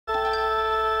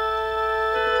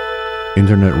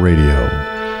Internet radio,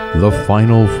 the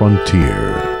final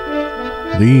frontier.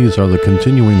 These are the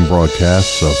continuing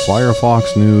broadcasts of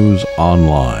Firefoxnews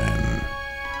Online.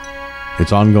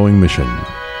 Its ongoing mission,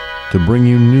 to bring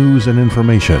you news and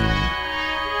information,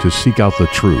 to seek out the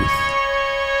truth,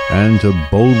 and to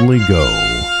boldly go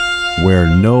where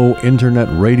no Internet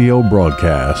radio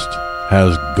broadcast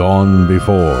has gone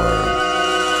before.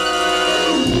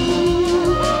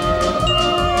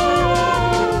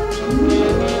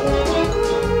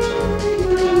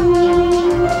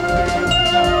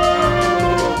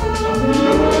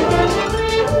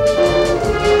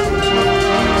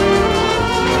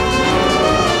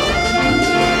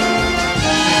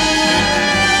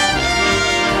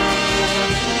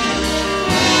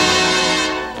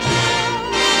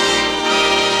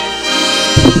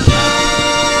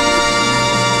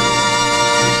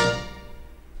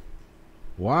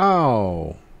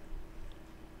 Wow.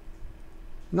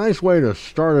 Nice way to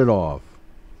start it off.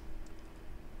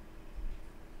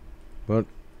 But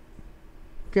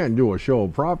can't do a show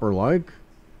proper like.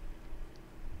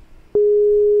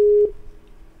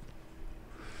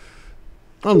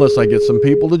 Unless I get some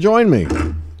people to join me.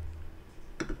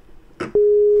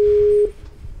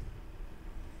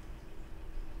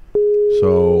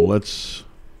 So let's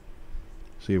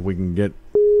see if we can get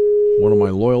one of my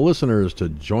loyal listeners to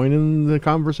join in the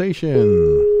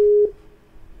conversation.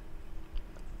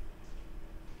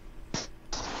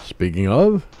 Speaking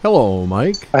of, hello,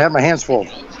 Mike. I had my hands full.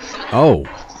 Oh,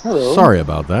 hello. Sorry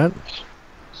about that.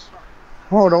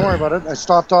 Oh, don't worry about it. I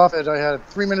stopped off I had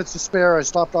 3 minutes to spare. I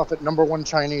stopped off at number 1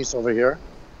 Chinese over here.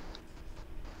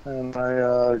 And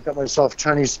I got myself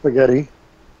Chinese spaghetti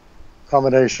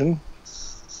combination.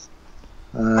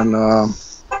 And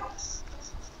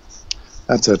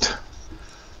that's it.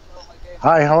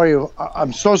 Hi, how are you?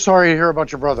 I'm so sorry to hear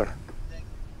about your brother.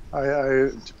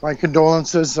 My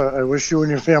condolences. I wish you and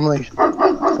your family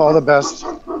all the best.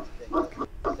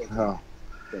 Oh,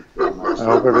 I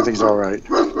hope everything's all right.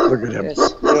 Look at him.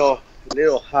 It's little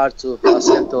hard to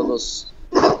accept all those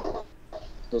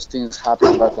things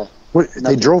happen, but What,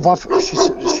 they drove off. She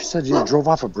said you drove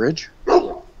off a bridge.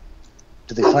 yeah.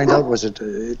 Did they find out? Was it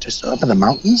just up in the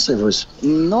mountains? It was.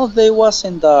 No, they was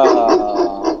in the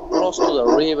close to the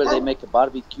river. They make a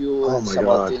barbecue Oh and my some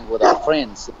God. other thing with our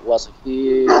friends. It was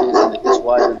his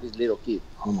wife and his little kid,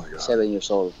 Oh my God. 7 years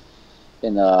old,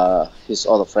 and his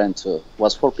other friend too.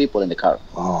 Was 4 people in the car.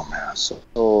 Oh man. So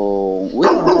we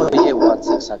don't know yet what's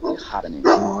exactly happening.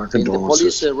 Oh, our In the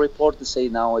condolences. police report, they say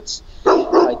now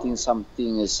I think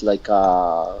something is like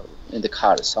in the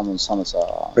car. Someone's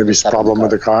Maybe it's a problem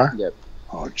with the car. Yeah.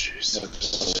 Oh jeez.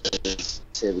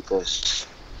 Because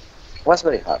it was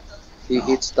very hard. He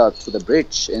hits to the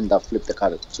bridge and flipped the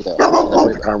car to the Oh, the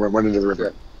river. car went into the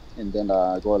river. Yeah. And then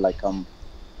go like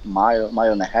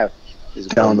mile and a half. Is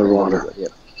Down the going water. Yeah.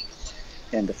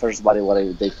 And the first body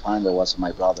they found was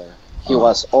my brother. He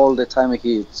was all the time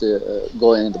he's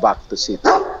going in the back to sit.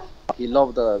 He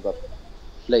loved the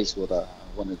place with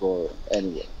when we go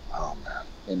anywhere. Oh man.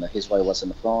 And his wife was in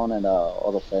the front, and the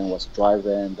other friend was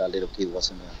driving. The little kid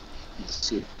was in the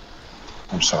seat.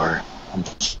 I'm sorry. I'm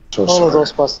so All sorry. of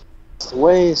those passed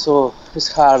away, so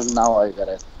it's hard now. I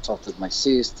gotta talk to my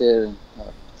sister.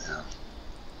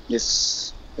 Yeah.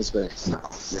 It's very.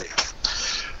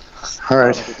 All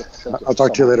right. I'll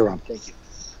talk to you later on. Thank you.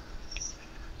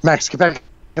 Max, get back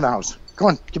in the house. Come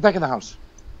on, get back in the house.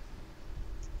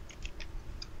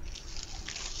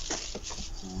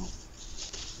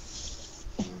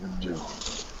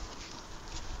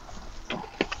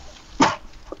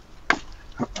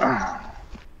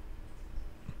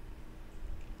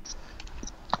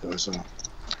 There was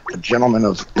a gentleman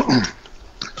of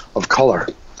color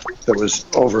that was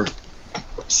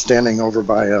standing over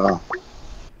by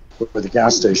where the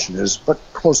gas station is, but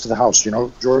close to the house. You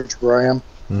know, George, where I am.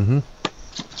 Mm-hmm.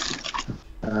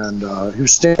 And he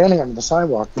was standing on the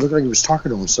sidewalk. It looked like he was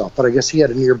talking to himself, but I guess he had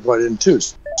an earbud in too.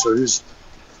 So he was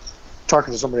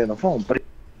talking to somebody on the phone. But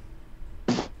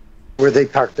where they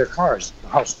parked their cars, the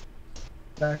house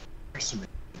next to me.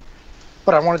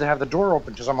 But I wanted to have the door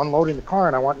open because I'm unloading the car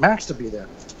and I want Max to be there.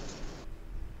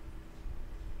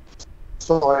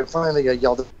 So I finally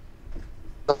yelled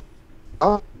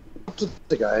up to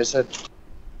the guy. I said,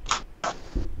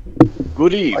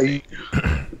 Good evening.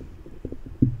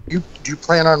 Do you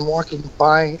plan on walking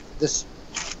by this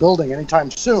building anytime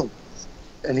soon?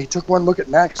 And he took one look at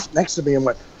Max next to me and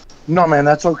went, no, man,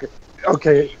 that's okay.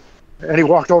 Okay. And he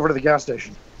walked over to the gas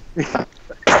station.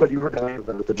 But you were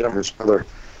with the gentleman's brother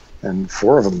and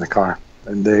 4 of them in the car.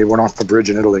 And they went off the bridge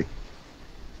in Italy.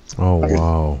 Oh,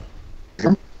 wow.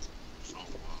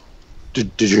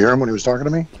 Did you hear him when he was talking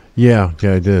to me? Yeah,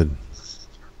 I did.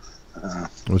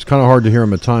 It was kind of hard to hear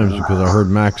him at times because I heard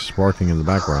Max barking in the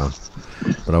background,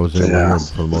 but I was able to hear him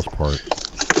for the most part.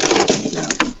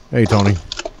 Hey, Tony.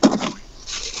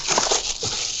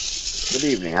 Good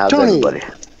evening. How's Tony. everybody?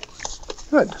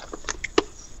 Good.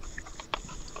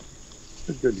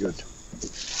 Good.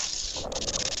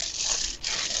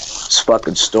 This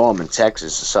fucking storm in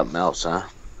Texas is something else, huh?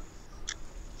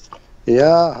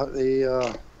 Yeah,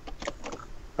 there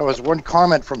was one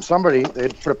comment from somebody. They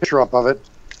had put a picture up of it.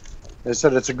 They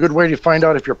said it's a good way to find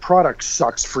out if your product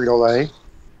sucks, Frito-Lay.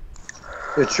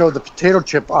 It showed the potato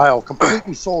chip aisle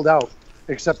completely sold out,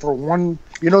 except for one.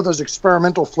 You know those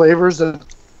experimental flavors that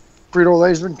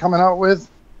Frito-Lay's been coming out with?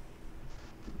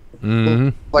 Mm-hmm.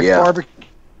 Like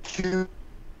barbecue.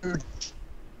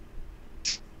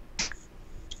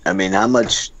 I mean, how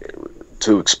much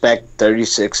to expect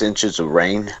 36 inches of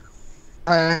rain?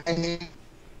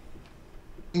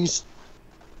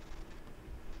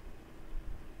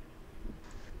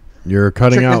 You're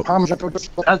cutting out.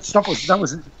 That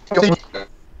was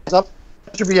up.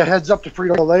 Should be a heads up to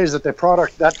Frito-Lay's that their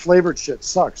product, that flavored shit,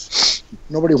 sucks.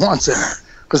 Nobody wants it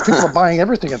because people are buying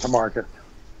everything at the market.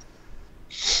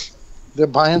 They're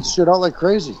buying shit out like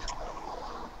crazy.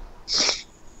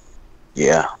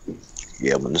 Yeah,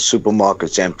 when the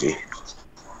supermarket's empty.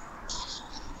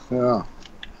 Yeah.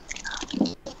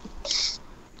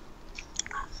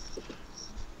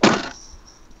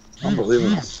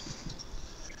 Unbelievable.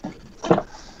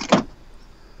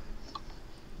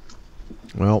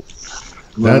 Well,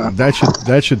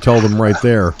 that should tell them right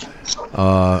there.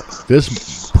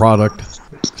 This product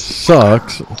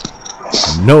sucks.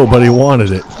 Nobody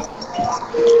wanted it.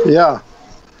 Yeah.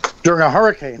 During a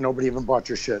hurricane, nobody even bought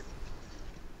your shit.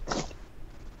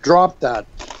 Drop that.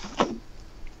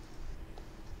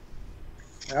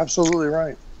 Absolutely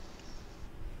right.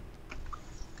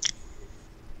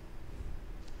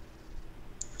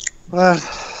 But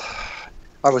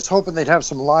I was hoping they'd have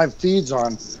some live feeds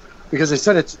on, because they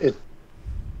said it's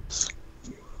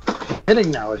hitting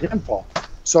now at Handfall.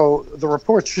 So the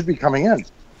reports should be coming in.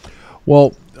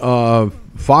 Well,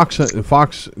 Fox NY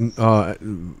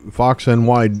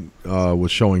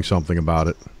was showing something about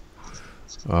it.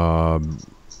 In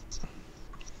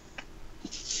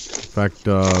fact,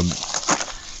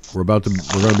 we're going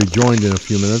to be joined in a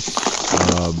few minutes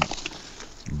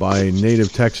by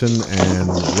native Texan and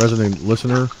resident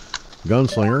listener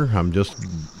Gunslinger. I'm just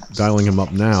dialing him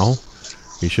up now.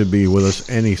 He should be with us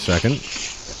any second.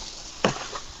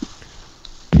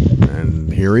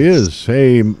 And here he is.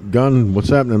 Hey, Gun, what's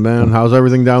happening, man? How's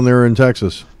everything down there in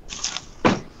Texas?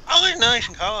 Oh, it's nice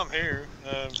and calm here.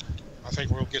 I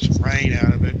think we'll get some rain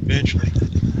out of it eventually.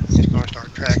 It's going to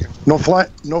start tracking. No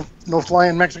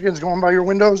flying Mexicans going by your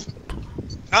windows?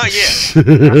 Oh, yeah. I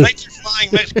think there's flying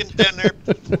Mexicans down there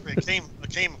before they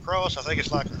came across. I think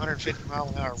it's like 150 mile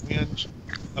an hour winds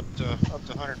up to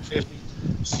 150.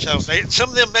 So some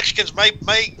of them Mexicans may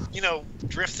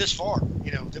drift this far.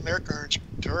 Them air currents are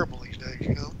terrible these days.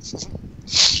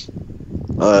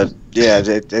 Yeah,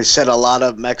 they said a lot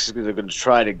of Mexicans are going to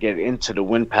try to get into the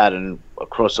wind pattern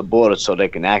across the border so they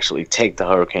can actually take the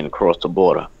hurricane across the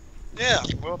border. Yeah,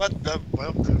 well,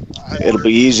 it'll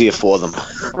be easier for them.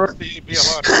 Be a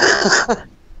lot.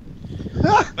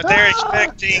 But they're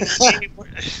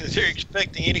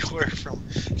expecting anywhere from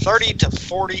 30 to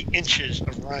 40 inches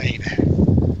of rain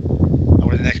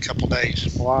over the next couple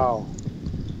days. Wow.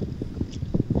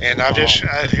 And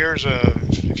here's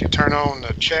if you turn on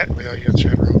the chat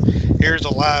room, here's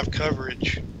the live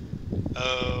coverage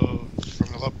from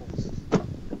the local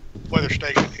weather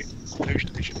station, news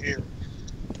station here.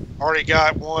 Already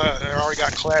got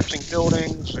collapsing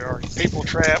buildings. There are people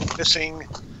trapped, missing.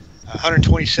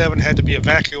 127 had to be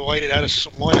evacuated out of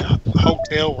one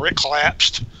hotel where it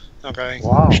collapsed. Okay.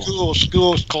 Wow.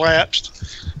 Schools collapsed.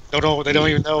 They don't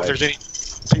even know if there's any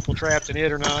people trapped in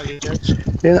it or not.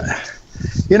 Yeah.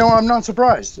 I'm not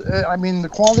surprised. I mean, the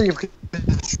quality of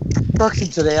construction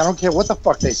today, I don't care what the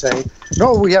fuck they say.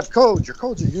 No, we have codes. Your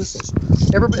codes are useless.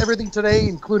 Everything today,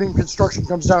 including construction,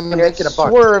 comes down to making a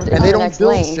buck. And they don't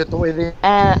build shit the way they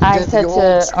and I said to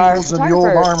our schools and the old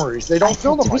armories. They don't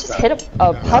build them like that. Hit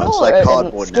a puddle it's like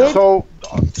cardboard now. So,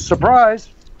 surprise.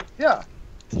 Yeah.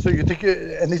 So you think,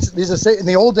 and these are in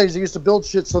the old days, they used to build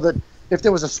shit so that if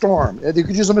there was a storm, you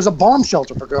could use them as a bomb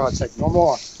shelter, for God's sake. No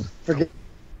more. Forget it.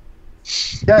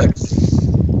 Yeah,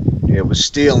 it was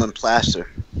steel and plaster.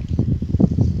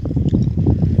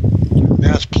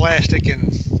 Now it's plastic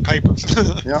and paper.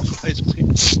 Yeah.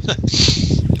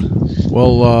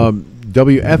 Well,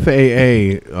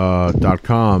 WFAA.com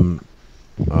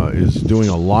is doing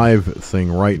a live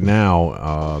thing right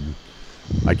now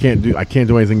I can't do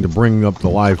anything to bring up the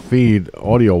live feed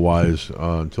audio wise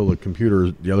until the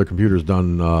other computer's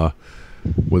done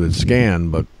with its scan.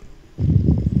 But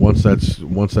once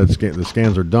the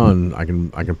scans are done, I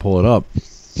can pull it up.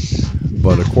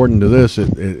 But according to this,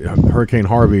 Hurricane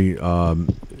Harvey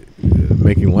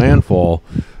making landfall,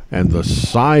 and the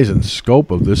size and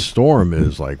scope of this storm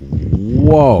is like,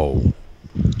 whoa.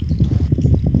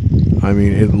 I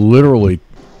mean, it literally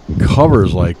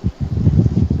covers like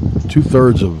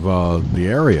 2/3 of the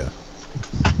area,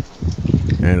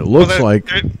 and it looks like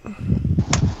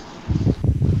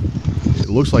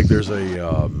there's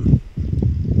a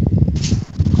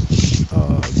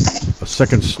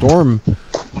second storm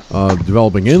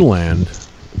developing inland,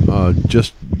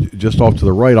 just off to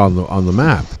the right on the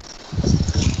map.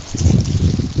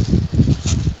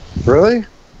 Really?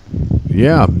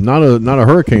 Yeah, not a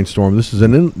hurricane storm. This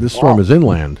storm is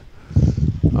inland.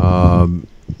 I'm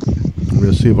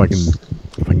gonna see if I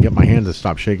can get my hand to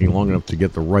stop shaking long enough to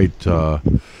get the right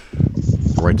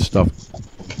stuff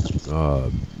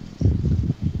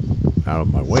out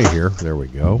of my way here. There we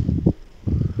go.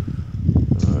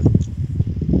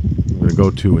 I'm gonna go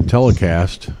to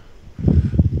Intellicast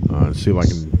and see if I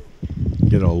can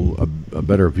get a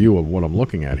better view of what I'm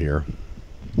looking at here.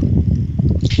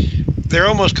 They're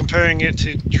almost comparing it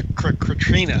to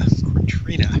Katrina.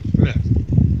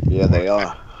 Yeah, they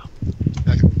are.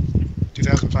 Like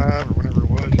 2005 or whatever it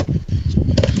was.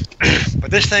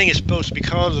 But this thing is supposed to,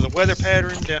 because of the weather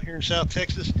pattern down here in South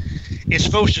Texas, it's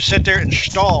supposed to sit there and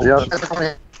stall. Yeah.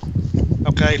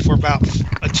 Okay, for about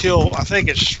until I think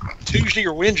it's Tuesday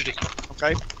or Wednesday.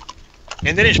 Okay,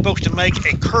 and then it's supposed to make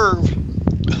a curve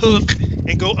hook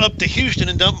and go up to Houston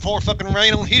and dump more fucking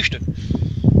rain on Houston.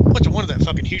 What's the one of that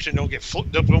fucking Houston don't get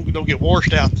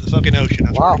washed out to the fucking ocean?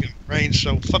 That's wow. Why it rains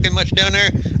so fucking much down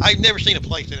there. I've never seen a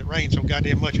place that it rains so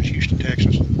goddamn much as Houston,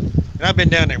 Texas. And I've been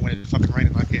down there when it's fucking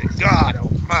raining like that. God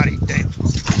almighty damn.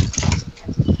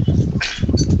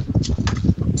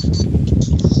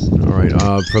 All right,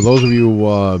 for those of you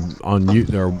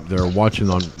they're watching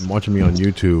me on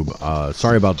YouTube.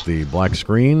 Sorry about the black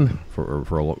screen for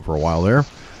a while there.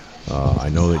 I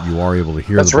know that you are able to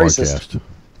hear the broadcast. Racist.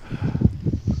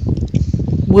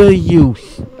 Will you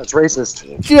That's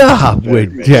racist. stop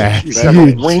with that? You should have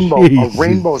a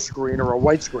rainbow screen or a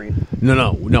white screen.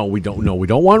 No, we don't. No, we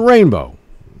don't want rainbow.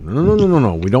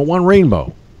 No. We don't want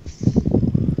rainbow.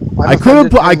 I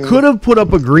could have put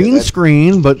up a green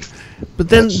screen, but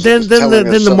then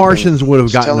the Martians would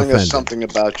have gotten telling offended. us something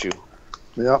about you.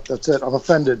 Yeah, that's it. I'm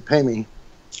offended. Pay me.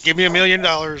 Give me $1 million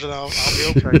and I'll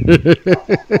be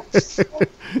okay.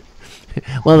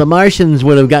 Well, the Martians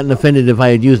would have gotten offended if I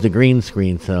had used a green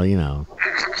screen, so you know.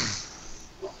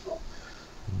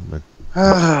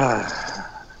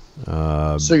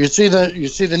 So you see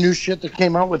the new shit that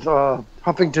came out with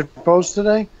Huffington Post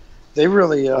today? They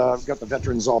really got the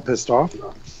veterans all pissed off.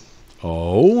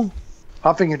 Oh?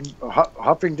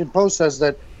 Huffington Post says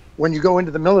that when you go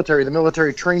into the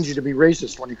military trains you to be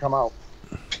racist when you come out.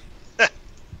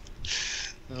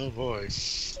 Oh boy.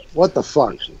 What the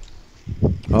fuck?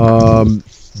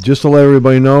 Just to let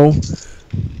everybody know,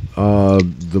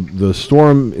 the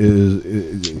storm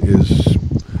is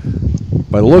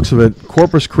by the looks of it,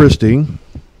 Corpus Christi.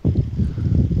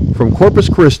 From Corpus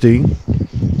Christi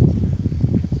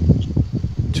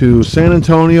to San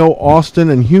Antonio, Austin,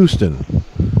 and Houston.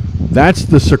 That's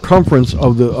the circumference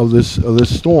of this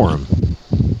storm.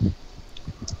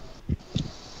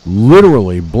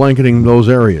 Literally blanketing those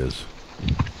areas.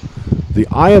 The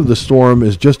eye of the storm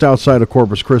is just outside of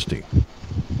Corpus Christi.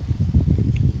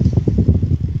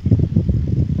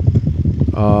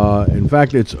 In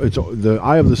fact, it's the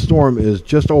eye of the storm is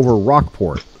just over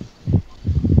Rockport.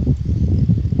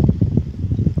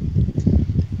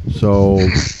 So,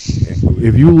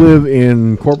 if you live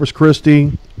in Corpus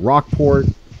Christi, Rockport,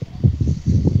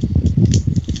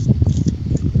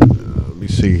 let me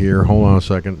see here. Hold on a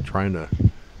second. I'm trying to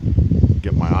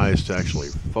get my eyes to actually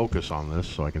focus on this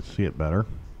so I can see it better.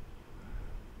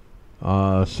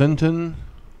 Sinton,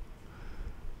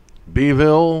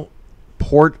 Beeville,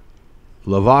 Port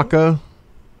Lavaca,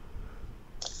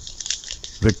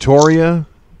 Victoria,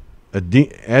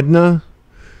 Edna,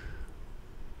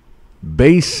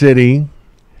 Bay City,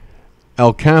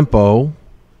 El Campo,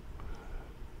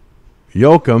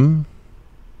 Yoakum,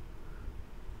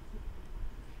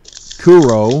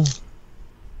 Curo,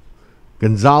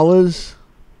 Gonzales.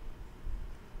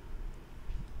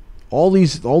 All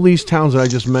these towns that I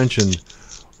just mentioned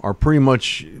are pretty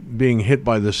much being hit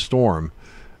by this storm.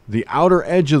 The outer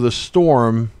edge of the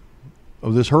storm,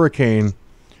 of this hurricane,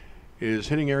 is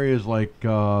hitting areas like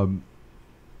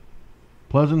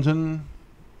Pleasanton,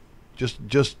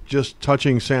 just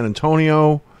touching San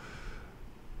Antonio,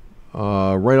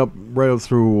 right up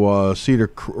through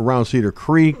around Cedar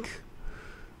Creek.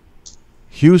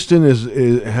 Houston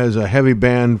has a heavy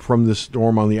band from this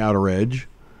storm on the outer edge.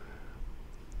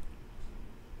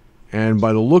 And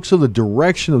by the looks of the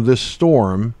direction of this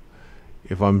storm,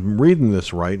 if I'm reading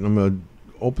this right, and I'm going to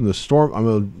open the storm,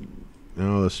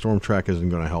 the storm track isn't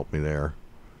going to help me there.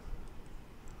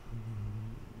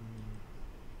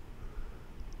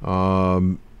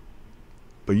 But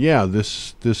yeah,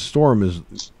 this storm is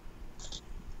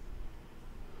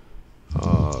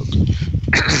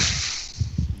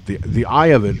the eye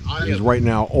of it is right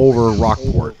now over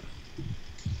Rockport.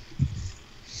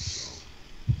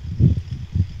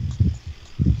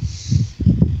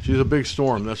 She's a big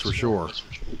storm, that's for sure.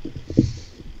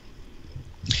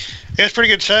 Yeah, it's pretty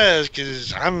good size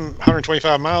because I'm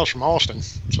 125 miles from Austin,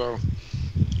 so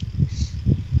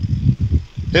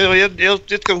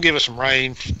it's going to give us some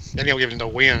rain. It ain't give us no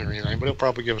wind or anything, but it'll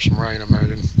probably give us some rain, I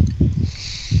imagine.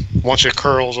 Once it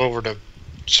curls over to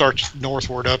starts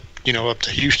northward up, up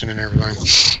to Houston and everything.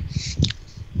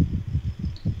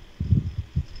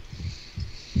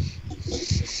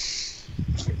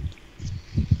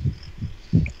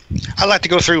 I'd like to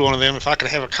go through one of them if I could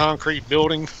have a concrete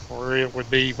building, or it would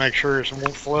be make sure it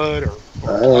won't flood or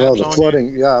I don't know, the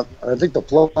flooding. Yeah, I think the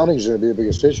flooding is going to be the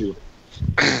biggest issue.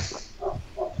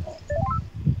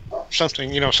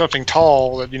 Something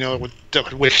tall that that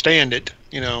would withstand it.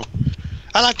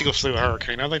 I'd like to go through a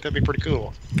hurricane. I think that'd be pretty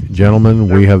cool. Gentlemen,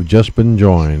 we have just been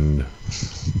joined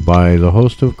by the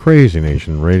host of Crazy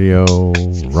Nation Radio,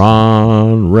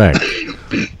 Ron Reck,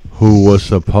 who was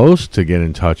supposed to get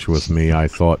in touch with me, I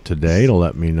thought, today to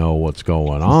let me know what's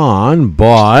going on,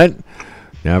 but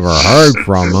never heard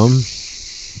from him.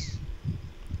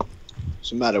 What's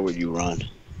the matter with you, Ron?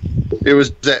 It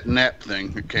was that nap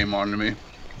thing that came on to me.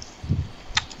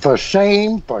 For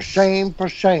shame, for shame, for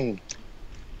shame.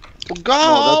 Well,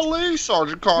 golly,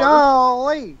 Sergeant Carter.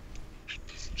 Golly.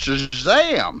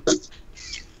 Shazam.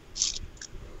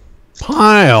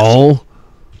 Pile?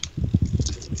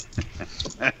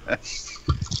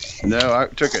 No, I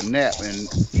took a nap and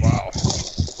wow.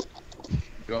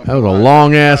 That was a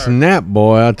long ass nap,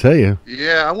 boy, I tell you.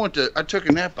 Yeah, I took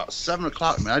a nap about 7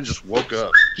 o'clock, man. I just woke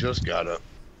up. Just got up.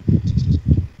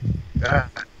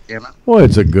 Damn it. Well,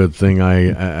 it's a good thing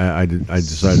I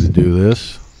decided to do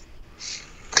this.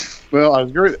 Well, I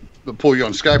was great to pull you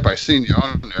on Skype. I seen you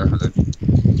on there.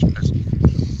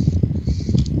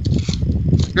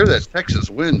 Hear that Texas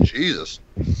wind, Jesus.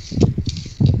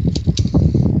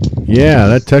 Yeah,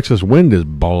 that Texas wind is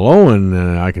blowing,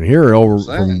 and I can hear it over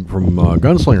from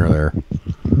Gunslinger there.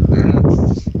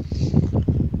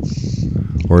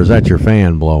 Or is that your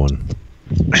fan blowing?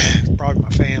 Probably my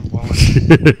fan blowing.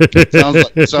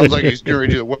 sounds like he's getting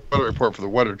ready to do the weather report for the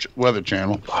weather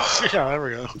channel. Yeah, there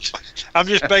we go. I'm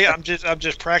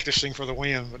just practicing for the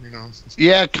wind, but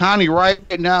Yeah, Connie.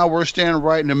 Right now, we're standing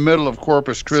right in the middle of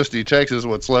Corpus Christi, Texas.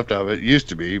 What's left of it. It used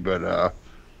to be, but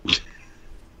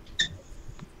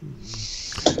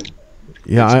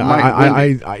yeah,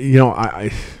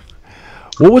 I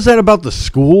what was that about the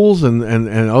schools and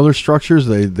other structures?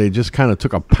 They just kind of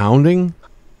took a pounding.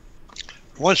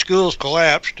 One school's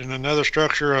collapsed, and another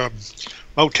structure, a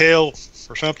motel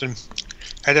or something,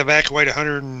 had to evacuate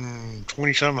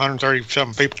 120-something,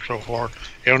 130-something people so far.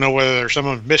 They don't know whether there's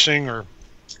someone missing or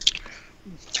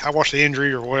what's the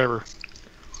injury or whatever.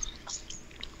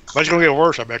 But it's going to get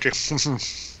worse, I bet you.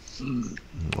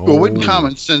 Well, wouldn't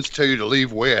common sense tell you to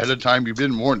leave way ahead of time? You've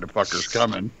been warned the fucker's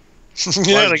coming.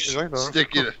 Yeah,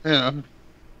 stick you,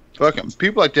 fuck 'em.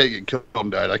 People like that get killed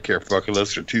and died. I care fuck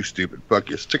unless they're too stupid. Fuck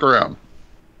you. Stick around.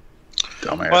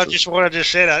 Dumbasses. Well, just what I just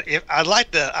said. I'd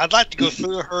like to go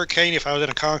through a hurricane if I was in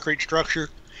a concrete structure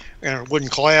and it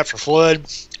wouldn't collapse or flood.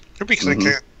 It'd be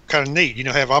kind of neat.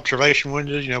 Have observation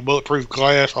windows. Bulletproof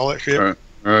glass, all that shit. All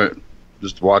right.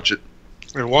 Just watch it.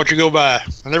 And watch you go by.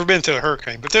 I've never been through a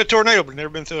hurricane, but through a tornado, but never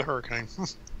been through a hurricane.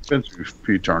 Been through a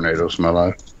few tornadoes in my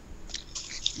life.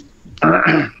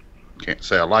 Can't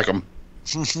say I like them.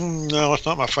 No, it's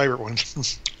not my favorite one.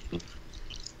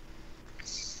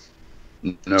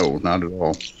 No, not at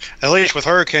all. At least with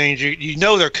hurricanes, you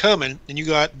know they're coming, and you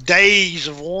got days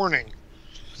of warning.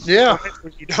 Yeah.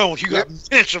 You don't. You got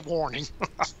minutes of warning.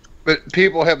 But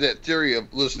people have that theory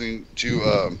of listening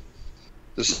to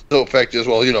the snow effect as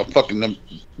well. Fucking them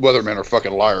weathermen are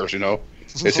fucking liars.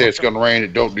 They say it's going to rain,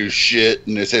 it don't do shit,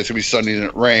 and they say it's going to be sunny and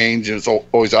it rains, and it's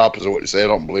always opposite of what they say. I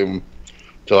don't believe them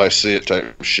until I see it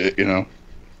type of shit,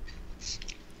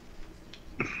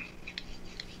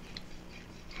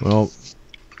 Well,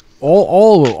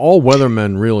 all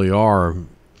weathermen really are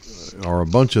are a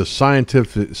bunch of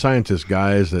scientist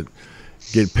guys that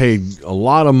get paid a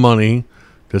lot of money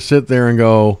to sit there and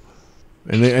go,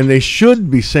 and they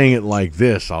should be saying it like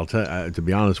this. I'll tell to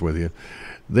be honest with you,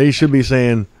 they should be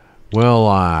saying, "Well,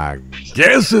 I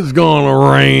guess it's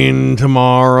gonna rain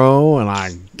tomorrow, and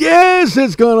I guess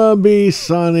it's gonna be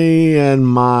sunny and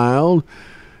mild,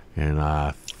 and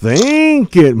I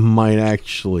think it might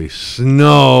actually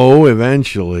snow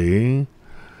eventually."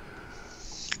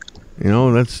 You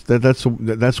know, that's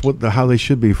how they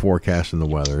should be forecasting the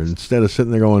weather. Instead of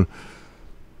sitting there going,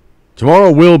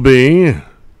 tomorrow will be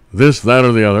this, that,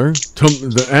 or the other,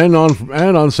 and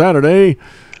on Saturday,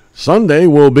 Sunday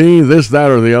will be this, that,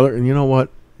 or the other. And you know what?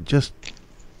 Just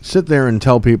sit there and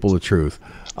tell people the truth.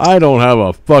 I don't have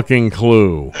a fucking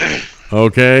clue.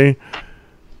 Okay?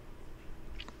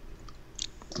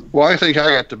 Well, I think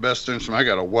I got the best instrument. I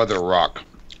got a weather rock.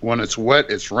 When it's wet,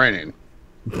 it's raining.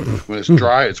 When it's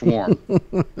dry, it's warm.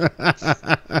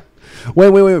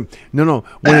 Wait. No.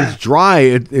 When it's dry,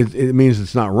 it means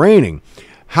it's not raining.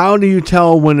 How do you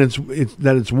tell when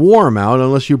that it's warm out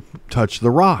unless you touch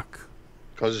the rock?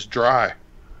 Because it's dry.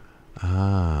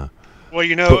 Ah. Well,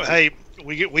 you know, hey,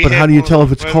 we. But how do you tell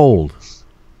if it's cold?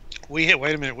 Wait a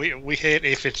minute. We hit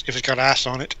if it's got ice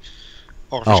on it,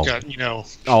 or if it's got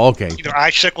okay.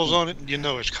 Icicles on it. You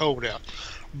know it's cold out.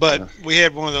 But we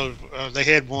had one of those. They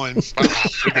had one.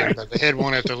 They had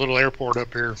one at the little airport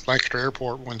up here, Lancaster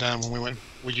Airport, one time when we went.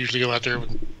 We usually go out there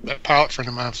with a pilot friend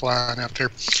of mine flying out there,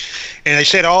 and they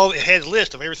said it had a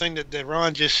list of everything that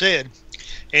Ron just said,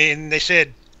 and they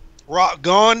said, "Rock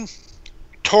gone,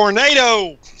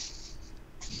 tornado."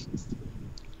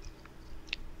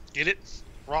 Get it?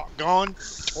 Rock gone,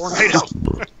 tornado.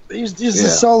 These are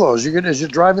solos. As you're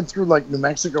driving through like New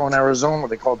Mexico and Arizona,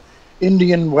 they called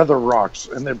Indian weather rocks,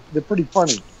 and they're pretty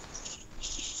funny.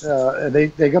 And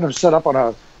they got them set up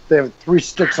they have 3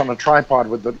 sticks on a tripod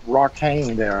with the rock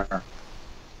hanging there.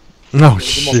 No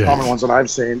shit. The most common ones that I've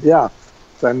seen. Yeah.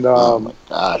 And my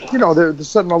God. They're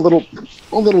setting a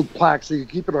little plaque so you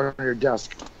keep it on your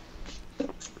desk.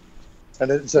 And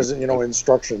it says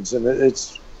instructions, and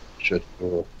it's pretty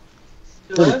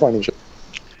funny.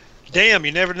 Damn,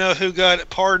 you never know who got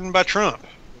pardoned by Trump.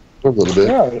 A little bit.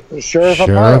 Yeah, Sheriff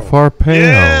Arpaio.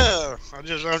 Yeah, I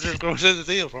just going to the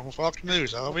deal from Fox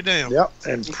News. I'll be damned. Yep,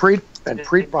 and Preet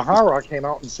Bharara came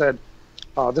out and said,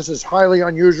 "This is highly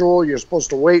unusual. You're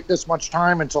supposed to wait this much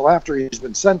time until after he's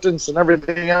been sentenced and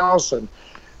everything else, and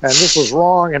this was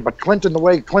wrong. But Clinton, the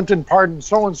way Clinton pardoned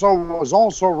so and so was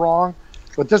also wrong.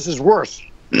 But this is worse."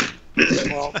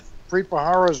 Well, Preet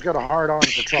Bharara's got a hard on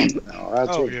for Trump now.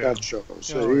 That's what that shows.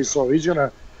 So he's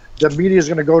gonna. The media is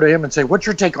going to go to him and say, "What's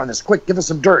your take on this? Quick, give us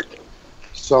some dirt."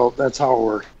 So that's how it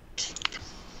works.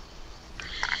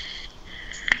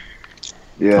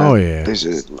 Yeah. Oh yeah. There's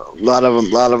a lot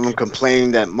of them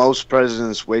complaining that most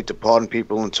presidents wait to pardon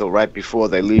people until right before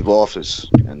they leave office,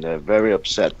 and they're very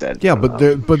upset that. Yeah,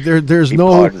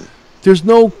 there's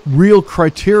no real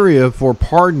criteria for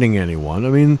pardoning anyone. I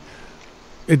mean,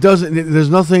 there's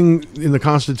nothing in the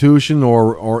Constitution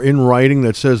or in writing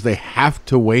that says they have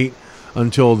to wait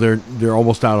until they're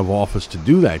almost out of office to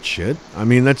do that shit. I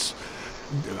mean, let's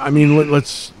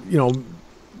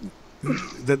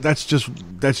that's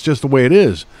just the way it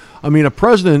is. I mean, a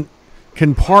president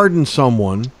can pardon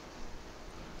someone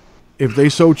if they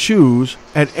so choose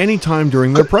at any time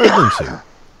during their presidency.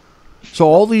 So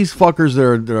all these fuckers that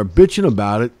are bitching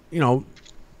about it,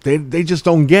 they just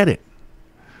don't get it.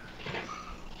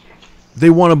 They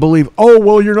want to believe, oh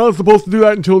well, you're not supposed to do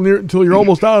that until you're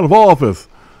almost out of office.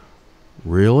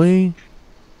 Really?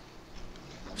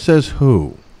 Says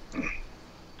who?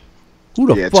 Who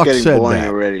the fuck said that?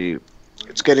 Already.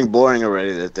 It's getting boring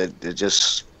already that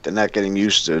they're not getting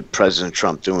used to President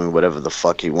Trump doing whatever the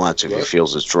fuck he wants if he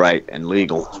feels it's right and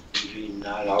legal.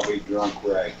 Not, I'll be drunk,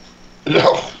 Ray.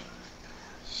 No.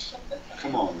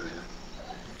 Come on, man.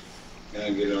 Can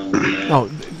I get on, man? No,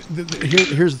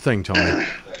 here's the thing, Tony.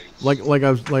 Like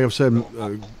I've said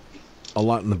a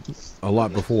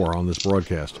lot before on this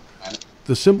broadcast.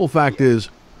 The simple fact is,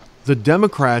 the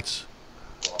Democrats,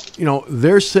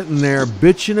 they're sitting there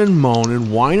bitching and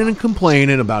moaning, whining and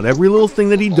complaining about every little thing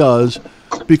that he does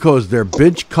because their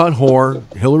bitch cut whore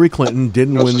Hillary Clinton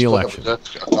didn't win the election. No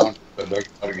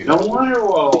wonder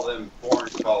all them foreign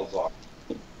calls are.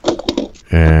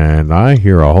 And I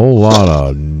hear a whole lot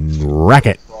of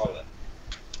racket.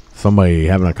 Somebody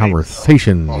having a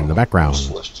conversation in the background.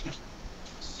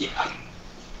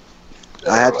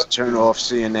 I had to turn off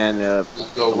CNN.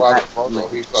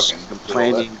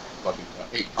 Complaining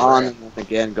on and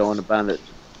again, going about it.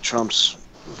 Trump's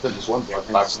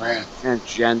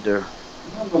transgender.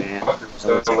 Man,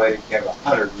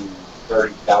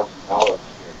 $30,000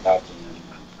 here.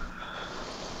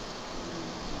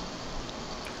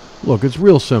 Look, it's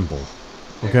real simple.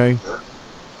 Okay?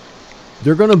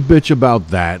 They're going to bitch about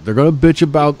that. They're going to bitch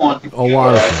about a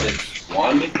lot of things.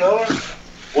 Want me, fella?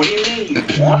 What do you mean?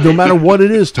 No matter what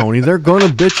it is, Tony, they're going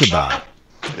to bitch about it.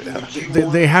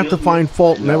 They have to find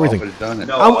fault in everything.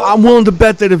 I'm willing to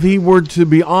bet that if he were to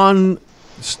be on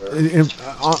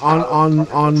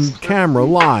camera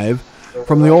live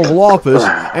from the Oval Office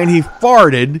and he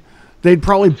farted, they'd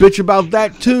probably bitch about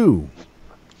that too.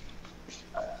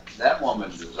 That woman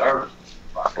deserves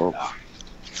it. Well,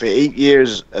 for 8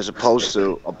 years, as opposed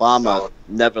to Obama,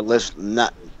 never listen,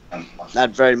 not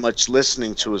very much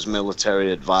listening to his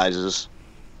military advisors.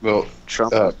 Well,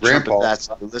 Trump, Grandpa, that's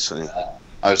listening.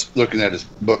 I was looking at his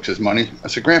books, his money. I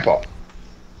said, Grandpa.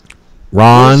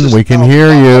 Ron, we can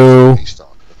hear you.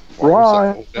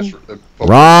 Ron.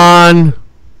 Ron,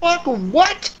 Fuck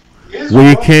what?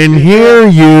 we can hear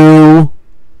you.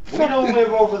 We don't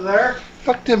live over there.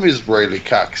 Fuck them Israeli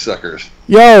cocksuckers.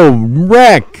 Yo,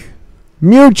 Rick,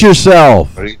 mute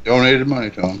yourself. But he donated money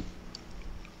to him.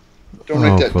 Oh,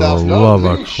 Donate that for the $1,000. love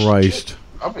of Christ.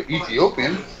 I'm an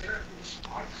Ethiopian.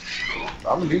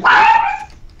 I'm an Ethiopian. I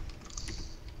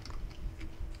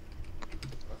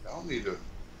don't need to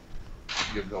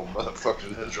give no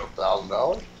motherfuckers in Israel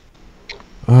 $1,000.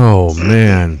 Oh,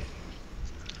 man.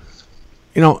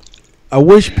 You know, I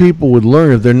wish people would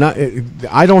learn if they're not.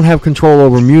 I don't have control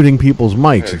over muting people's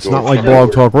mics. It's not like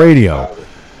Blog Talk Radio.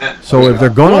 So if they're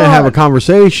going to have a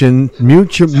conversation,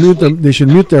 mute them. They should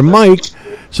mute their mic.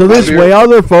 So this way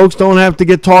other folks don't have to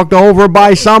get talked over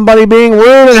by somebody being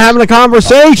rude and having a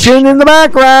conversation in the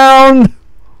background.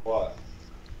 What?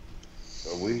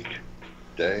 A week,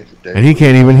 day. And he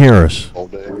can't even hear us. All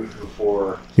day. A week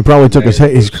before. He probably took his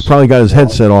he's probably got his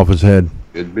headset off his head.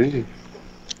 Could be.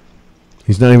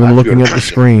 He's not even looking at the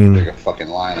screen. Take a fucking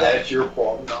line out. That's your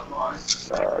fault, not mine.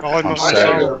 I'm I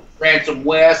sorry. know Ransom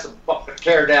West and fucking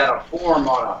tear down a form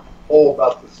on a hole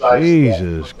about the size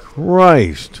Jesus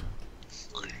Christ.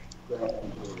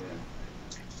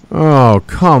 Oh,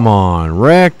 come on,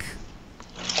 Rick.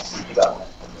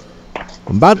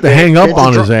 I'm about to hang up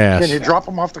on his ass. Can you drop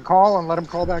him off the call and let him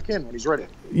call back in when he's ready?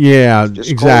 Yeah, Just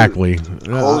exactly.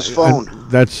 call his phone.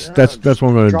 That's what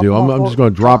I'm going to do. I'm just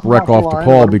going to drop Rick off the line,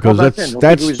 call let him because call back in. He'll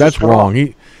think he was that's just cut wrong. off.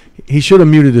 He should have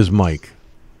muted his mic.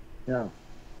 Yeah.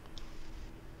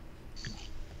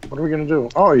 What are we going to do?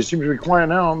 Oh, he seems to be quiet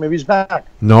now. Maybe he's back.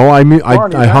 No, I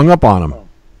Ron, you hung back? up on him. Oh,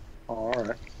 all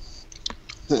right.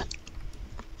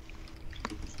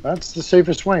 That's the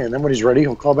safest way. And then when he's ready,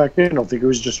 he'll call back in. He'll think it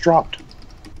was just dropped.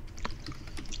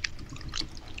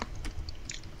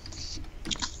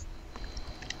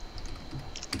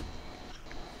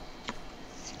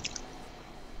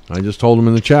 I just told him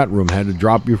in the chat room, had to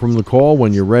drop you from the call.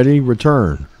 When you're ready,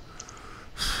 return.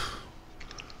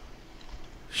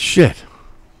 Shit.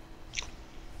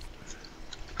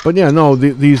 But yeah, no,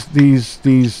 these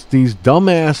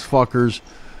dumbass fuckers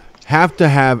have to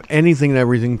have anything and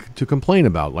everything to complain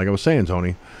about. Like I was saying,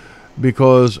 Tony,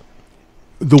 because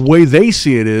the way they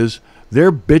see it is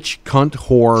their bitch cunt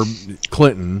whore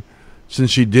Clinton,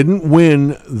 since she didn't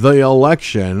win the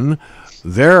election,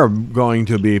 they're going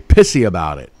to be pissy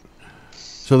about it.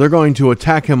 So they're going to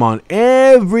attack him on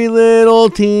every little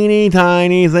teeny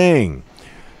tiny thing.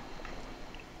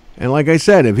 And like I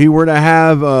said, if he were to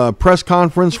have a press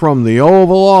conference from the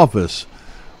Oval Office,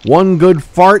 one good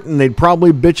fart and they'd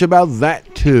probably bitch about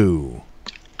that too.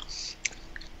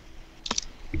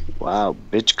 Wow,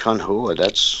 bitch cunt whore.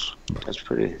 That's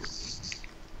pretty.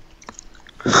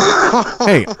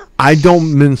 Hey, I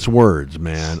don't mince words,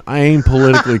 man. I ain't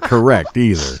politically correct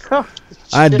either.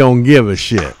 I don't give a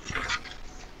shit.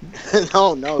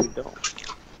 No, you don't.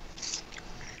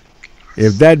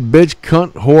 If that bitch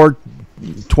cunt whore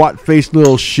twat-faced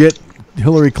little shit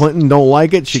Hillary Clinton don't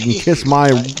like it, she can kiss my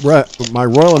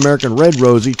Royal American Red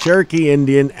Rosie Cherokee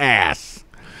Indian ass.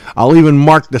 I'll even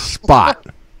mark the spot.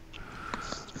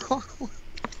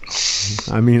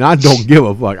 I mean, I don't give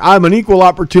a fuck. I'm an equal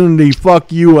opportunity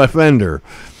fuck you offender.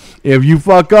 If you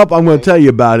fuck up, I'm going to tell you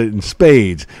about it in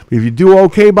spades. If you do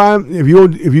okay if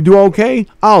you do okay,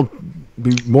 I'll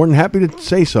be more than happy to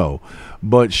say so.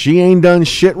 But she ain't done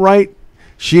shit right.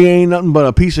 She ain't nothing but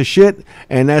a piece of shit,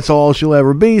 and that's all she'll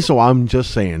ever be, so I'm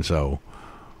just saying so.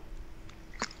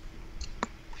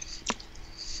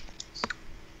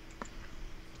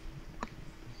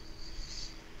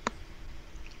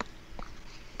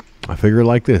 I figure it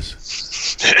like this.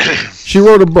 She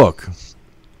wrote a book,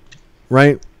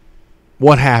 right?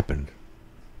 What happened?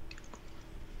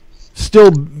 Still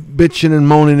bitching and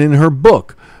moaning in her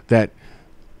book that,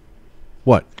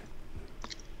 what?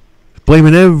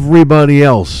 blaming everybody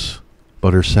else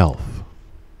but herself.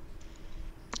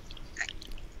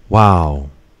 Wow,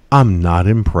 I'm not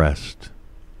impressed.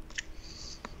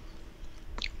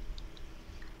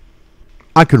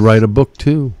 I could write a book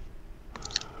too.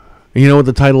 And you know what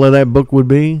the title of that book would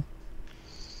be?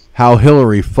 How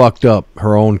Hillary fucked up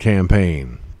her own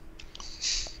campaign.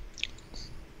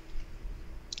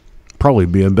 Probably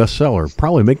be a bestseller.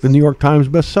 Probably make the New York Times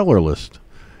bestseller list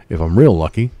if I'm real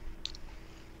lucky.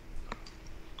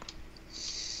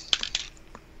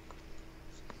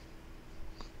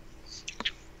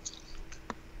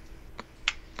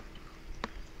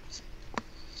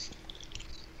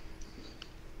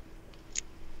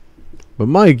 But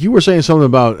Mike, you were saying something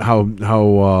about how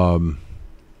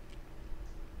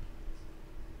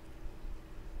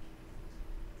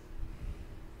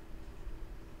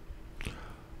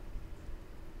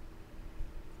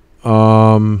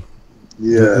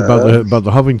Yeah. about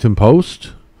the Huffington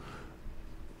Post.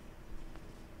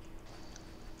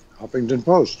 Huffington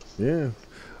Post. Yeah,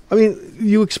 I mean,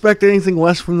 you expect anything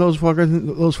less from those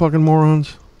fucking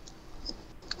morons?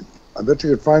 I bet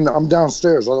you could find. I'm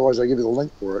downstairs. Otherwise, I give you the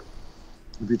link for it.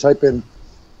 If you type in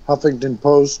Huffington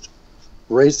Post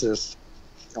racist,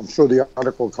 I'm sure the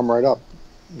article will come right up.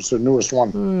 It's the newest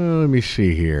one. Let me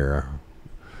see here.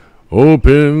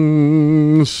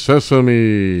 Open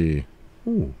Sesame.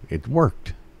 Ooh, it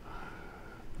worked.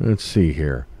 Let's see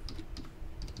here.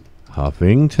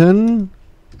 Huffington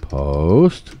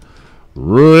Post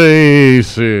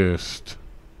racist.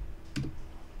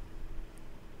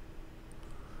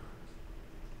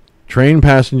 Train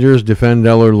passengers defend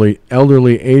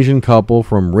elderly Asian couple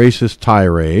from racist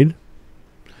tirade.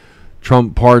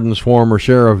 Trump pardons former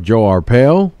Sheriff Joe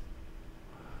Arpaio,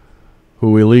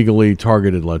 who illegally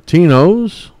targeted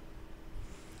Latinos.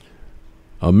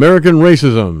 American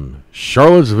racism.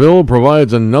 Charlottesville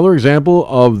provides another example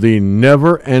of the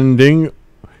never-ending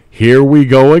here we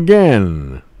go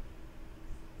again.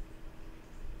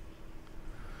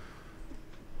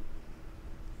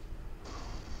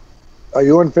 Are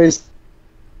you on Facebook?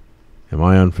 Am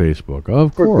I on Facebook?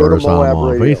 Of Go to course, I'm Moab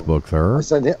on Radio. Facebook, sir.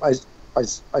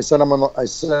 I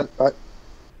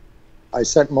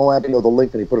sent Moab the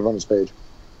link and he put it on his page.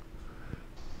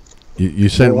 You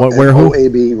sent what? Where? Who?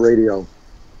 MOAB Radio.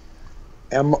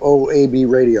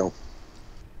 MOAB Radio.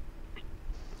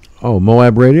 Oh,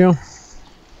 Moab Radio.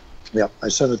 Yeah, I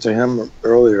sent it to him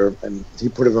earlier, and he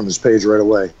put it on his page right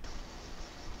away.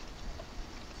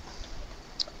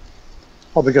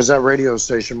 Oh, because that radio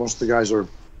station, most of the guys are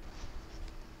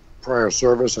prior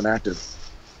service and active.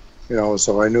 You know,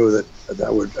 so I knew that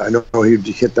would. I know he'd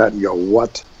hit that and go,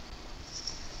 "What?"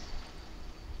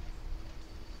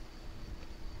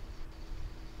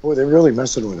 Boy, they're really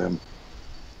messing with him.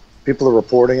 People are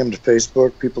reporting him to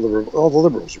Facebook. All the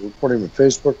liberals are reporting him to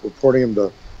Facebook, reporting him to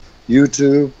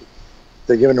YouTube.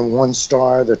 They're giving him 1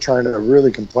 star. They're trying to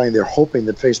really complain. They're hoping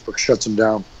that Facebook shuts him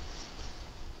down.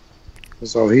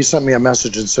 So he sent me a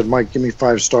message and said, "Mike, give me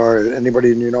 5 stars. Anybody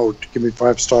you know, give me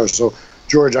 5 stars." So,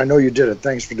 George, I know you did it.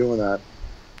 Thanks for doing that.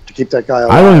 To keep that guy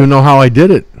alive. I don't even know how I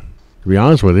did it, to be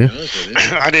honest with you.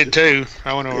 I did too.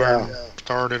 I went over and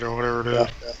started or whatever it is.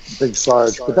 Big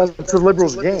Sarge. But that's the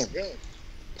liberals' game.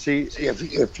 See,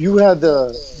 if you had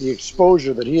the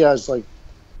exposure that he has, like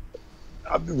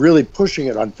really pushing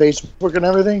it on Facebook and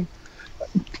everything,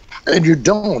 and you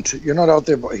don't, you're not out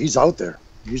there, but he's out there.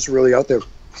 He's really out there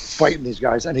fighting these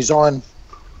guys, and he's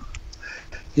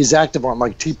active on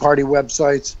like Tea Party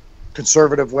websites,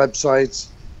 conservative websites,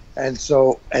 and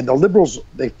the liberals,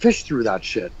 they fish through that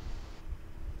shit,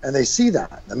 and they see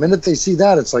that. The minute they see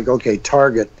that, it's like, okay,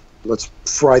 target, let's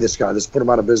fry this guy, let's put him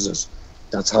out of business.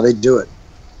 That's how they do it.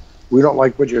 We don't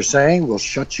like what you're saying, we'll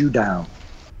shut you down.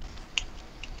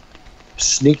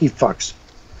 Sneaky fucks.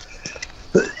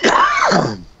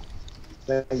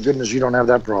 Thank goodness you don't have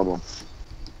that problem.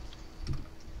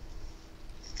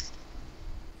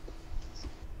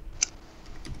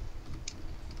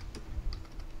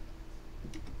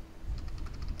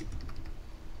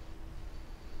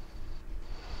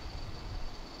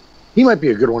 He might be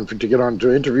a good one to get on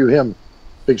to interview him,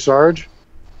 Big Sarge,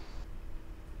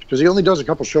 because he only does a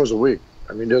couple shows a week.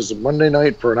 I mean, there's Monday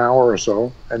night for an hour or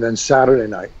so, and then Saturday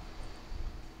night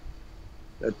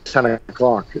at 10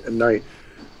 o'clock at night,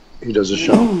 he does a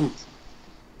show.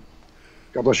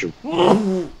 God bless you.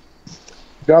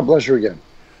 God bless you again.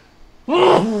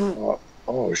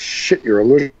 Oh shit, you're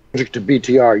allergic to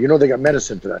BTR. You know they got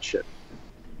medicine for that shit.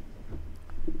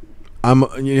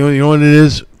 You know what it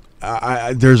is?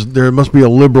 There must be a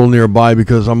liberal nearby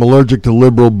because I'm allergic to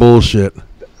liberal bullshit.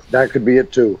 That could be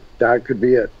it too. That could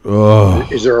be it.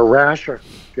 Ugh. Is there a rash? Do you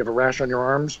have a rash on your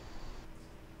arms?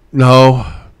 No,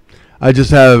 I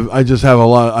just have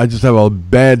a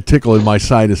bad tickle in my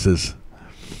sinuses.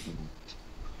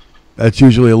 That's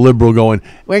usually a liberal going,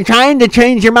 "We're trying to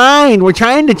change your mind. We're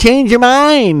trying to change your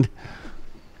mind."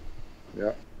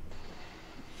 Yeah.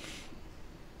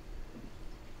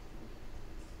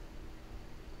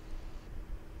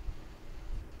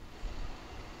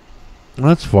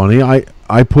 That's funny.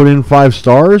 I put in 5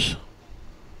 stars.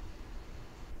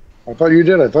 I thought you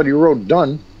did. I thought you wrote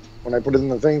done when I put in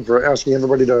the thing for asking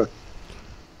everybody to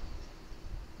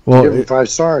give him 5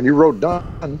 star, and you wrote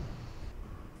done.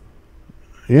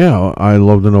 Yeah, I'd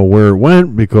love to know where it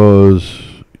went because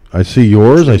I see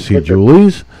yours, I see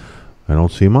Julie's, I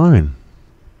don't see mine.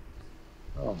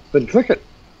 Oh, then click it.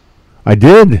 I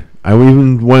did. I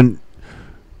even went,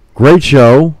 great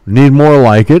show, need more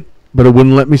like it, but it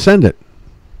wouldn't let me send it.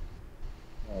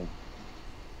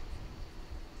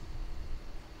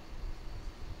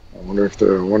 I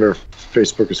wonder if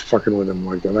Facebook is fucking with him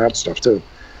like on that stuff too.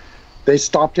 They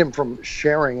stopped him from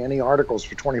sharing any articles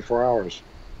for 24 hours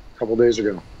a couple days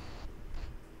ago.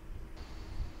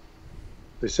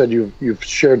 They said you've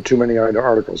shared too many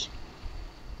articles.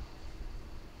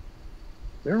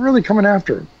 They're really coming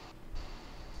after him.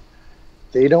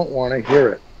 They don't want to hear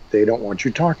it. They don't want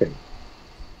you talking.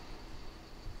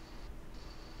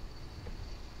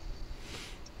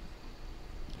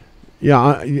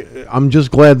 Yeah, I'm just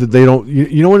glad that they don't.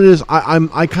 You know what it is?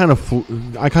 I kind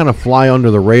of fly under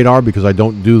the radar because I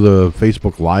don't do the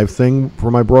Facebook Live thing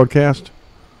for my broadcast.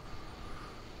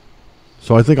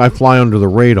 So I think I fly under the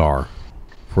radar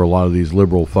for a lot of these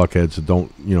liberal fuckheads that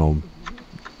don't,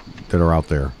 that are out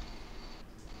there.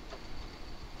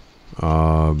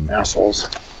 Assholes.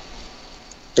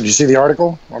 Did you see the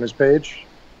article on his page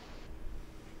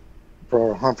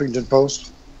for Huffington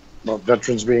Post about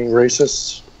veterans being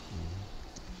racists?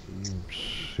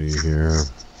 See here.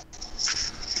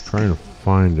 Trying to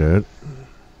find it.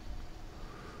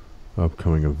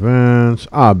 Upcoming events.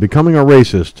 Becoming a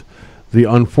racist. The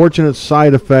unfortunate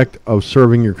side effect of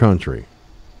serving your country.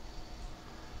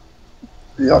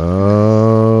 Yep.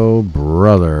 Oh,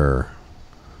 brother.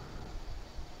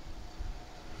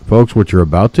 Folks, what you're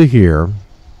about to hear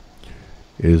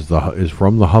is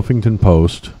from the Huffington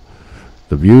Post.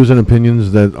 The views and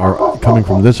opinions that are coming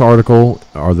from this article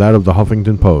are that of the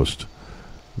Huffington Post.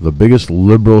 The biggest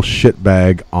liberal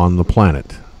shitbag on the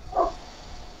planet.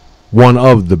 One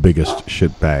of the biggest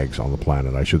shitbags on the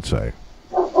planet, I should say.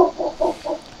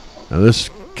 Now, this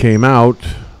came out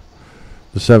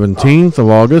the 17th of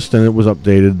August, and it was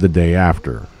updated the day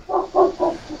after.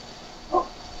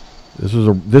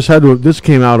 This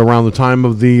came out around the time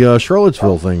of the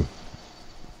Charlottesville thing.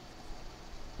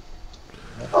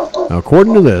 Now,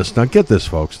 according to this, now get this,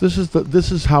 folks. This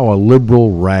is how a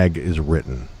liberal rag is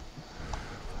written.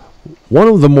 One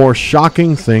of the more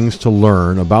shocking things to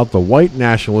learn about the white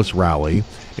nationalist rally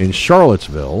in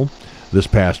Charlottesville this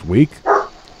past week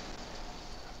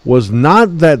was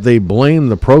not that they blamed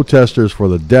the protesters for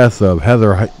the death of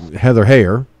Heather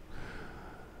Heyer.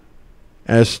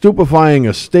 As stupefying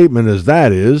a statement as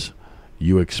that is,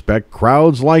 you expect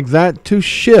crowds like that to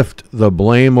shift the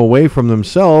blame away from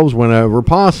themselves whenever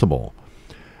possible.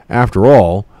 After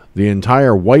all, the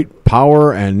entire white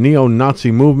power and neo-Nazi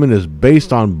movement is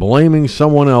based on blaming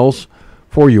someone else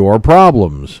for your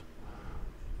problems.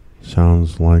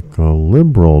 Sounds like a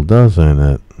liberal, doesn't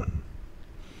it?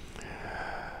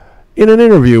 In an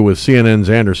interview with CNN's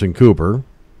Anderson Cooper,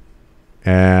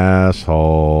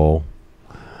 asshole,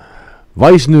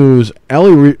 Vice News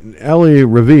Ellie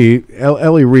Reeve,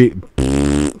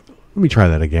 let me try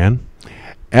that again.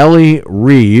 Ellie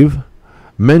Reeve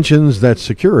mentions that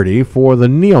security for the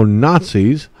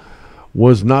neo-Nazis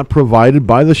was not provided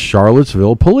by the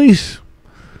Charlottesville police,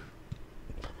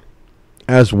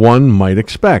 as one might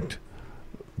expect,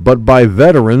 but by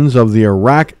veterans of the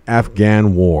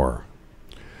Iraq-Afghan War.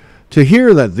 To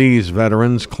hear that these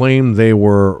veterans claim they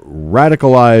were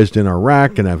radicalized in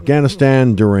Iraq and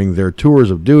Afghanistan during their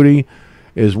tours of duty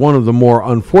is one of the more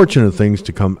unfortunate things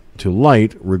to come to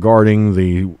light regarding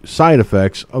the side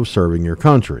effects of serving your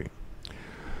country.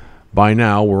 By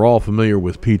now, we're all familiar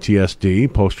with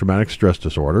PTSD, post-traumatic stress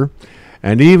disorder,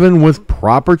 and even with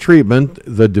proper treatment,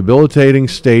 the debilitating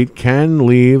state can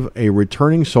leave a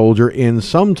returning soldier in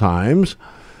sometimes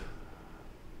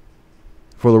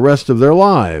for the rest of their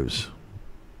lives.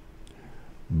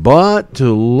 But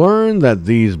to learn that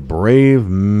these brave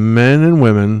men and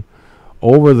women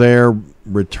over there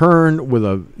return with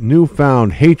a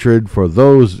newfound hatred for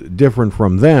those different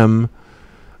from them,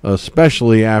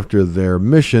 especially after their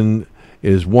mission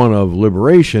is one of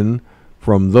liberation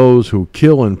from those who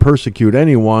kill and persecute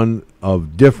anyone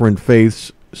of different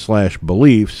faiths /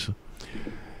 beliefs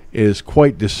is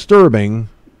quite disturbing,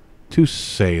 to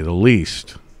say the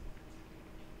least.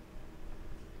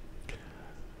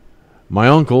 My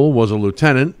uncle was a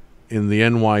lieutenant in the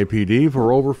NYPD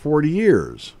for over 40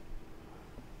 years.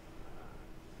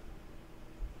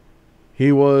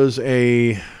 He was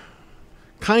a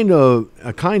kind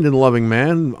and loving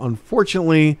man,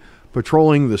 unfortunately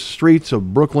patrolling the streets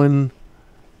of the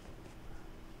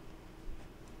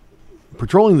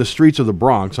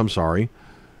Bronx,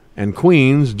 and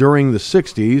Queens during the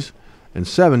 60s and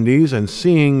 70s, and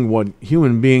seeing what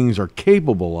human beings are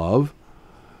capable of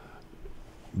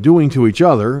doing to each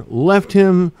other, left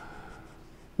him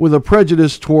with a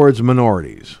prejudice towards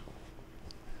minorities.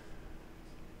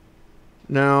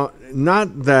 Now,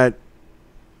 not that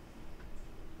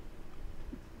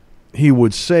he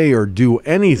would say or do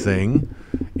anything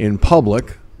in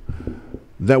public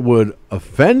that would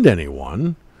offend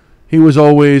anyone. He was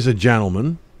always a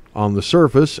gentleman on the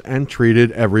surface and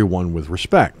treated everyone with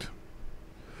respect.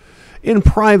 In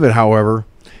private, however,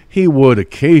 he would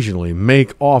occasionally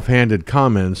make offhanded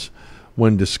comments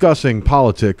when discussing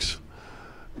politics,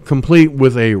 complete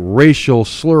with a racial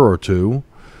slur or two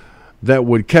that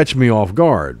would catch me off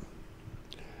guard.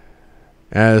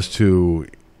 As to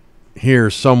hear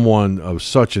someone of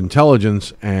such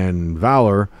intelligence and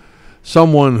valor,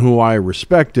 someone who I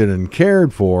respected and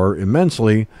cared for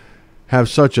immensely, have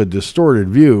such a distorted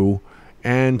view,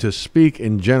 and to speak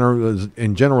in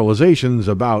generalizations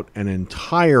about an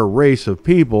entire race of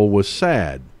people was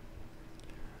sad.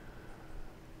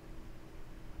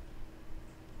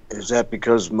 Is that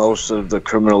because most of the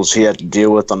criminals he had to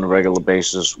deal with on a regular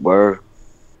basis were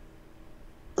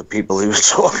the people he was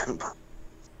talking about?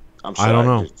 I'm sorry. I don't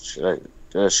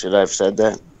know. Should I have said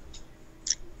that?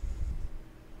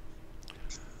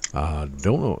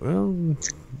 Don't know.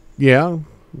 Yeah.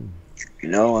 You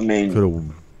know, I mean...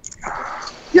 Could've...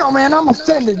 Yo, man, I'm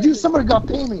offended. Somebody got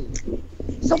to pay me.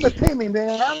 Somebody pay me,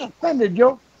 man. I'm offended,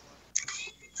 yo.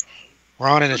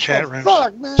 Ron in the chat room.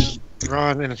 Fuck, man.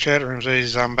 Ron in the chat room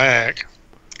says, I'm back.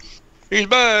 He's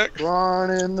back.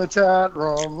 Ron in the chat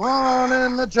room. Ron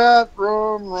in the chat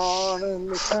room. Ron in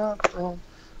the chat room.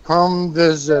 Come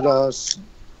visit us.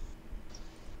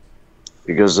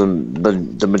 Because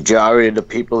the majority of the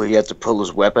people he had to pull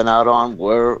his weapon out on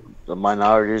were the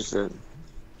minorities. That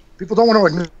people don't want to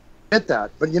admit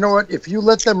that, but you know what? If you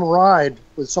let them ride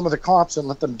with some of the cops and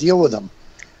let them deal with them,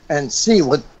 and see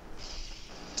what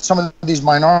some of these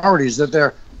minorities that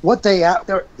their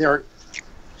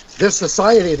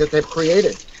society that they've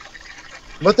created.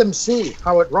 Let them see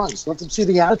how it runs. Let them see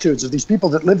the attitudes of these people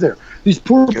that live there. These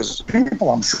poor people,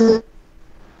 I'm sure.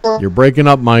 You're breaking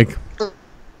up, Mike.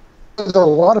 A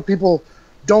lot of people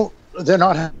they're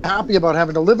not happy about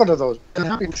having to live under those.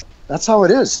 That's how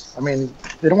it is. I mean,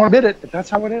 they don't want to admit it, but that's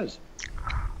how it is.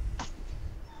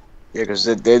 Yeah, because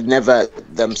they never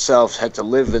themselves had to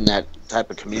live in that type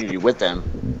of community with them.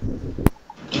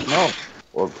 No.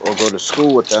 Or go to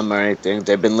school with them or anything.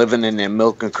 They've been living in their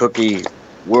milk and cookie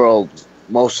world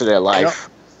most of their life.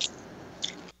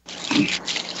 Yep.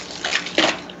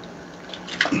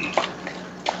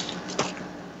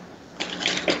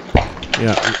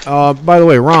 Yeah. By the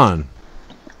way, Ron.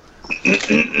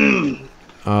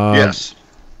 Yes.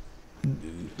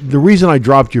 The reason I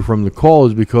dropped you from the call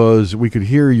is because we could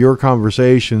hear your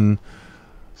conversation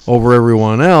over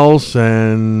everyone else,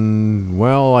 and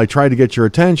well, I tried to get your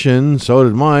attention. So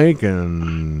did Mike,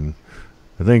 and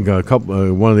I think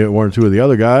one or two of the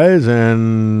other guys,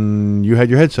 and you had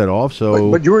your headset off.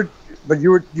 So, but you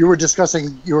were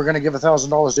discussing you were going to give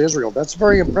 $1,000 to Israel. That's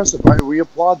very impressive. We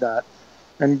applaud that,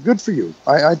 and good for you.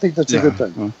 I think that's a good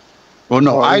thing. Well,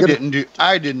 no, I did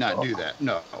not do that.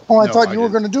 No. Oh, I thought you were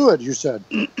going to do it. You said.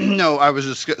 No, I was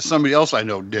just somebody else I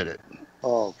know did it.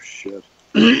 Oh shit.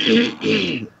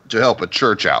 To help a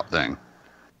church out thing.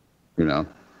 You know,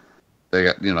 they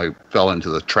fell into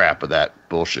the trap of that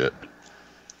bullshit.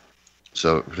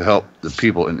 So to help the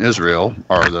people in Israel,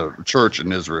 or the church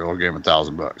in Israel, gave him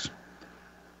 $1,000.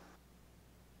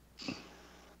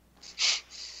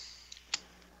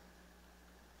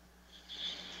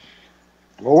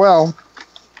 Well,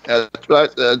 that's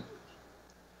what I said.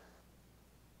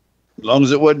 As long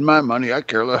as it wasn't my money, I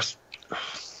care less.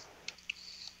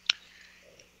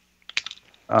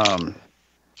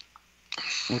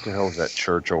 What the hell is that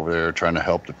church over there trying to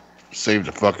help save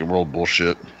the fucking world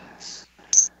bullshit?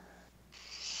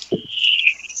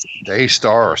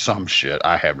 Daystar or some shit.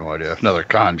 I have no idea. Another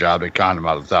con job. They conned him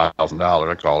out of $1,000,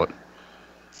 I call it.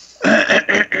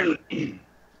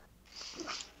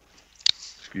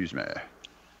 Excuse me.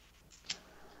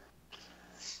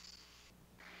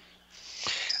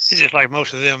 It's just like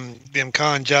most of them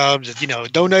con jobs that,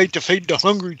 donate to feed the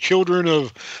hungry children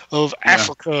of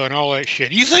Africa and all that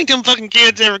shit. You think them fucking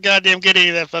kids ever goddamn get any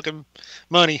of that fucking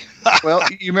money? Well,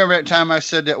 you remember that time I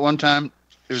said that one time?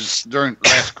 It was during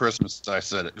last Christmas. I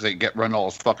said it because they run all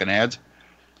those fucking ads.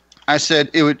 I said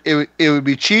it would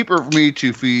be cheaper for me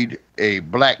to feed a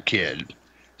black kid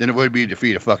than it would be to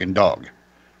feed a fucking dog,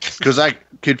 because I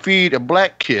could feed a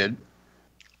black kid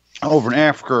over in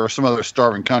Africa or some other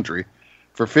starving country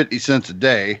for 50 cents a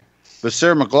day, but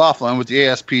Sarah McLaughlin with the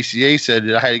ASPCA said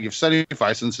that I had to give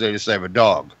 75 cents a day to save a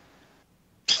dog.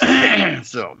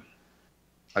 So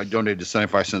I donated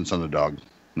 75 cents on the dog.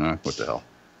 No, what the hell?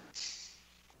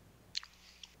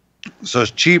 So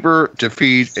it's cheaper to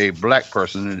feed a black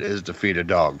person than it is to feed a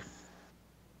dog.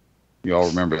 You all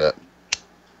remember that?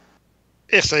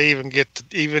 If they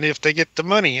even if they get the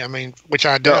money, I mean, which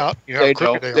I doubt. They how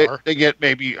crooked they are. They get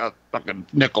maybe a fucking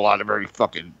nickel out of every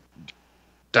fucking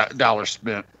dollar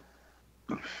spent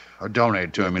or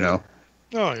donated to them. Oh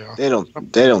yeah. They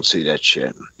don't see that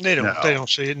shit. They don't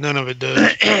see it. None of it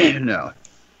does. No.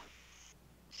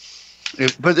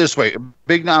 Put it this way,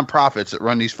 big nonprofits that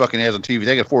run these fucking ads on TV,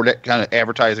 they can afford that kind of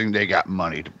advertising. They got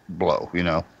money to blow,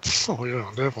 Oh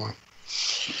yeah, definitely.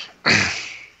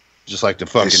 Just like the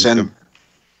fucking.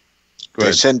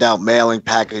 They send out mailing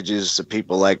packages to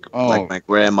people like my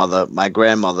grandmother. My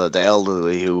grandmother, the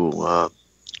elderly, who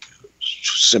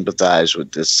sympathize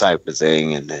with this type of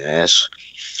thing, and they ask.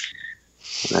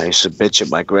 And I used to bitch at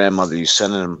my grandmother. You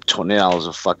sending them $20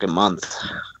 a fucking month.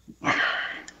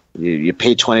 You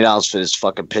pay $20 for this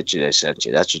fucking picture they sent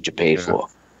you. That's what you paid for.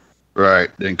 Right.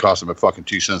 Didn't cost them a fucking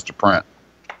 2 cents to print.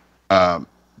 They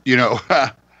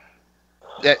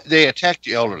attack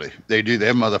the elderly. They do.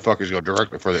 Them motherfuckers go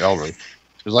directly for the elderly.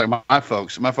 It's like my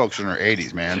folks. My folks are in their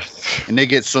 80s, man, and they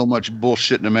get so much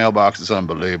bullshit in the mailbox. It's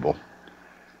unbelievable.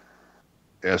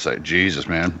 Yeah, it's like Jesus,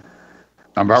 man.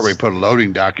 I'm about ready to put a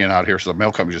loading dock in out here, so the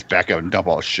mail company just back up and dump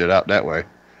all the shit out that way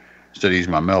instead of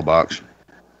using my mailbox.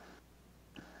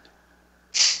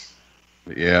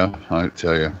 But yeah, I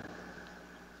tell you.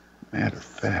 Matter of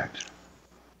fact.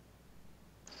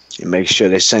 You make sure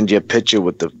they send you a picture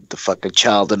with the fucking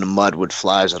child in the mud with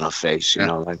flies on her face,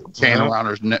 like chain around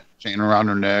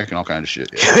her neck, and all kinds of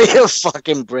shit. Yeah. You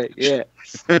fucking break, yeah.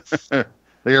 They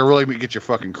really get you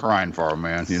fucking crying for them,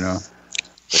 man. With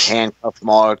handcuff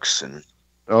marks and.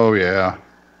 Oh yeah.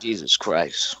 Jesus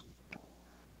Christ.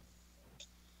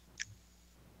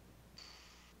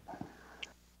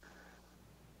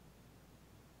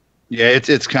 Yeah,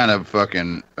 it's kind of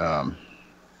fucking.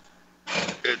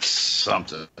 It's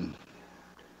something.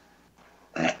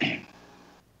 God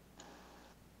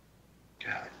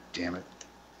damn it.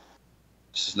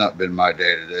 This has not been my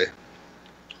day today.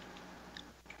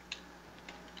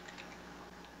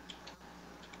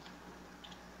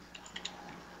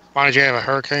 Why did you have a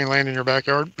hurricane land in your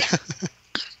backyard?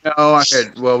 No,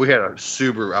 we had a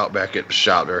Subaru Outback at the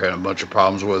shop there. Had a bunch of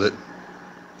problems with it.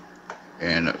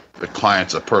 And the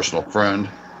client's a personal friend.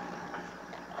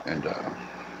 And,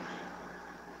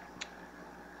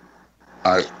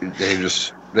 they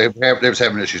was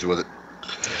having issues with it.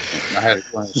 And I had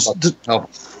to help.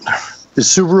 Is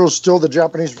Subaru still the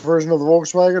Japanese version of the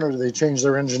Volkswagen, or did they change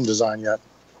their engine design yet?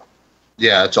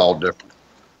 Yeah, it's all different.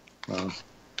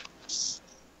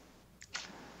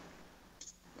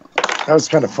 That was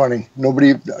kind of funny.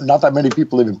 Not that many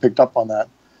people even picked up on that.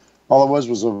 All it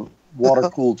was a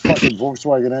water-cooled fucking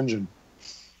Volkswagen engine.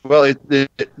 Well, the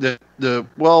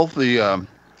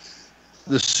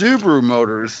Subaru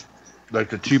motors, like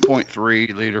the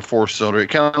 2.3 liter 4-cylinder, it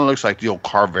kind of looks like the old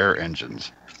Carvera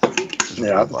engines.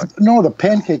 Yeah. No, the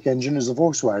Pancake engine is the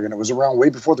Volkswagen. It was around way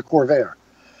before the Corvair.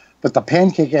 But the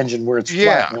Pancake engine, where it's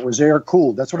flat, and it was air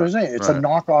cooled. That's what I was saying. It's a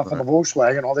knockoff of the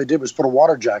Volkswagen. All they did was put a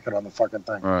water jacket on the fucking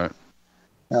thing. Right.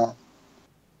 Yeah.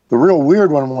 The real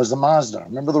weird one was the Mazda.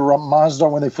 Remember the Mazda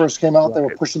when they first came out? They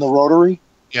were pushing the rotary.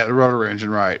 Yeah, the rotary engine,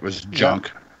 right. It was junk.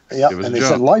 Yeah, and they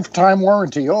said lifetime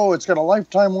warranty. Oh, it's got a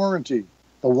lifetime warranty.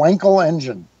 The Wankel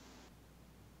engine.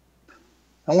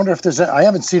 I wonder if I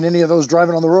haven't seen any of those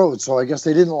driving on the road, so I guess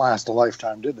they didn't last a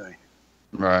lifetime, did they?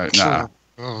 Right, nah.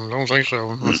 I don't think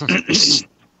so.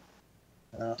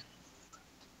 Yeah.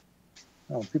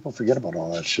 Oh, people forget about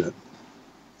all that shit.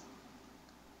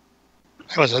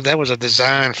 That was a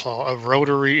design flaw, a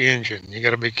rotary engine. You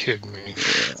got to be kidding me.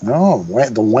 No,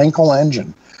 the Wankel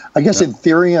engine. I guess in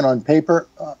theory and on paper,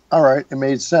 all right, it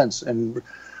made sense. And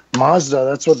Mazda,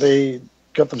 that's what they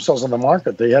got themselves on the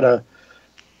market. They had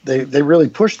they really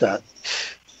pushed that.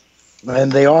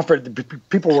 And they offered,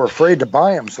 people were afraid to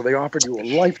buy them, so they offered you a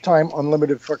lifetime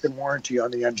unlimited fucking warranty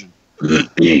on the engine.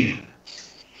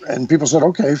 And people said,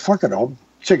 okay, fuck it, I'll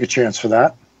take a chance for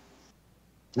that.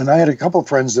 And I had a couple of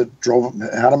friends that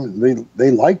had them.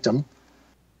 They liked them,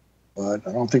 but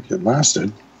I don't think it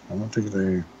lasted. I don't think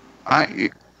they.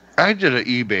 I did an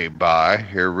eBay buy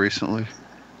here recently,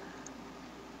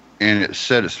 and it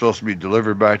said it's supposed to be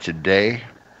delivered by today.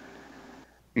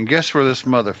 And guess where this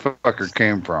motherfucker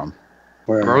came from?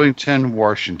 Where? Burlington,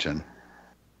 Washington.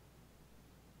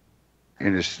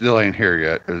 And it still ain't here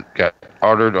yet. It got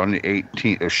ordered on the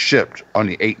 18th, or shipped on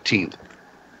the 18th.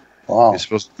 Wow. It's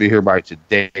supposed to be here by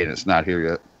today, and it's not here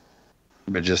yet.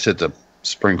 It just hit the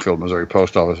Springfield, Missouri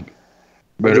post office.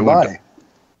 What did you buy?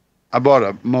 I bought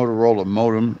a Motorola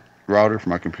modem router for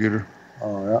my computer.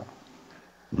 Oh, yeah.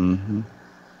 Mm-hmm.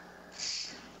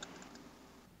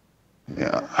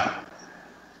 Yeah.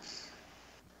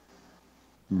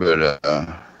 But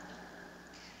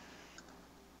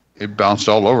it bounced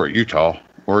all over Utah,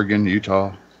 Oregon,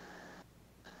 Utah.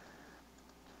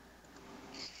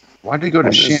 Why'd they go to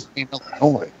Champaign,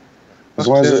 Illinois? As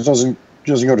long as it doesn't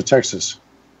go to Texas.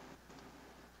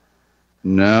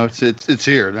 No, it's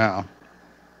here now.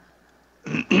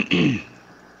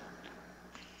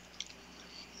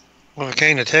 Well, if it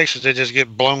came to Texas, they just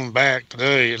get blown back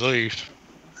today at least.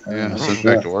 Yeah, sent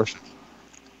back to Washington.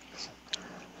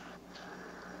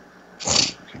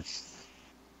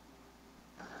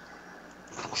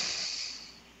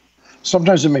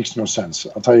 Sometimes it makes no sense.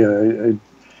 I'll tell you.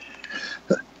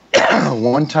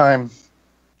 One time,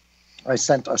 I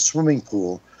sent a swimming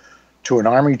pool to an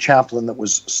Army chaplain that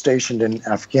was stationed in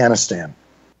Afghanistan.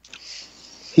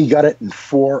 He got it in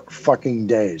 4 fucking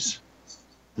days.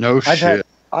 No shit.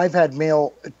 I've had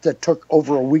mail that took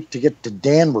over a week to get to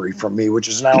Danbury from me, which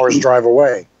is an hour's drive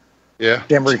away. Yeah.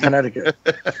 Danbury, Connecticut.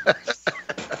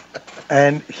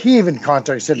 And he even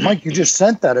contacted, said, Mike, you just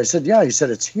sent that. I said, yeah. He said,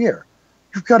 it's here.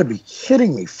 You've got to be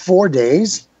kidding me. 4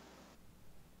 days?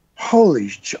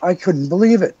 I couldn't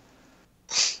believe it.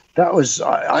 That was,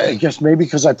 I guess maybe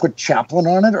because I put chaplain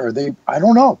on it, or I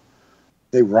don't know.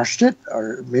 They rushed it,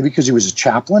 or maybe because he was a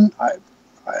chaplain.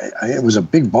 It was a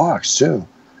big box too.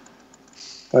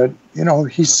 But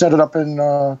he set it up in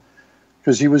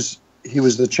because he was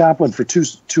the chaplain for two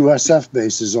SF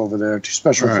bases over there, 2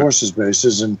 special forces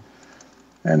bases, and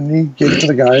he gave it to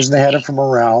the guys, and they had it for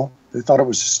morale. They thought it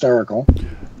was hysterical.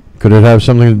 Could it have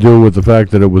something to do with the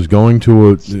fact that it was going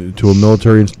to a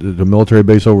military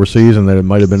base overseas, and that it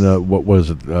might have been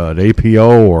an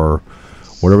APO or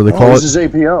whatever they call it? It was his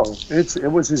APO.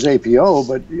 It was his APO,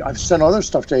 but I've sent other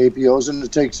stuff to APOs, and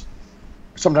it takes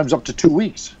sometimes up to 2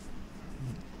 weeks.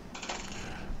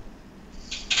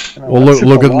 Well,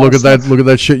 look at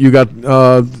that shit you got.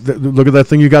 Look at that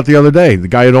thing you got the other day. The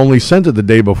guy had only sent it the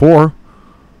day before.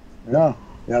 Yeah,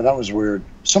 that was weird.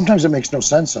 Sometimes it makes no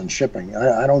sense on shipping.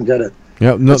 I don't get it.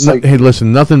 Yeah, hey,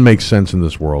 listen, nothing makes sense in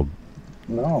this world.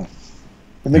 No.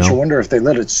 It makes you wonder if they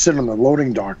let it sit on the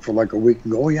loading dock for like a week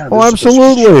and go, yeah. Oh,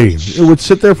 absolutely. It would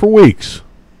sit there for weeks.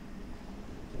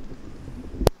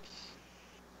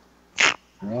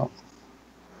 Yeah.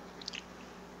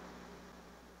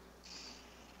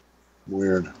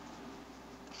 Weird.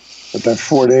 But that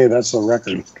 4-day, that's the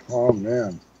record. Oh,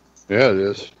 man. Yeah, it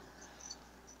is.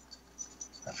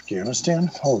 Afghanistan?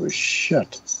 Holy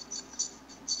shit.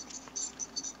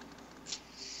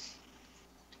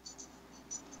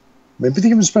 Maybe they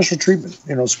give them special treatment,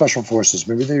 special forces.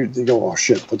 Maybe they go, oh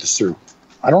shit, put this through.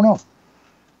 I don't know.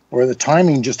 Or the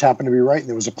timing just happened to be right and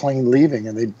there was a plane leaving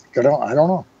and they got on. I don't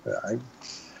know.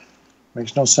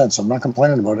 Makes no sense. I'm not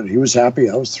complaining about it. He was happy.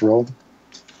 I was thrilled.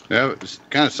 Yeah, it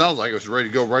kind of sounds like it was ready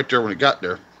to go right there when it got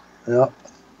there. Yeah.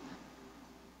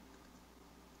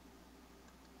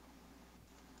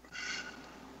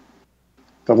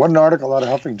 But one article out of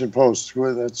Huffington Post,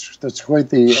 that's quite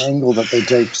the angle that they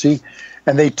take. See,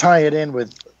 and they tie it in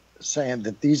with saying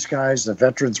that these guys, the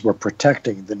veterans, were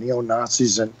protecting the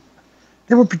neo-Nazis, and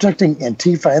they were protecting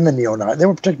Antifa and the neo-Nazis. They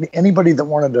were protecting anybody that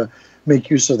wanted to make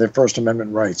use of their First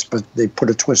Amendment rights, but they put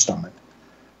a twist on it.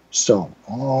 So,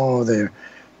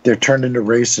 they're turned into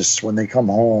racists when they come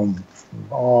home.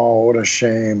 Oh, what a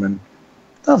shame. And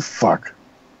the fuck?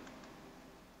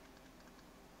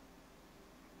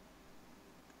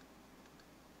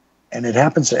 And it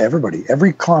happens to everybody.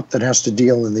 Every cop that has to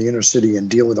deal in the inner city and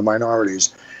deal with the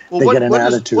minorities, they get an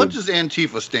attitude. What does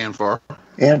Antifa stand for?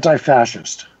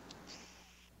 Anti-fascist.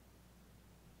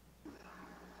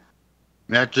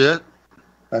 That's it?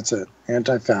 That's it.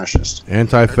 Anti-fascist.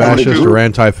 Anti-fascist or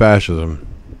anti-fascism?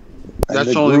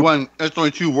 That's only one. That's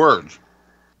only 2 words.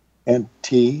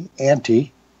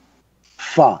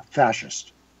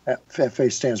 Fascist. FA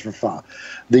stands for FA.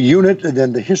 The unit, and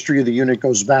then the history of the unit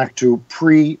goes back to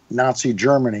pre-Nazi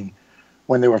Germany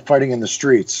when they were fighting in the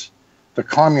streets. the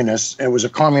communists. It was a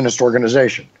communist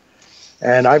organization.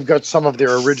 And I've got some of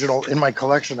their original, in my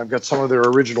collection, I've got some of their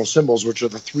original symbols, which are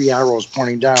the 3 arrows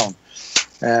pointing down,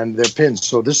 and they're pins.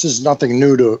 So this is nothing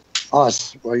new to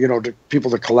us, well, you know, to people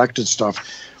that collected stuff.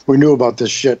 We knew about this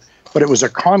shit, but it was a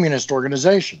communist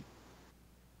organization.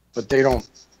 But they don't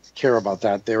care about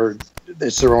that.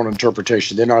 It's their own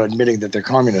interpretation. They're not admitting that they're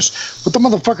communists. But the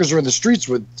motherfuckers are in the streets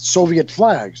with Soviet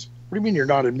flags. What do you mean you're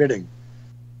not admitting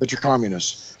that you're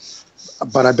communists?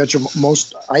 But I bet you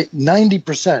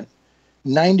 90%,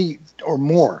 90 or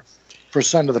more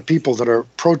 % of the people that are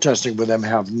protesting with them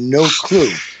have no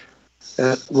clue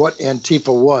what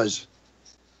Antifa was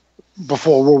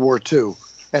before World War II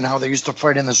and how they used to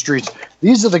fight in the streets.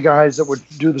 These are the guys that would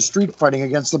do the street fighting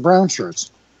against the brown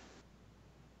shirts.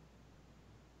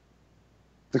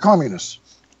 The communists.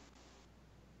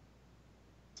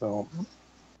 So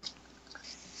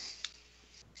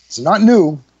it's not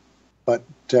new, but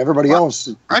to everybody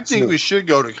else, I think new. we should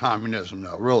go to communism,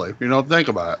 though. Really, if you don't think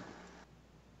about it.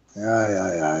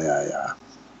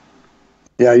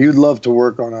 Yeah, you'd love to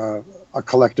work on a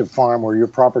collective farm where your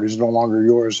property is no longer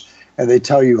yours, and they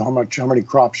tell you how many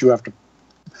crops you have to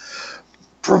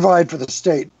provide for the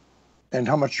state, and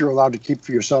how much you're allowed to keep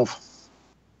for yourself.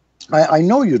 I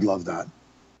know you'd love that.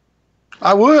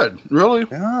 I would, really.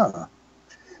 Yeah.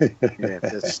 Yeah,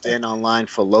 to stand online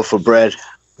for a loaf of bread.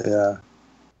 Yeah.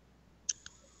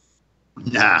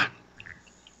 Nah.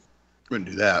 Wouldn't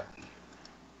do that.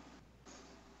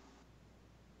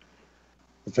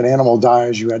 If an animal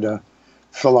dies, you had to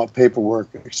fill out paperwork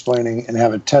explaining and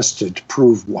have it tested to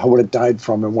prove what it died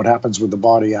from and what happens with the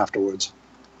body afterwards.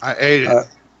 I ate it.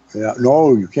 Yeah.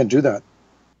 No, you can't do that.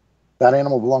 That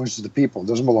animal belongs to the people. It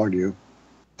doesn't belong to you.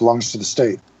 It belongs to the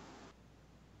state.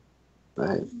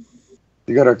 Right.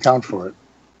 You got to account for it.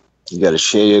 You got to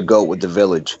share your goat with the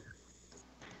village.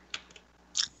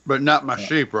 But not my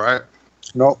sheep, right?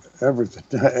 No, everything.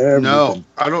 Everything. No,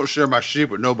 I don't share my sheep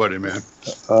with nobody, man.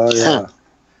 Yeah.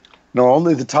 No,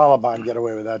 only the Taliban get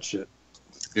away with that shit.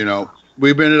 You know,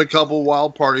 we've been at a couple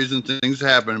wild parties and things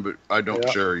happen, but I don't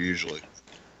share usually.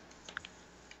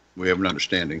 We have an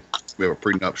understanding. We have a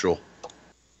prenuptial.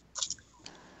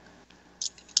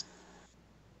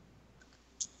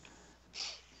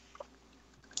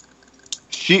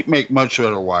 Sheep make much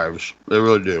better wives. They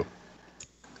really do.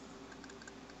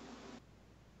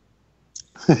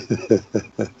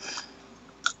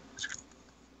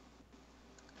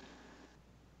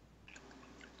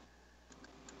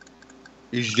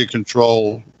 Easy to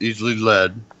control, easily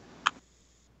led.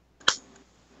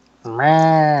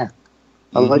 I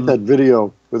like that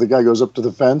video where the guy goes up to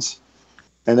the fence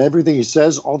and everything he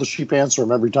says, all the sheep answer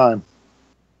him every time.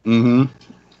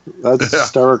 That's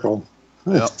hysterical.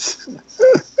 Yeah.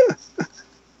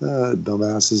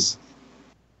 Dumbasses.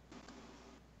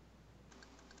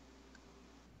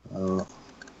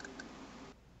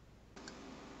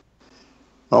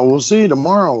 We'll see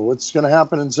tomorrow what's going to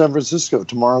happen in San Francisco.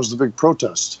 Tomorrow's the big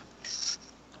protest.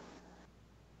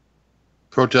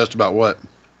 Protest about what?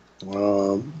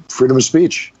 Freedom of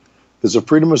speech. There's a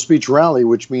freedom of speech rally,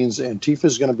 which means Antifa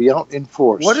is going to be out in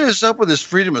force. What is up with this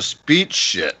freedom of speech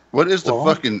shit? What is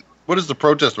the what is the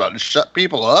protest about? To shut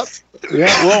people up?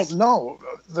 Yeah, well, no.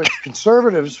 The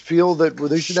conservatives feel that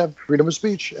they should have freedom of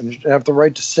speech and have the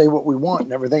right to say what we want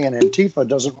and everything, and Antifa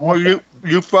doesn't want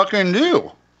you fucking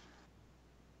do.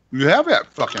 You have that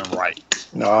fucking right.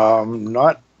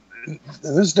 Not in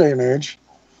this day and age.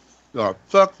 The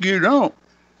fuck you don't.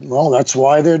 Well, that's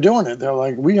why they're doing it. They're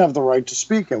like, we have the right to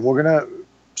speak, and we're going to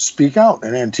speak out.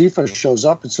 And Antifa shows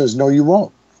up and says, no, you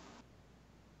won't.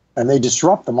 And they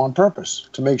disrupt them on purpose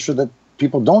to make sure that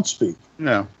people don't speak.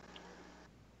 Yeah.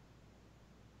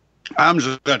 I'm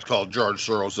just going to call George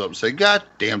Soros up and say, God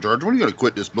damn, George, when are you going to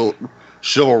quit this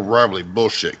civil rivalry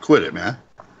bullshit? Quit it, man.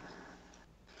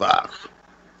 Fuck.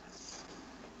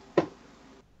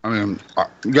 I mean,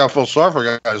 you got to feel sorry for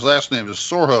a guy. His last name is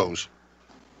Soros.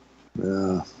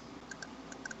 Yeah.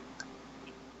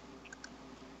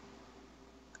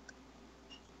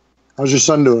 How's your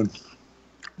son doing?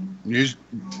 He's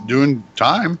doing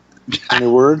time. Any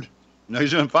word? No,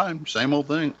 he's doing fine. Same old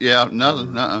thing. Yeah,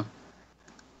 nothing.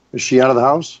 Is she out of the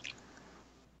house?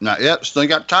 Not yet. Still ain't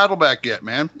got title back yet,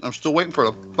 man. I'm still waiting for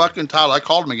the fucking title. I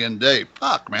called him again today.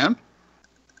 Fuck, man.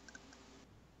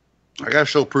 I gotta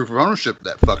show proof of ownership of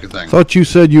that fucking thing. Thought you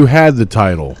said you had the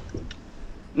title.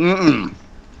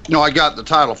 No, I got the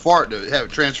title for it to have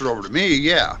it transferred over to me.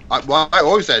 Yeah, I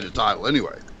always had the title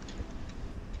anyway,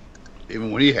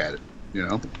 even when he had it, you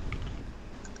know.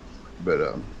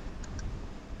 But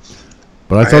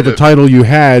I thought the title you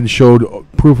had showed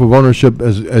proof of ownership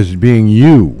as being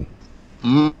you.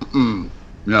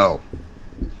 No.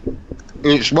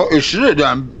 It should have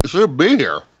done. It should be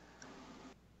here.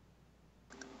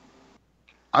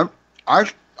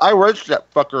 I registered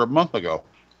that fucker a month ago.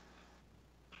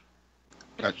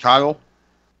 That title.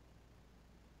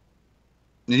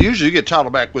 And usually you get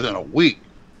title back within a week,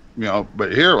 you know.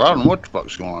 But here, I don't know what the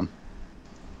fuck's going on.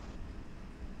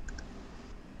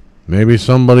 Maybe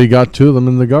somebody got to them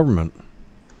in the government.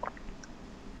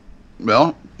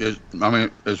 Well,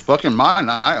 it's fucking mine.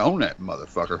 I own that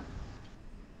motherfucker.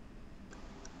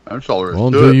 That's all there is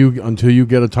Well, to it. until you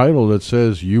get a title that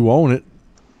says you own it,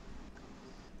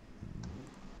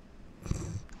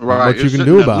 Right, what you can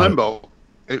do about limbo.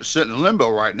 It's sitting in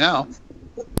limbo right now.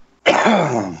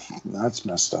 That's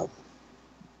messed up.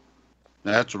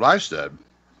 That's what I said.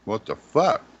 What the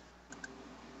fuck?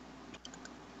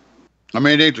 I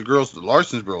mean, it ain't the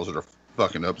Larson's girls that are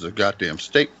fucking up. It's the goddamn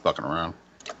state fucking around.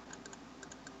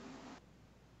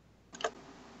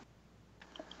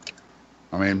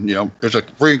 I mean, you know, it's a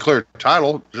free and clear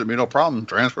title. Should be no problem.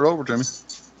 Transfer it over to me.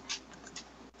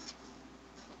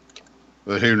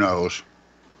 But who knows?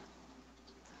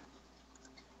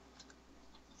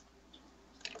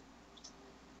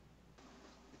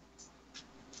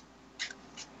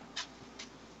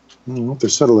 They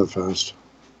settle it fast.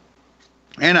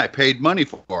 And I paid money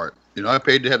for it. You know, I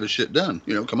paid to have this shit done.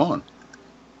 You know, come on.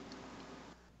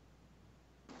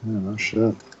 Yeah, no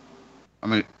shit. I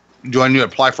mean, do I need to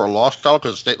apply for a lost title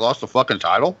because the state lost the fucking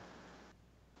title?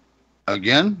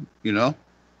 Again, you know?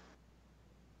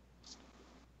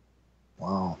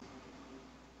 Wow.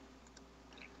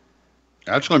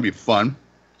 That's going to be fun.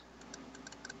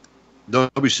 They'll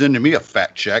be sending me a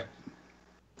fat check.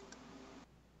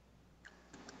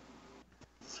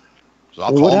 So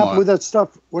I'll Well, call what them happened on with that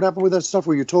stuff? What happened with that stuff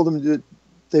where you told them that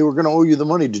they were going to owe you the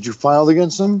money? Did you file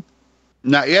against them?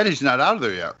 Not yet. He's not out of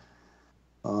there yet.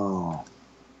 Oh.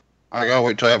 I gotta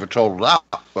wait till I have it totaled out.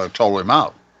 But I total him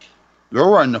out. They're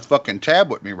running the fucking tab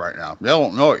with me right now. They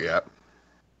don't know it yet.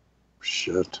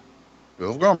 Shit.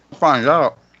 We're gonna find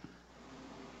out.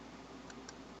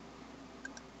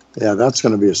 Yeah, that's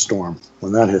going to be a storm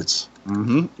when that hits.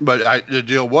 Mm-hmm. But the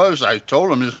deal was, I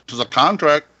told him this is a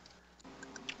contract.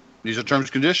 These are terms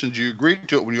and conditions. You agreed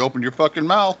to it when you opened your fucking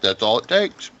mouth. That's all it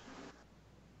takes.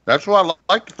 That's why I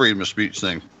like the freedom of speech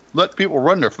thing. Let people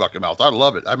run their fucking mouth. I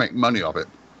love it. I make money off it.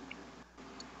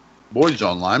 Boys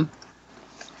Online.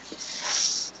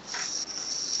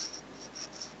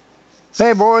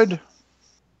 Hey, Boyd.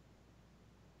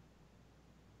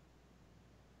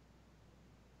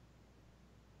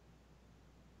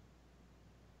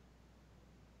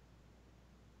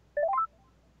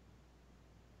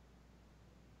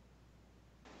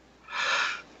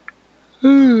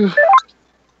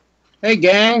 Hey,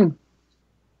 gang.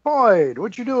 Boyd,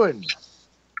 what you doing?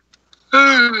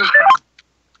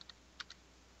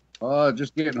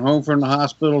 Just getting home from the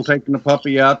hospital, taking the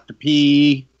puppy out to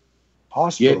pee.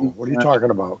 Hospital? What are you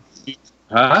talking about?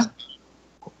 Huh?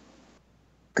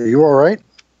 Are you all right?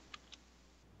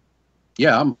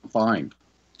 Yeah, I'm fine.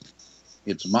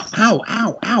 It's my... Ow,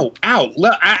 ow, ow, ow.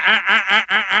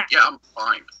 Yeah, I'm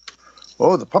fine.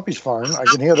 Oh, the puppy's fine. I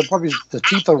can hear the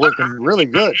teeth are working really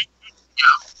good.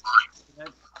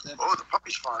 Oh, the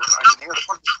puppy's fine. I can hear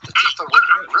the teeth are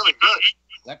working really good.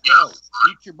 Let go.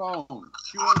 Eat your bone.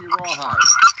 Chew on your rawhide.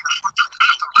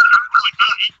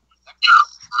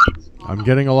 I'm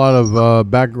getting a lot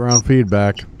of background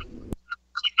feedback.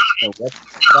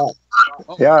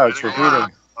 Yeah, it's repeating.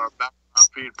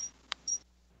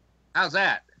 How's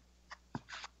that?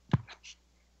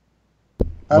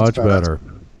 Much better.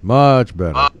 Much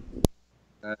better.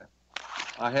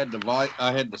 I had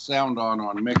the sound on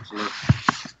Mixler.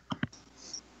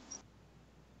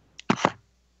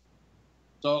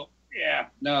 So yeah,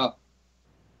 no.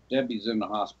 Debbie's in the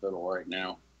hospital right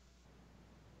now.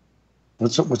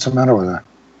 What's the matter with her?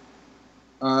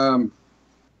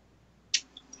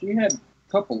 She had a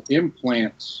couple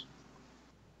implants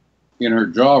in her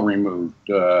jaw removed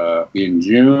in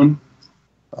June.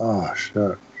 Oh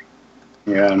shit.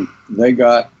 And they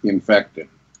got infected.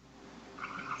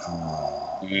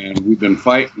 Oh. And they've been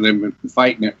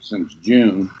fighting it since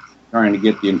June, trying to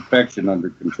get the infection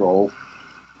under control.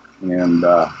 And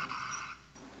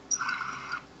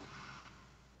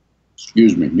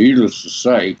excuse me, needless to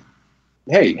say,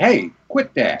 hey,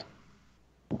 quit that.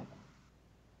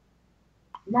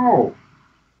 No.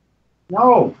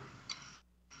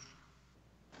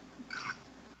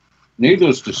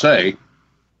 Needless to say,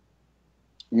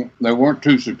 they weren't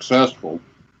too successful.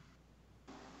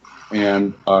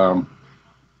 And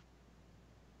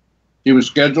he was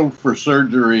scheduled for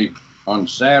surgery on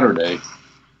Saturday.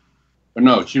 But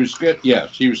no, she was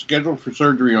scheduled for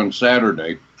surgery on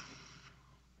Saturday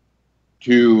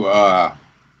for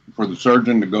the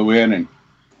surgeon to go in and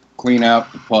clean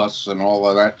out the pus and all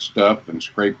of that stuff and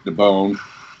scrape the bone.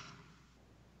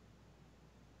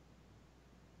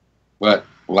 But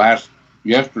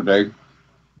yesterday,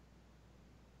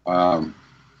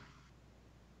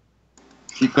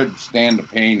 she couldn't stand the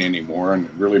pain anymore, and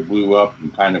it really blew up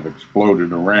and kind of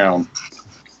exploded around.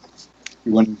 She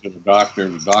went into the doctor.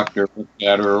 The doctor looked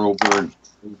at her over in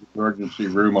the emergency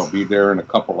room. I'll be there in a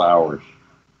couple hours.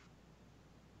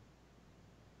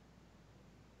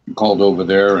 He called over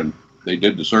there, and they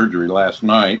did the surgery last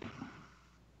night.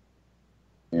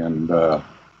 And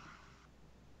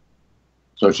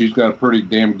so she's got a pretty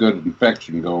damn good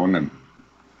infection going, and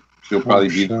she'll probably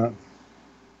be there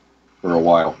for a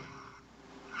while.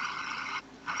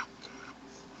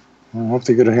 I hope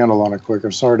they get a handle on it quick.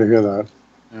 I'm sorry to hear that.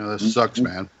 Yeah, this sucks,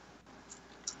 man.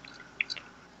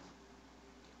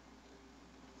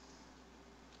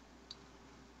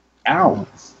 Ow.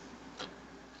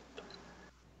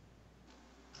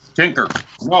 Tinker.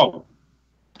 No.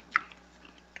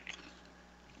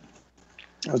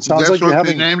 It sounds like you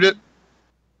having named it.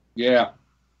 Yeah.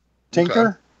 Tinker.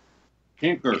 Okay.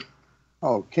 Tinker.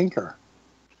 Oh, Kinker.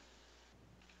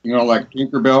 You know, like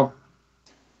Tinkerbell.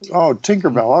 Oh,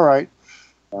 Tinkerbell. All right.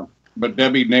 But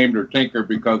Debbie named her Tinker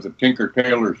because of Tinker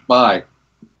Tailor Spy.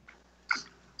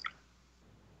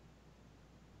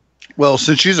 Well,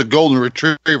 since she's a golden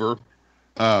retriever,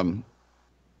 I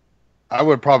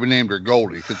would probably named her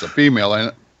Goldie because it's a female,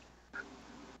 ain't it?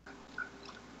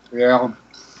 Yeah.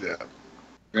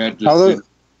 Yeah.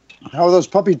 How are those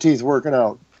puppy teeth working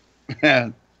out?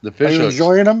 The fish Are you hooks.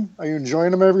 enjoying them? Are you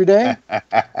enjoying them every day?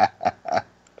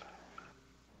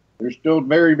 They're still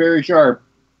very, very sharp.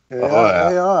 Yeah,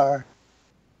 they are.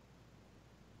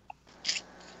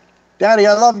 Daddy,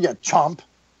 I love you, chomp.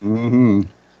 Mm-hmm.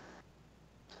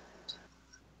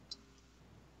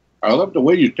 I love the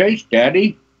way you taste,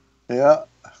 Daddy. Yeah.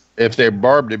 If they're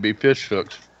barbed, they'd be fish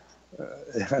hooks.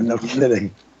 No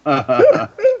kidding.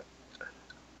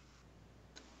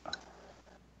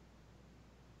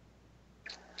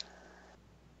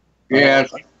 Yeah,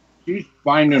 she's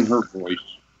finding her voice.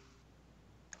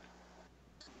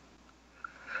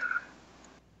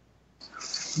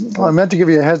 Well, I meant to give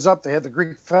you a heads up. They had the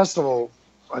Greek festival,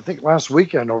 I think, last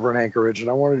weekend over in Anchorage, and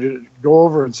I wanted you to go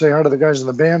over and say hi to the guys in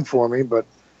the band for me, but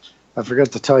I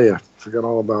forgot to tell you. Forgot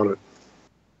all about it.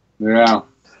 Yeah.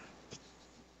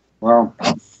 Well,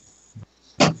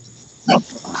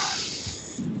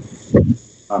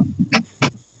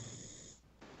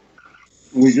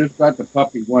 we just got the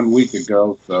puppy 1 week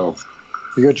ago, so.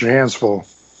 You got your hands full.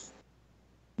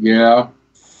 Yeah.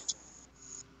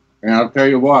 And I'll tell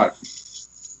you what.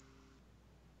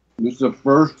 This is the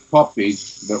first puppy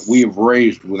that we have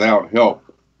raised without help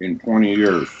in 20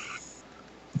 years.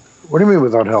 What do you mean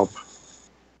without help?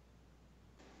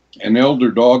 An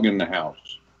elder dog in the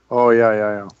house. Oh,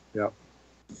 yeah.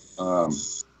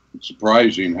 It's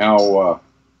surprising how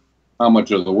much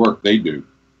of the work they do.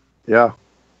 Yeah.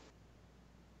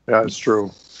 Yeah, it's true.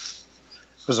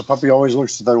 Because a puppy always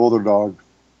looks to that older dog.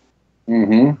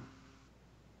 Mm-hmm.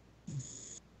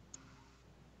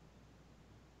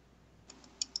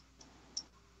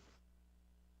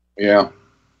 Yeah.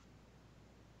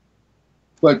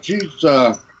 But she's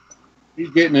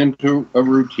getting into a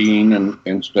routine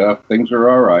and stuff. Things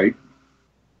are all right.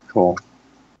 Cool.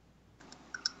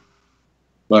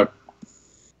 But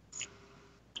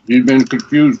she's been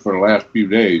confused for the last few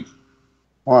days.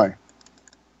 Why?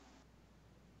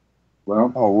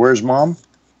 Well, where's Mom?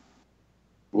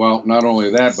 Well, not only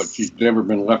that, but she's never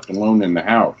been left alone in the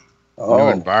house.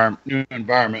 Oh. New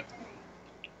environment.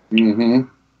 Mm-hmm.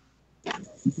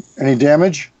 Any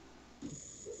damage?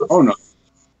 Oh, no.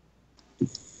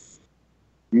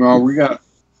 No, we got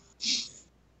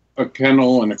a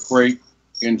kennel and a crate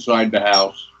inside the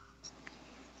house.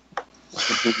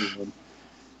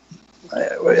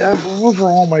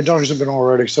 Overall, my dogs have been all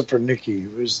right, except for Nicky.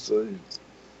 We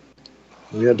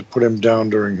had to put him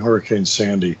down during Hurricane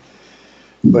Sandy.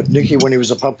 But Nicky, when he was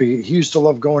a puppy, he used to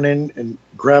love going in and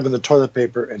grabbing the toilet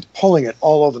paper and pulling it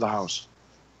all over the house.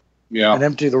 Yeah. And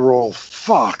empty the roll.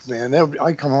 Fuck, man.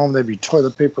 I'd come home, there'd be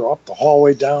toilet paper up the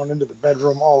hallway, down into the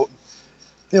bedroom.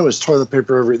 There was toilet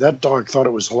paper that dog thought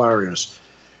it was hilarious.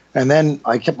 And then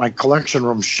I kept my collection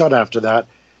room shut after that.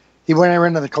 He went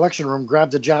into the collection room,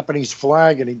 grabbed the Japanese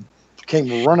flag, and he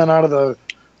came running out of the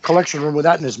collection room with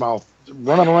that in his mouth,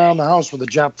 running around the house with the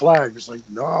Jap flag. It's like,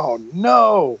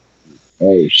 no.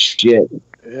 Oh, shit.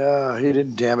 Yeah, he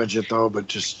didn't damage it, though, but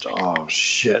just, oh,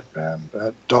 shit, man.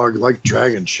 That dog liked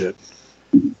dragon shit.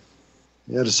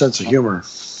 He had a sense of humor.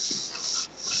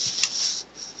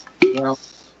 Well,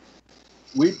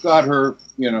 we've got her,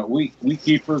 we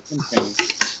keep her contained.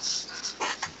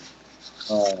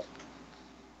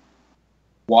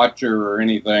 Watch her or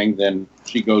anything, then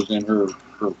she goes in her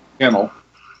kennel.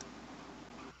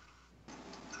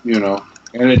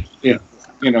 And it's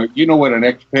you know what an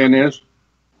X pen is?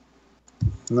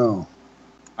 No.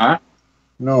 Huh?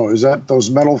 No, is that those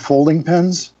metal folding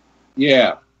pens?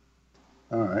 Yeah.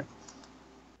 All right.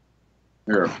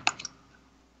 Here.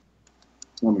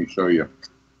 Let me show you.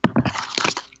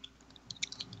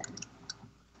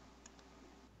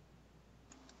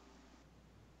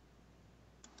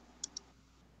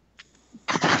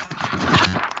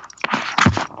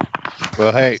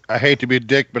 Well, hey, I hate to be a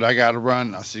dick, but I got to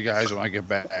run. I'll see you guys when I get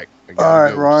back. I gotta All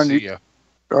right, go. Ron. See ya.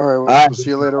 All right, we'll see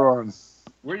you later on.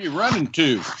 Where are you running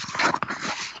to?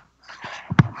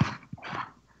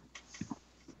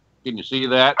 Can you see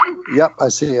that? Yep, I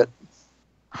see it.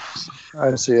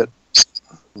 I see it.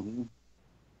 Mm-hmm.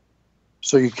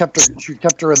 So you kept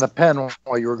her in the pen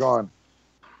while you were gone.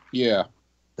 Yeah.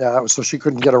 Yeah, that was so she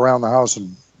couldn't get around the house,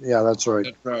 and yeah, that's right.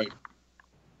 That's right.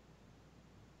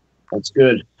 That's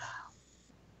good.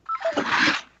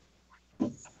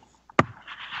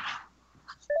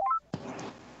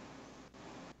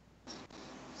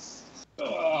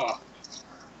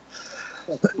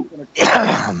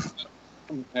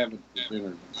 I'm having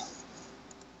dinner.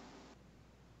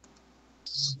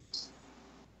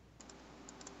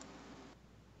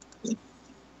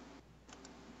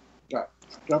 Got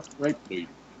stuffed grape leaf.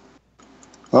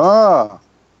 Ah,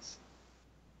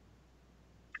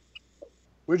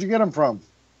 where'd you get them from?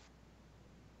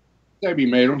 Debbie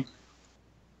made them.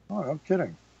 Oh, no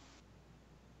kidding.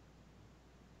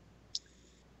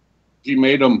 She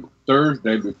made them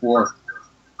Thursday before.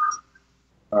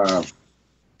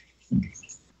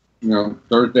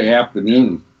 Thursday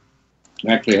afternoon.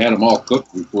 Actually had them all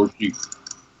cooked before she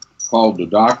called the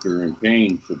doctor in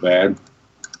pain so bad.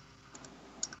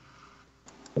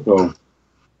 So.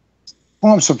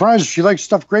 Well, I'm surprised she likes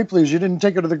stuffed grape leaves. You didn't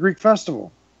take her to the Greek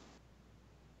festival.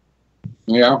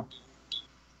 Yeah.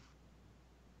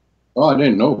 Well, I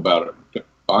didn't know about it,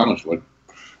 honestly.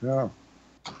 Yeah.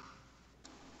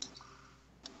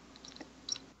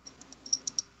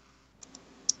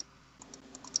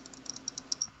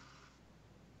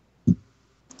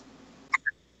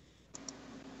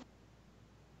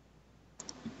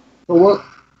 So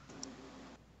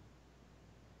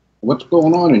what's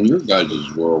going on in your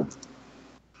guys' world?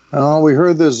 We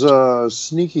heard there's a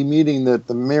sneaky meeting that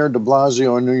the Mayor de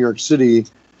Blasio in New York City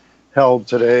held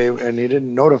today, and he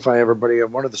didn't notify everybody.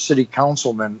 One of the city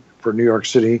councilmen for New York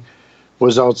City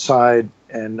was outside,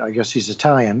 and I guess he's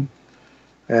Italian,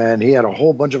 and he had a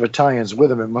whole bunch of Italians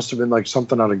with him. It must have been like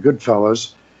something out of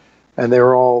Goodfellas, and they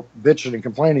were all bitching and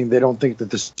complaining. They don't think that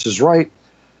this is right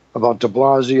about de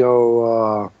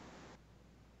Blasio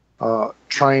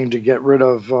trying to get rid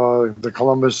of the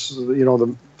Columbus,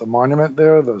 the monument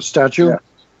there, the statue. Yeah.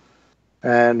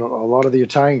 And a lot of the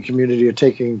Italian community are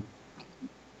taking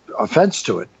offense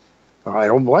to it. I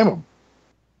don't blame them.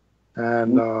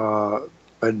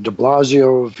 And de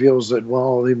Blasio feels that,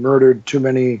 well, they murdered too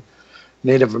many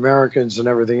Native Americans and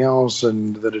everything else,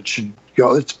 and that it should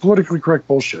go. It's politically correct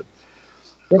bullshit.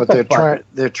 But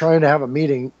they're trying to have a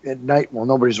meeting at night while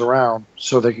nobody's around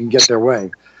so they can get their way.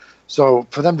 So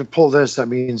for them to pull this, that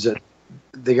means that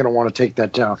they're going to want to take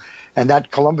that down. And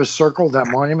that Columbus Circle, that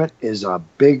monument, is a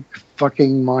big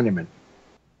fucking monument.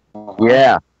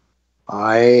 Yeah.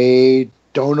 I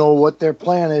don't know what their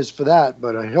plan is for that,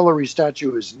 but a Hillary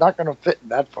statue is not going to fit in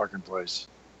that fucking place.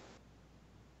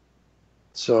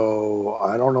 So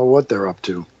I don't know what they're up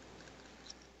to.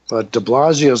 But de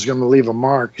Blasio is going to leave a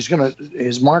mark.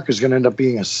 His mark is going to end up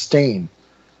being a stain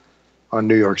on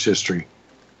New York's history.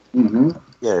 Mm-hmm.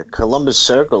 Yeah, Columbus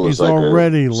Circle is like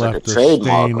already left like a a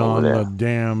trademark stain over on there. the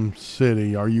damn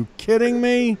city. Are you kidding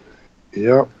me?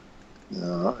 Yep.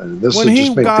 And this when would he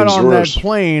just make got things on worse. that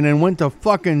plane and went to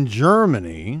fucking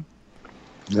Germany,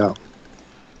 Yeah.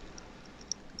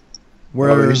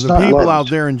 where he's the not people loved. out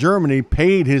there in Germany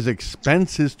paid his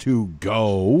expenses to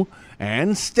go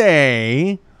and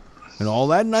stay and all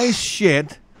that nice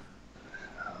shit,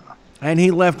 and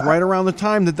he left right around the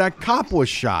time that cop was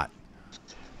shot.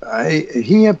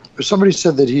 Somebody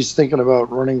said that he's thinking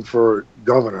about running for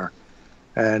governor,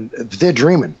 and they're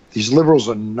dreaming. These liberals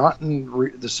are not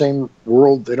in the same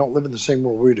world. They don't live in the same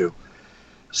world we do.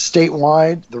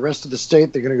 Statewide, the rest of the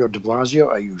state, they're going to go de Blasio.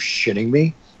 Are you shitting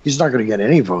me? He's not going to get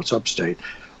any votes upstate,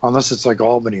 unless it's like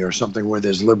Albany or something where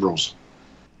there's liberals.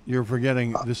 You're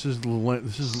forgetting. This is.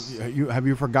 Have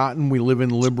you forgotten? We live in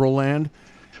liberal land.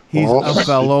 He's a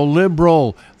fellow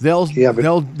liberal. They'll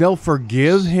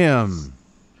forgive him.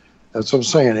 That's what I'm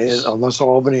saying. Unless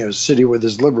Albany is a city where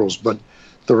there's liberals, but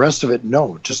the rest of it,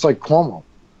 no. Just like Cuomo.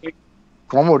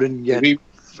 Cuomo didn't get he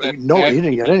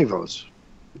didn't get any votes.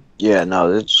 Yeah,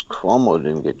 no, Cuomo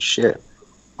didn't get shit.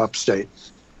 Upstate.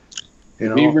 You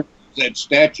know, if he removes that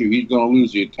statue, he's going to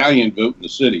lose the Italian vote in the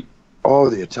city. Oh,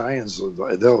 the Italians,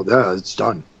 it's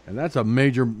done. And that's a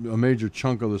major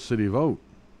chunk of the city vote.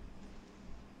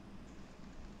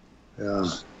 Yeah.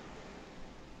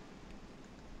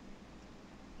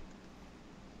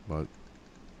 But,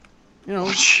 you know,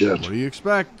 shit. What do you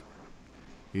expect?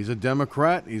 He's a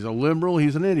Democrat. He's a liberal.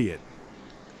 He's an idiot.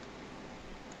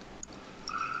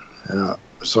 Yeah.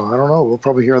 So I don't know. We'll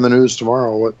probably hear in the news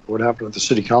tomorrow what happened at the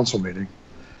city council meeting,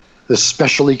 this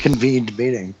specially convened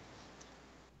meeting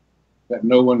that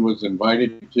no one was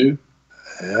invited to.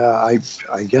 Yeah,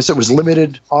 I guess it was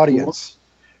limited audience.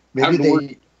 Maybe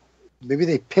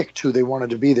they picked who they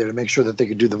wanted to be there to make sure that they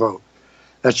could do the vote.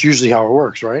 That's usually how it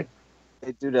works, right?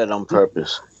 They do that on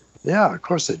purpose. Yeah, of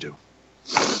course they do.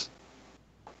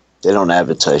 They don't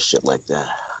advertise shit like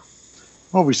that.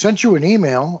 Oh, we sent you an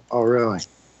email. Oh, really?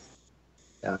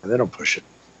 Yeah, they don't push it.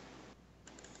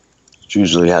 It's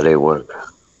usually how they work.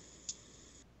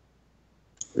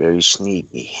 Very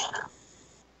sneaky.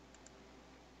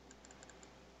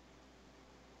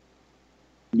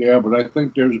 Yeah, but I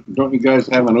think don't you guys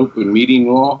have an open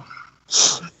meeting law?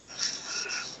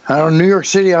 New York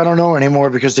City, I don't know anymore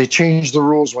because they changed the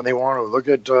rules when they want to. Look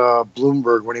at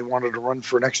Bloomberg when he wanted to run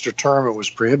for an extra term. It was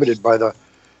prohibited by the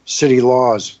city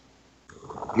laws.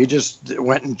 He just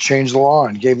went and changed the law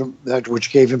and gave him that,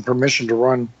 which gave him permission to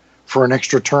run for an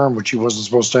extra term, which he wasn't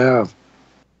supposed to have.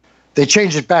 They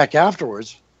changed it back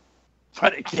afterwards,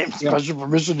 but it gave him special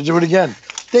permission to do it again.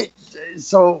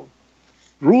 So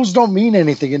rules don't mean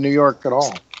anything in New York at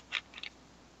all.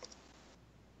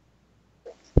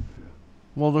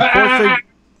 Well,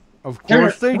 of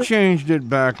course they changed it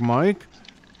back, Mike.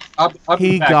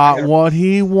 He back got there. what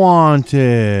he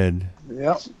wanted.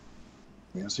 Yep.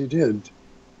 Yes, he did.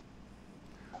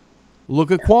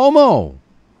 Look at Cuomo.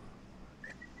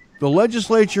 The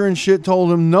legislature and shit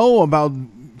told him no about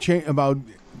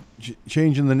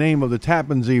changing the name of the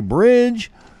Tappan Zee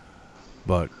Bridge,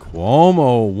 but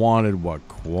Cuomo wanted what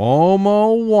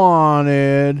Cuomo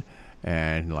wanted,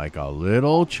 and like a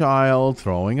little child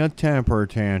throwing a temper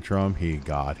tantrum, he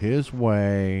got his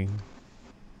way.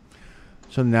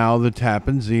 So now the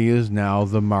Tappan Zee is now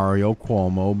the Mario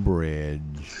Cuomo Bridge.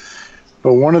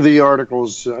 But one of the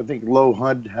articles, I think Low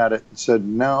HUD had it, said,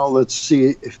 now let's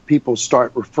see if people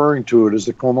start referring to it as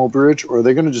the Cuomo Bridge, or are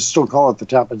they going to just still call it the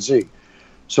Tappan Zee?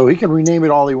 So he can rename it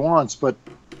all he wants, but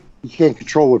he can't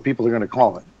control what people are going to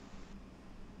call it.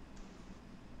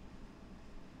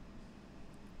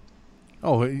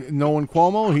 Oh, knowing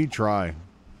Cuomo, he'd try.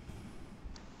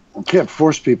 You can't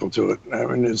force people to it. I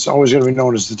mean, it's always going to be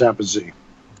known as the Tappan Zee.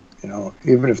 You know,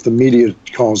 even if the media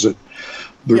calls it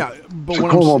the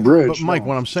Cuomo Bridge. But Mike,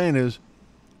 what I'm saying is,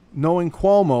 knowing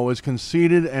Cuomo, as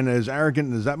conceited and as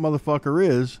arrogant as that motherfucker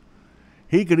is,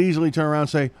 he could easily turn around and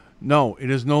say, no, it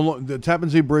is the Tappan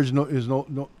Zee Bridge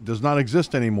does not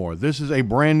exist anymore. This is a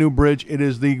brand new bridge. It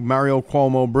is the Mario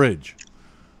Cuomo Bridge.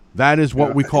 That is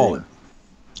what we call it.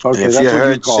 Okay, if that's you're what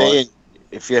heard you call saying, it.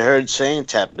 if you're heard saying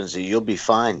Tappan Zee, you'll be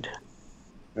fined.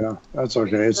 Yeah, that's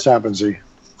okay. It's Tappan Zee.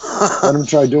 Let him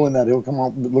try doing that. He'll come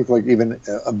out and look like even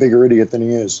a bigger idiot than he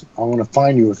is. I'm going to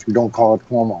fine you if you don't call it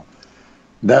Cuomo.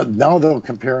 Now they'll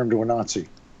compare him to a Nazi.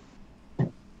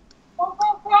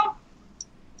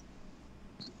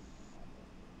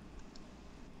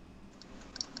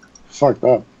 Fucked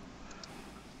up.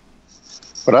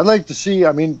 But I'd like to see,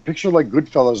 picture like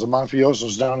Goodfellas, the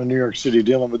mafiosos down in New York City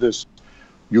dealing with this.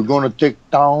 You're going to take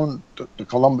down the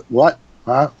Columbia. What?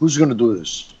 Huh? Who's going to do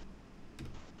this?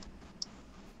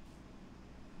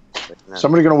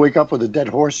 Somebody going to wake up with a dead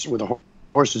horse, with a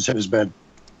horse's head in his bed.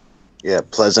 Yeah,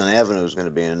 Pleasant Avenue is going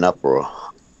to be in an uproar.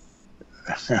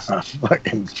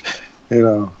 Fucking, you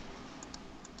know.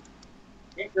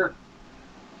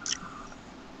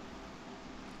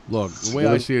 Look, the way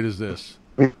I see it is this.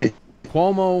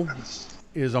 Cuomo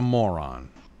is a moron.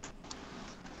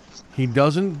 He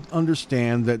doesn't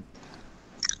understand that,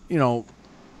 you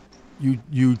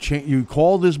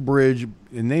call this bridge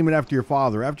and name it after your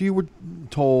father. After you were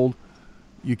told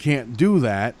you can't do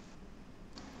that,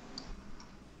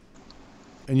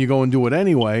 and you go and do it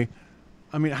anyway.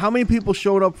 I mean, how many people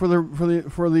showed up for the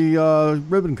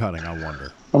ribbon cutting? I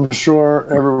wonder. I'm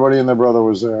sure everybody and their brother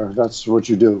was there. That's what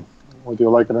you do, whether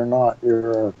you like it or not.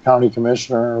 You're a county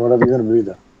commissioner or whatever. You're going to be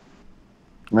there.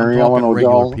 Mary Ellen Odell.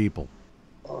 Regular people.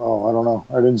 Oh, I don't know.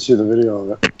 I didn't see the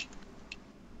video of it.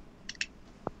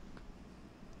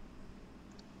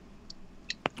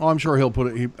 Oh, I'm sure he'll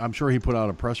put it. I'm sure he put out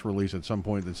a press release at some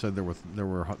point that said there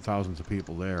were thousands of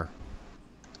people there.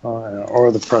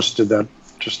 Or the press did that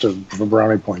just for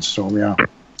brownie points to him. Yeah,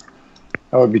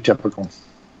 that would be typical.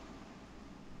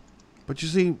 But you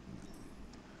see,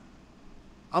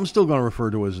 I'm still going to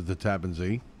refer to it as the Tappan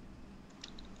Zee.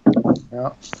 Yeah,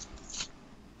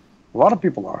 a lot of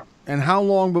people are. And how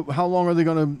long are they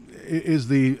going to? Is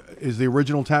the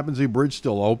original Tappan Zee bridge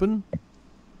still open?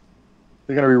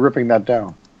 They're going to be ripping that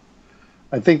down.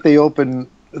 I think they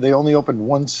only opened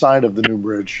one side of the new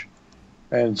bridge,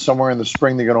 and somewhere in the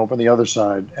spring they're going to open the other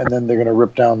side, and then they're going to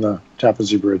rip down the Tappan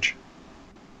Zee bridge.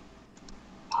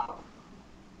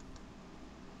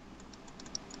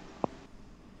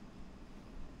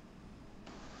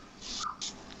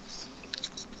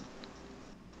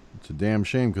 It's a damn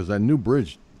shame because that new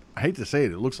bridge, I hate to say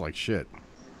it, it looks like shit.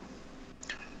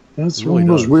 That's It really one of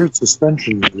those does. weird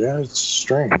suspensions. Yeah, it's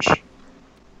strange.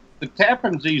 The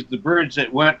Tappan Zee's the bridge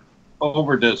that went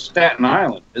over to Staten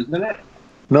Island, isn't it?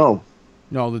 No,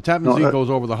 No, the Tappan No, Zee that- goes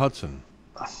over the Hudson.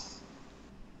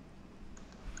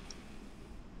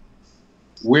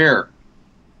 Where?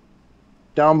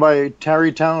 down by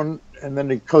Tarrytown, and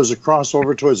then it goes across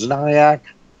over towards Nyack,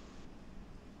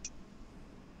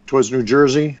 towards New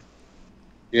Jersey.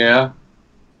 Yeah.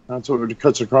 That's what it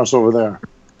cuts across over there.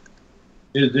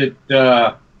 Is it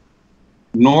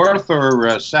north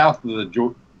or south of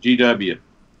the GW?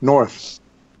 North.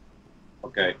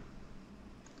 Okay.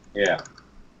 Yeah.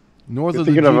 North You're of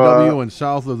the thinking of, GW and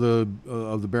south of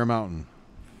the Bear Mountain.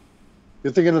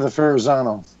 You're thinking of the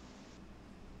Ferrazano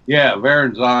Yeah,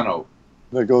 Verrazano.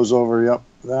 that goes over, yep,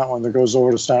 that one that goes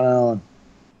over to Staten Island.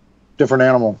 Different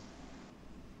animal.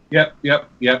 Yep.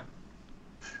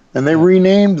 And they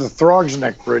renamed the Throgs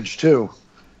Neck Bridge, too.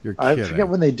 You're I kidding. forget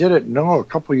when they did it. No, a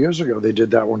couple years ago they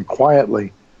did that one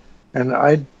quietly. And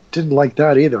I didn't like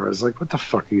that either. I was like, what the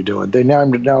fuck are you doing? They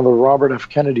named it now the Robert F.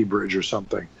 Kennedy Bridge or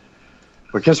something.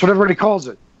 But guess what everybody calls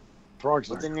it? Throgs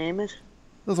What the Neck. name is?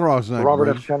 The Throgs Neck Robert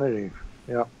Bridge. F. Kennedy.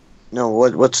 Yeah. No,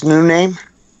 what's the new name?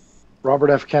 Robert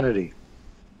F. Kennedy.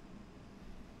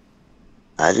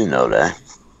 I didn't know that.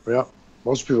 Yeah.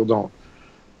 Most people don't.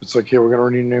 It's like, here, we're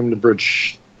going to rename the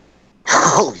bridge.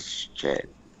 Holy shit.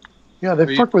 Yeah, they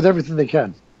Are you- fuck with everything they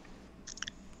can.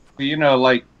 You know,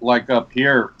 like up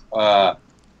here,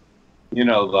 you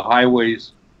know, the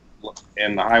highways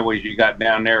and the highways you got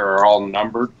down there are all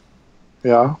numbered.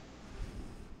 Yeah.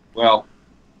 Well,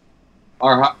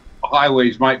 our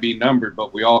highways might be numbered,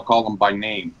 but we all call them by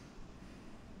name.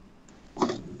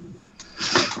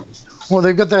 Well,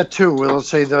 they've got that too. Well, let's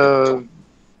say the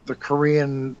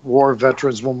Korean War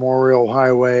Veterans Memorial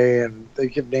Highway, and they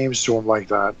give names to them like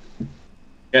that.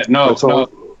 Yeah, no, That's all.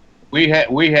 no. We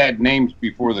had names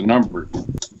before the numbers.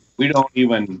 We don't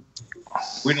even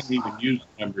use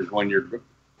numbers when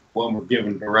we're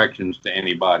giving directions to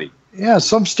anybody. Yeah,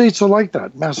 some states are like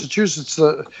that. Massachusetts,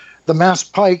 the Mass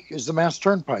Pike is the Mass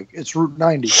Turnpike. It's Route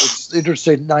 90. It's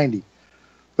Interstate 90.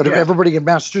 But if Yeah. everybody in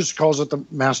Massachusetts calls it the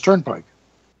Mass Turnpike.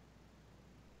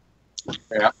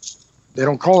 Yeah. They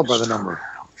don't call it by the number.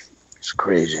 It's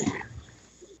crazy.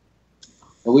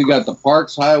 Well, we got the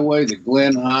Parks Highway, the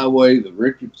Glen Highway, the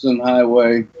Richardson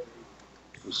Highway,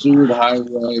 the Seward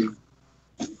Highway,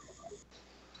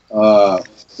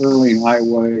 Sterling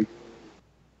Highway,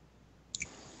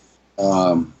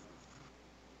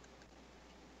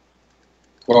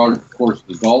 of course,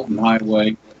 the Dalton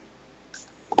Highway,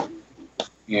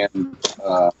 and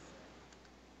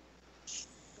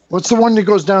What's the one that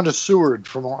goes down to Seward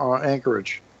from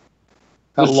Anchorage?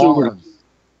 The That long Seward. one.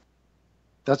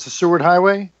 That's the Seward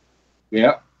Highway?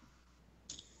 yeah,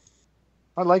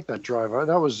 I like that drive. I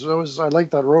like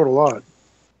that road a lot.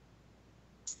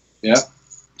 yeah.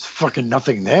 It's fucking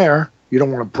nothing there. You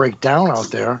don't want to break down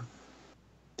out there.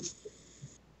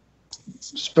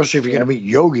 Especially if you're going to meet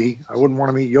Yogi. I wouldn't want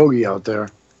to meet Yogi out there.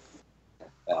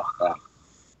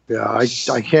 Yeah,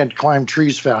 I can't climb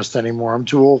trees fast anymore. I'm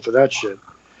too old for that shit.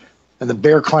 And the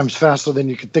bear climbs faster than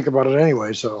you can think about it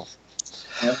anyway, so.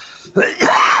 Yep.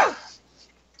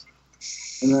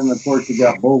 And then, of course, you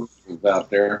got Boulders out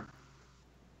there.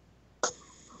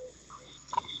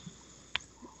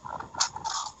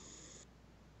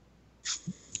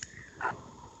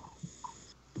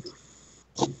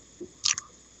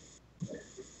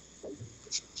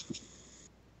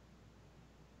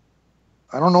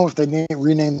 I don't know if they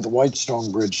renamed the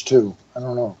Whitestone Bridge, too. I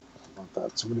don't know about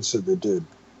that. Somebody said they did.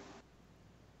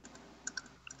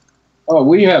 Oh,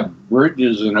 we have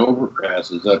bridges and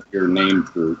overpasses up here named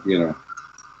for,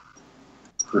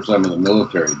 for some of the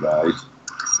military guys.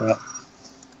 Yeah.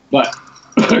 But,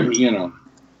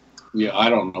 I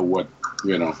don't know what,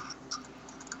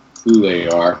 who they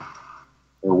are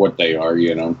or what they are,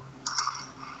 you know.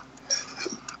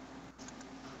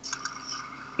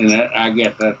 And I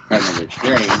guess that's kind of a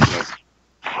shame,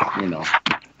 but, you know.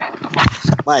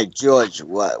 Mike, George,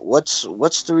 what's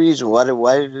the reason? Why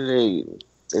do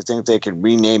they think they could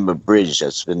rename a bridge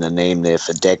that's been the name there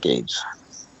for decades?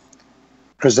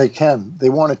 Because they can. They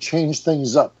want to change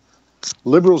things up.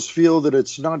 Liberals feel that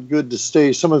it's not good to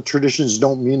stay. Some of the traditions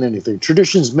don't mean anything.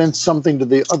 Traditions meant something to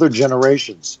the other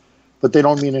generations, but they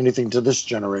don't mean anything to this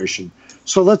generation.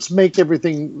 So let's make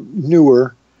everything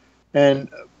newer and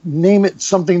name it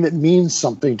something that means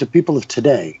something to people of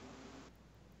today.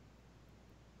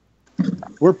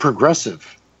 We're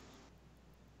progressive.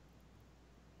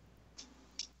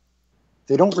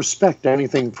 They don't respect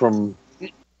anything from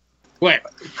What?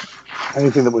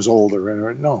 anything that was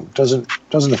older. No, it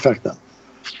doesn't affect them.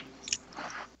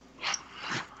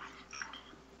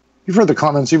 You've heard the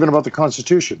comments even about the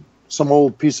Constitution, some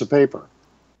old piece of paper.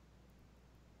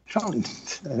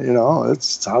 You know,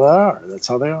 it's how they are. That's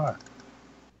how they are.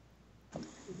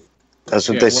 That's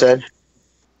what they said.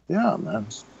 Yeah, man.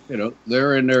 You know,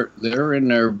 they're in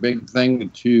their big thing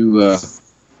to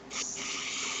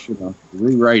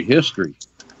rewrite history.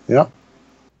 Yeah.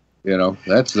 You know,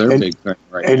 that's their big thing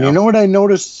right now. And you know what I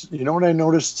noticed? You know what I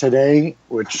noticed today,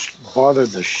 which bothered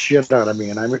the shit out of me,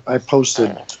 and I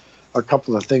posted a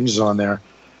couple of things on there.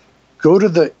 Go to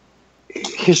the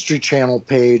History Channel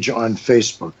page on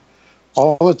Facebook.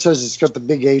 All it says, it's got the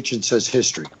big H and says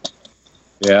history.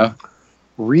 Yeah.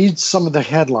 Read some of the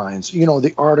headlines, you know,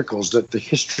 the articles that the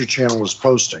History Channel was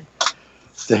posting.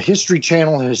 The History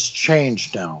Channel has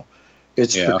changed now.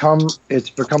 It's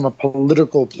become a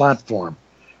political platform.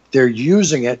 They're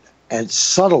using it, and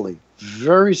subtly,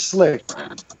 very slick,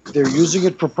 they're using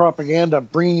it for propaganda,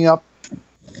 bringing up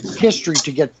history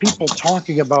to get people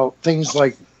talking about things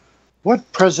like what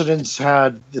presidents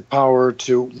had the power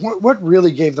to, what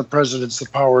really gave the presidents the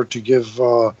power to give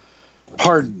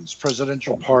pardons,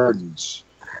 presidential pardons.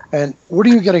 And what are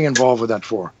you getting involved with that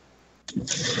for?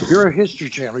 You're a History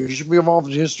Channel. You should be involved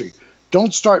in history.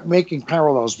 Don't start making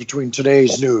parallels between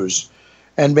today's news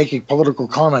and making political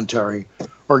commentary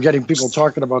or getting people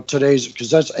talking about today's,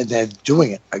 because and they're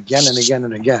doing it again and again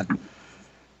and again.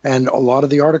 And a lot of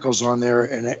the articles on there,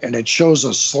 and it shows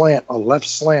a slant, a left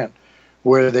slant,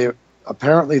 where they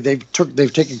apparently they've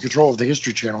taken control of the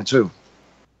History Channel too.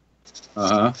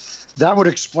 Uh-huh. That would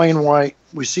explain why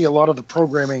we see a lot of the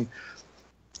programming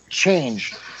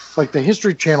change. Like the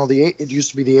History Channel, it used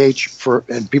to be the H for,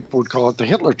 and people would call it the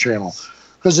Hitler Channel,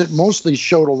 because it mostly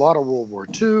showed a lot of World War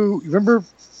II. You remember?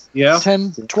 Yeah.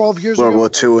 10, 12 years World ago?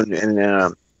 War II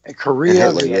and Korea,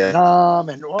 and Hitler, Vietnam,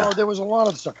 and there was a lot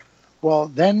of stuff. Well,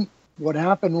 then what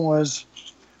happened was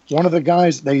one of the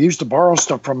guys, they used to borrow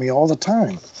stuff from me all the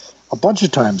time. A bunch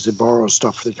of times they borrow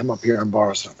stuff. They come up here and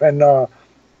borrow stuff. And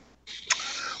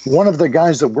one of the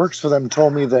guys that works for them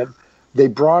told me that they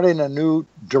brought in a new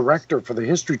director for the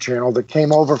History Channel that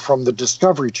came over from the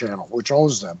Discovery Channel, which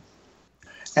owns them.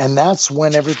 And that's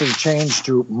when everything changed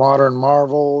to Modern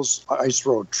Marvels, Ice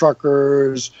Road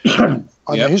Truckers, on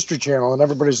the History Channel. And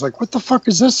everybody's like, what the fuck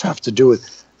does this have to do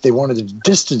with? They wanted to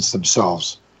distance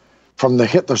themselves from the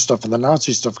Hitler stuff and the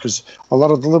Nazi stuff, because a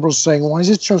lot of the liberals saying, why does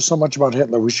it show so much about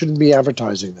Hitler? We shouldn't be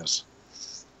advertising this.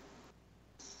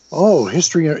 Oh,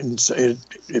 history, it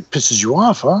pisses you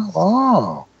off, huh?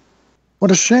 Oh,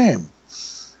 what a shame.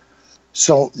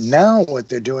 So now what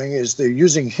they're doing is they're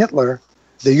using Hitler,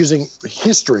 they're using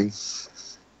history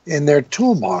in their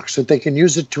toolbox, that they can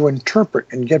use it to interpret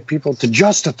and get people to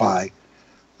justify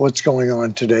what's going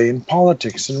on today in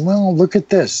politics. And, well, look at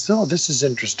this. Oh, this is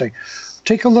interesting.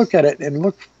 Take a look at it and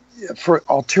look for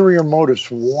ulterior motives,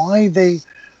 why they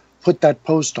put that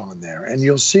post on there, and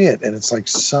you'll see it. And it's like,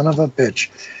 son of a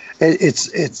bitch.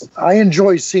 I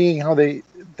enjoy seeing how they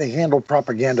handle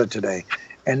propaganda today.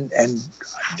 And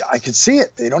I can see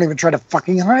it. They don't even try to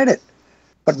fucking hide it.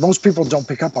 But most people don't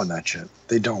pick up on that shit.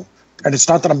 They don't. And it's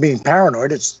not that I'm being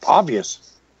paranoid. It's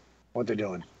obvious what they're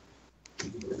doing.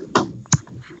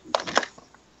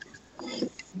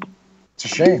 It's a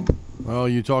shame. Well,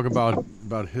 you talk about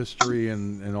history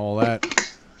and all that.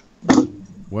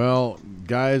 Well,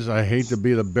 guys, I hate to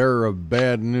be the bearer of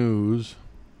bad news.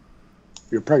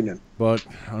 You're pregnant. But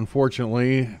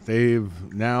unfortunately, they've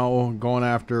now gone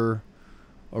after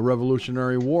a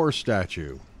Revolutionary War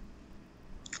statue.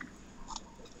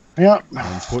 Yeah.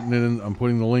 I'm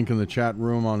putting the link in the chat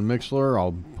room on Mixlr.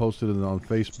 I'll post it on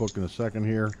Facebook in a second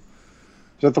here.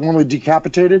 Is that the one we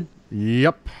decapitated?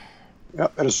 Yep.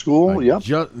 Yep, at a school.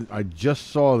 Yep. I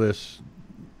just saw this,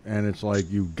 and it's like,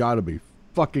 you've got to be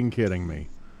fucking kidding me.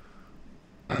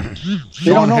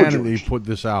 Sean Hannity put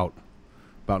this out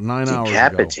about 9 hours ago.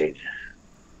 Decapitated.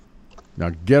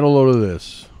 Now get a load of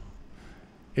this.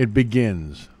 It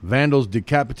begins. Vandals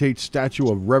decapitate statue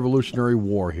of Revolutionary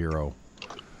War hero.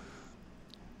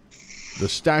 The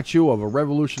statue of a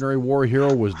Revolutionary War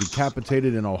hero was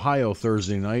decapitated in Ohio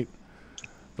Thursday night,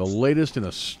 the latest in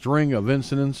a string of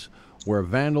incidents where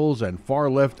vandals and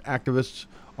far-left activists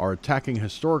are attacking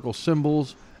historical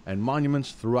symbols and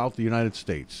monuments throughout the United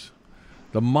States.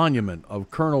 The monument of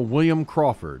Colonel William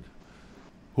Crawford,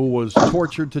 who was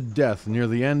tortured to death near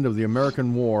the end of the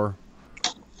American War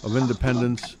of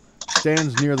Independence,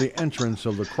 stands near the entrance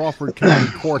of the Crawford County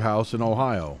Courthouse in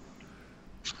Ohio.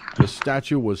 The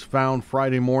statue was found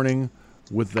Friday morning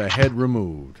with the head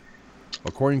removed.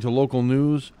 According to local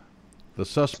news, the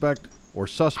suspect or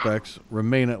suspects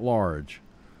remain at large.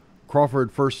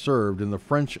 Crawford first served in the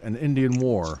French and Indian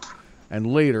War and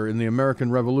later in the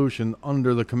American Revolution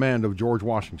under the command of George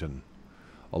Washington.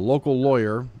 A local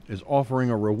lawyer is offering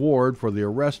a reward for the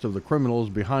arrest of the criminals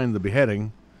behind the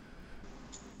beheading.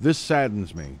 This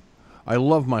saddens me. I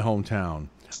love my hometown.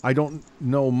 I don't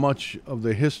know much of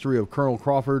the history of Colonel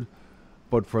Crawford,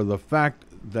 but for the fact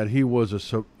that he was a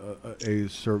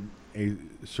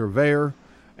surveyor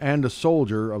and a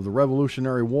soldier of the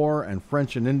Revolutionary War and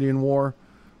French and Indian War,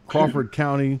 Crawford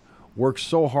County works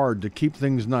so hard to keep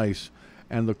things nice,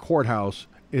 and the courthouse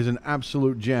is an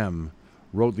absolute gem,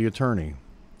 wrote the attorney.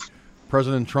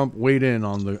 President Trump weighed in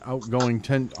on the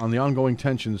ongoing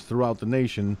tensions throughout the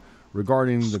nation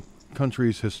regarding the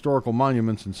country's historical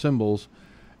monuments and symbols,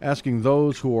 asking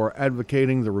those who are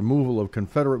advocating the removal of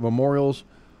Confederate memorials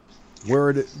where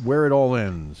it all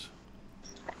ends.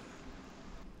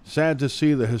 Sad to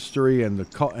see the history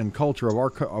and culture of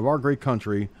our great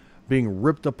country being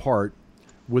ripped apart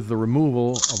with the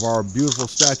removal of our beautiful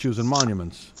statues and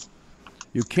monuments.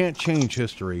 You can't change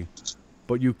history,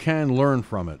 but you can learn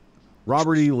from it.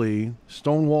 Robert E. Lee,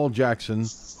 Stonewall Jackson,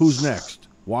 who's next?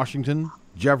 Washington?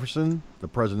 Jefferson? The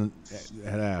president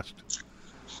had asked.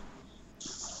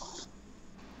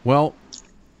 Well,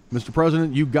 Mr.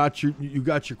 President, you got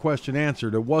your question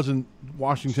answered. It wasn't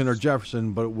Washington or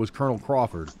Jefferson, but it was Colonel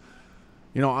Crawford.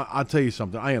 You know, I'll tell you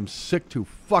something. I am sick to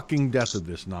fucking death of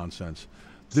this nonsense.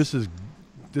 This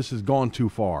has gone too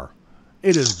far.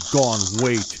 It has gone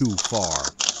way too far.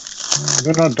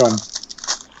 They're not done.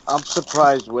 I'm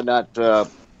surprised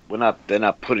they're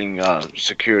not putting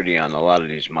security on a lot of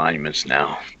these monuments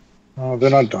now. Oh, they're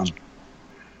not done.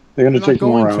 They're going to take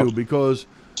more out. To because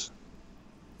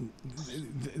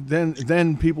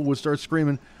then people would start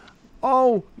screaming,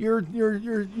 "Oh,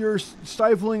 you're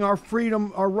stifling our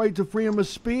freedom, our right to freedom of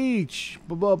speech."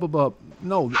 Blah, blah, blah, blah.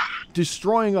 No,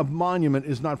 destroying a monument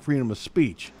is not freedom of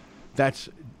speech. That's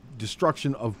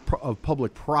destruction of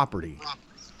public property.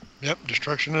 Yep,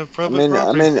 destruction of public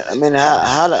property. I mean,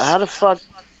 how the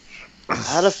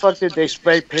fuck did they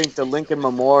spray paint the Lincoln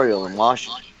Memorial in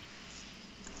Washington?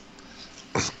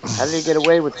 How did they get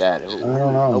away with that? I don't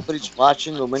know. Nobody's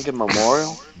watching the Lincoln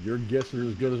Memorial? Your guess is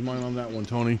as good as mine on that one,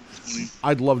 Tony.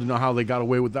 I'd love to know how they got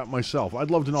away with that myself. I'd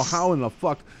love to know how in the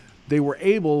fuck they were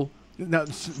able. Now,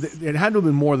 it had to have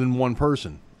been more than one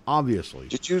person, obviously.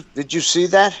 Did you see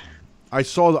that? I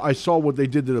saw what they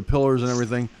did to the pillars and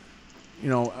everything. You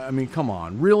know, I mean, come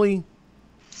on, really?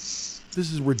 This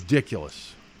is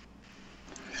ridiculous.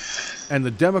 And the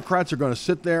Democrats are going to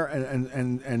sit there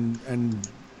and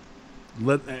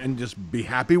just be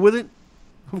happy with it?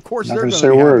 Of course they're going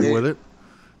to be happy with it.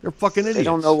 They're fucking idiots. They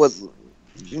don't know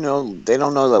they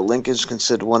don't know that Lincoln's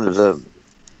considered one of the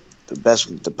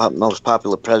most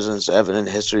popular presidents ever in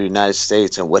the history of the United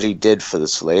States, and what he did for the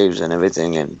slaves and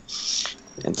everything, and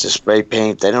to spray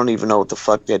paint. They don't even know what the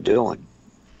fuck they're doing.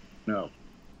 No.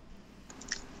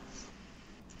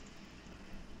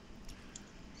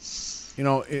 You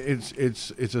know,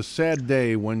 it's a sad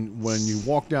day when you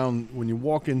walk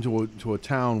into a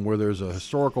town where there's a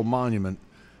historical monument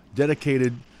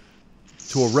dedicated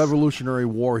to a Revolutionary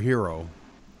War hero,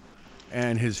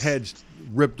 and his head's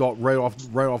ripped off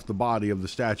right off the body of the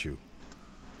statue.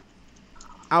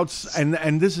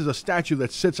 And this is a statue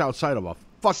that sits outside of a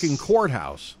fucking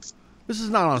courthouse. This is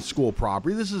not on school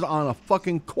property. This is on a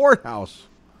fucking courthouse.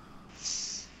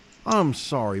 I'm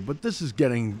sorry, but this is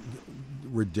getting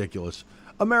ridiculous.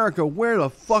 America, where the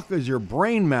fuck is your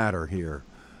brain matter here?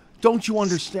 Don't you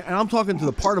understand? And I'm talking to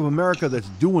the part of America that's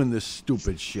doing this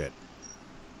stupid shit.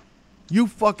 You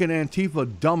fucking Antifa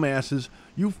dumbasses,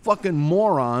 you fucking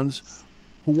morons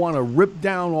who want to rip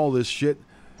down all this shit.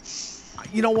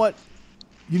 You know what?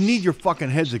 You need your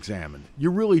fucking heads examined. You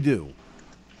really do.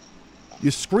 You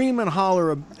scream and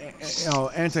holler,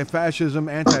 anti-fascism,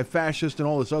 anti-fascist, and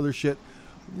all this other shit.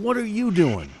 What are you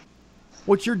doing?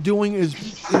 What you're doing is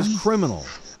criminal.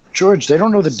 George, they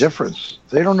don't know the difference.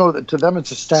 They don't know that to them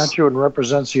it's a statue and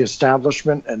represents the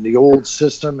establishment and the old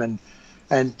system, and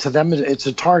to them it's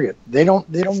a target. They don't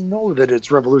know that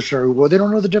it's Revolutionary War. They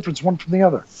don't know the difference one from the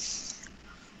other.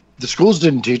 The schools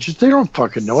didn't teach it. They don't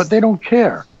fucking know it. They don't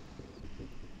care.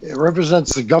 It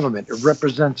represents the government. It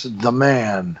represents the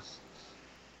man.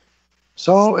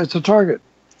 So it's a target.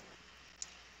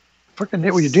 Fucking,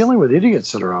 when you're dealing with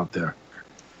idiots that are out there,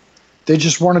 they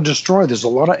just want to destroy. There's a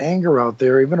lot of anger out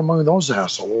there, even among those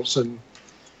assholes, and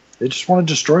they just want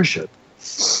to destroy shit.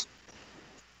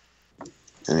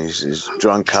 And these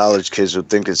drunk college kids who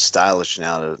think it's stylish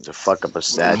now to fuck up a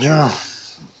statue. Yeah.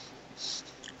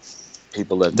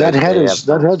 People that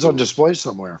head's on display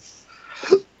somewhere.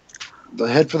 The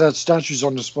head for that statue's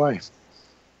on display.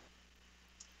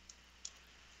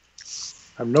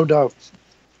 I have no doubt.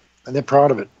 And they're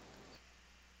proud of it.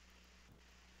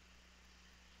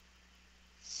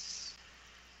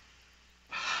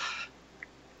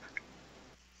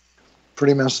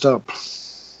 Pretty messed up.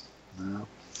 Yeah.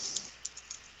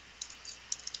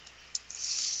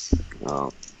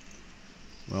 Oh.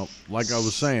 Well, like I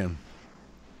was saying,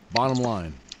 bottom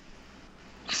line,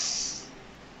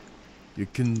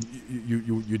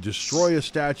 you destroy a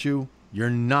statue, you're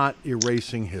not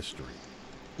erasing history.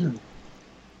 Nope.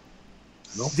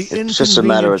 It's just a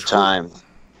matter of time.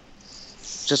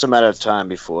 It's just a matter of time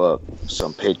before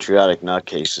some patriotic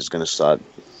nutcase is going to start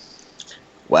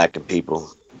whacking people,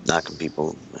 knocking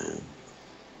people,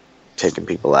 taking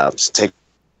people out,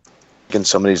 taking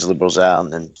some of these liberals out,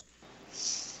 and then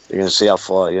you're going to see how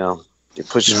far, you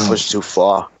push too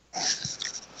far.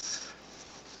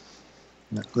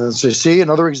 Let's see,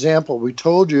 another example. We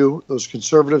told you those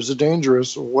conservatives are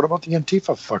dangerous. What about the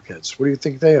Antifa fuckheads? What do you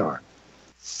think they are?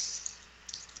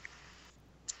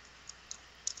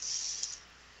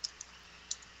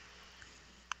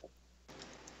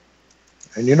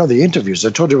 And the interviews. I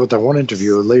told you about that one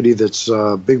interview, a lady that's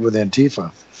big with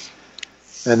Antifa.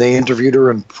 And they interviewed her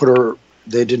and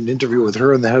they did an interview with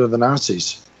her and the head of the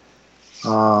Nazis. They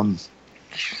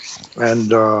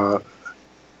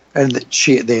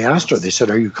asked her, they said,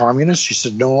 "Are you communist?" She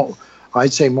said, "No,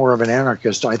 I'd say more of an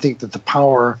anarchist. I think that the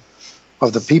power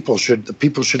of the people should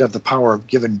have the power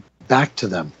given back to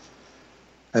them.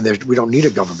 And we don't need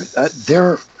a government."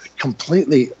 They're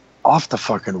completely off the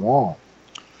fucking wall.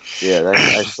 Yeah,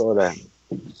 I saw that.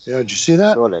 Yeah, did you see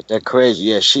that? I saw that. They're crazy.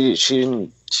 Yeah, she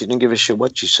didn't give a shit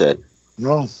what you said.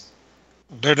 No.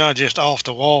 They're not just off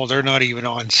the wall. They're not even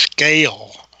on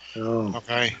scale. Oh.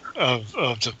 Okay, of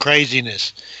the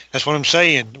craziness. That's what I'm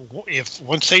saying.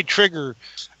 Once they trigger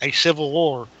a civil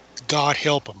war, God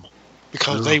help them,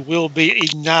 because they will be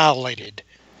annihilated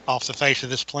off the face of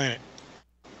this planet.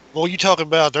 Well, you talking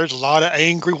about there's a lot of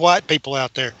angry white people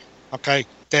out there, okay,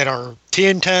 that are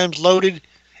 10 times loaded,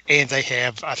 and they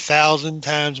have 1,000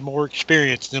 times more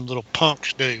experience than them little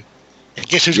punks do. And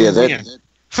guess who's going to win?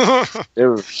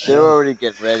 They're already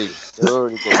getting ready.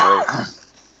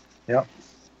 Yep.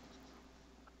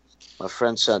 My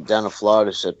friend down in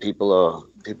Florida said people are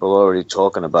already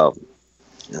talking about,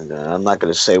 and I'm not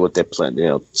going to say what they're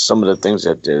planning. Some of the things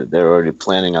that they're already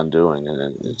planning on doing, and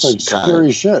it's like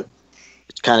scary shit.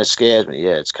 It kind of scares me.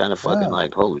 Yeah, it's kind of fucking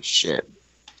like holy shit.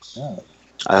 Yeah.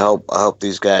 I hope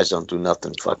these guys don't do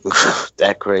nothing fucking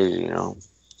that crazy,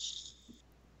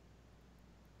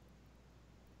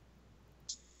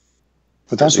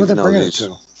 But that's what they're bringing it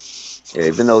to. Yeah,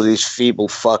 even though these feeble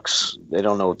fucks, they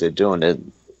don't know what they're doing.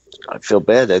 I feel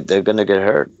bad that they're going to get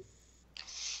hurt.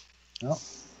 Yep.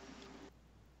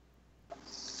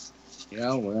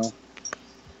 Yeah, well,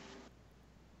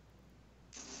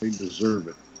 they deserve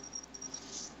it.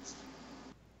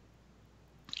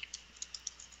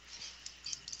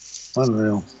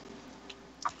 Unreal.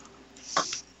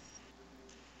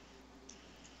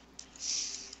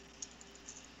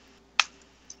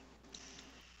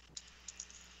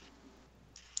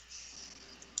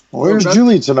 Where's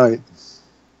Julie tonight?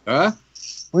 Huh?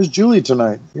 Where's Julie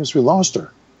tonight? I guess we lost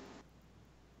her.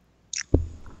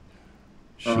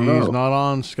 She's not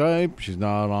on Skype. She's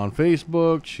not on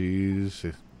Facebook.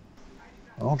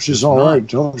 I hope she's all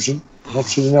right. Hope she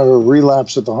didn't have a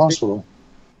relapse at the hospital.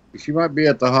 She might be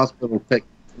at the hospital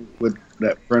with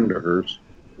that friend of hers.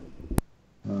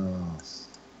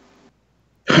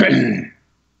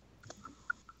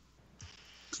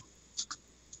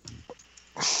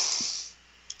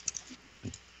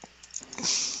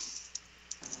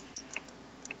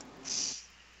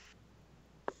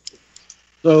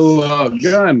 So,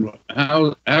 John,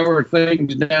 how are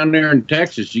things down there in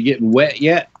Texas? You getting wet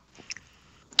yet?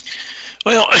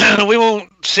 Well, we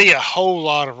won't see a whole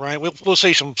lot of rain. We'll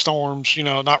see some storms,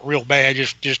 not real bad,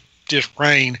 just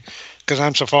rain, because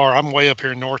I'm so far. I'm way up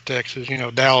here in North Texas,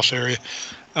 Dallas area.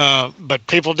 But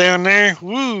people down there,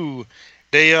 woo,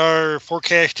 they are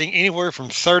forecasting anywhere from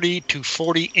 30 to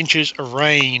 40 inches of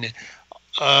rain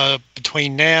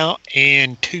between now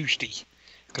and Tuesday,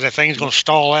 because that thing's going to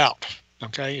stall out.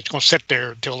 Okay, it's going to sit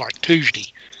there until like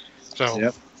Tuesday. So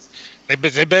Yep.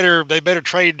 they better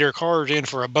trade their cars in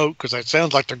for a boat, because it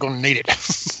sounds like they're going to need it.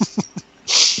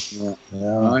 Yeah.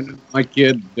 My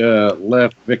kid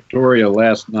left Victoria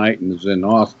last night and is in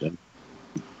Austin.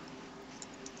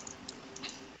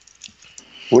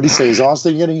 What do you say? Is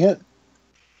Austin getting hit?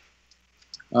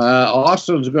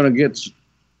 Austin's going to get,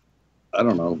 I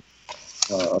don't know,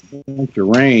 a bunch of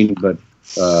rain, but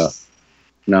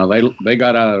no, they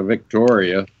got out of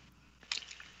Victoria.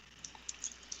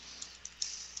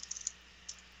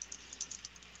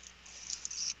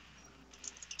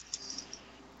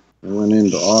 They went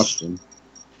into Austin.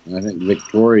 And I think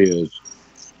Victoria is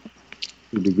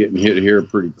should be getting hit here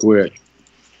pretty quick.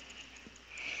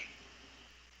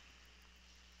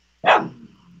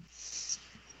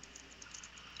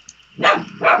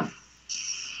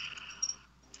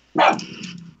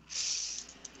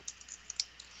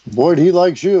 Boy, he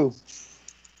likes you.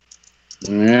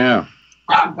 Yeah.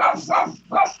 I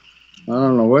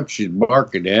don't know what she's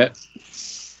barking at.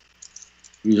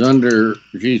 She's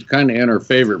kind of in her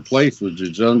favorite place, which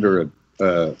is under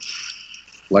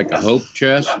like a hope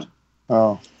chest.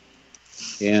 Oh.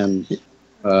 And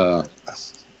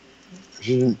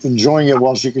she's enjoying it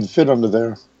while she can fit under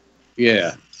there.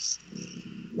 yeah.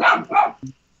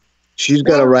 She's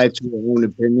got a right to her own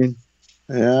opinion.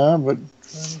 Yeah, but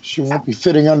she won't be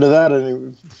fitting under that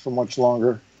for much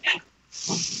longer.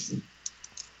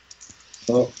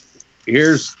 Well,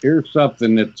 here's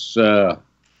something that's going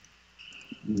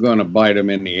to bite them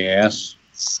in the ass.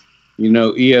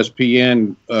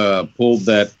 ESPN pulled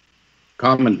that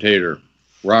commentator,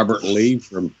 Robert Lee,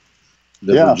 from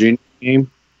the Virginia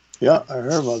game. Yeah, I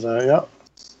heard about that, yeah.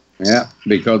 Yeah,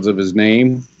 because of his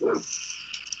name.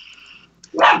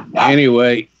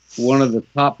 Anyway, one of the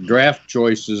top draft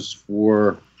choices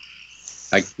for,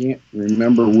 I can't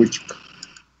remember which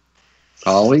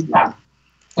college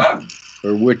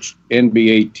or which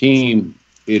NBA team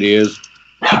it is,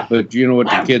 but do you know what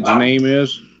the kid's name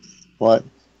is? What?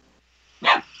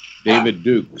 David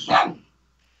Dukes.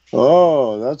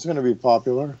 Oh, that's going to be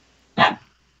popular.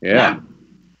 Yeah.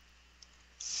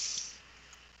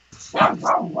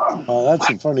 Oh, that's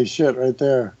some funny shit right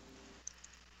there.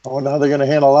 I wonder how they're going to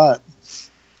handle that.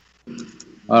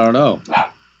 I don't know.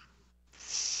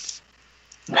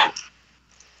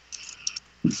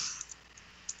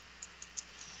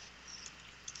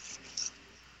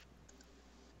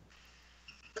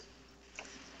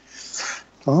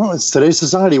 Oh, it's today's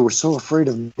society. We're so afraid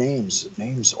of names.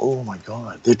 Names, oh my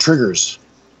God. They're triggers.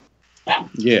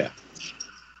 Yeah.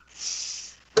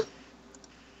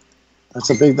 That's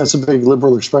a big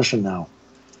liberal expression now.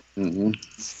 Mm-hmm.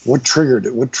 What triggered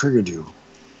you?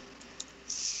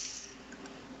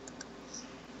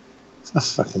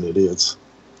 Fucking idiots.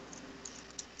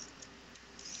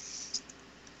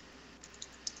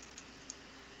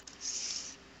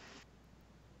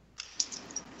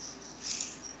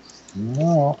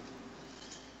 No.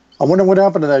 I wonder what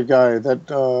happened to that guy,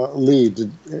 that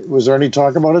lead. Was there any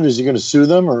talk about it? Is he going to sue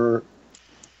them, or?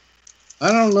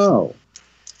 I don't know.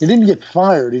 He didn't get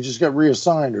fired. He just got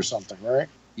reassigned or something, right?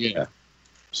 Yeah.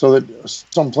 So that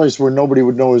someplace where nobody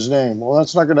would know his name. Well,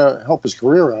 that's not going to help his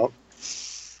career out.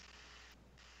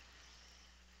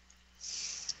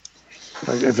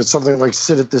 Like if it's something like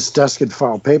sit at this desk and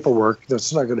file paperwork,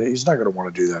 he's not going to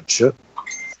want to do that shit.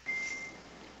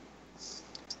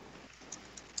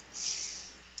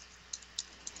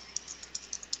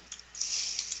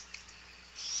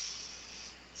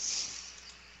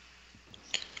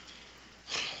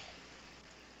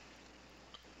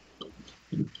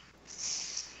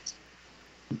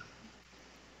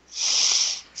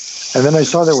 And then I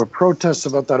saw there were protests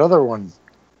about that other one.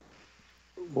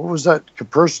 What was that?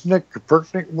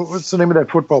 Kaepernick? What's the name of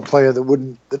that football player that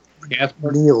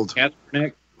kneeled?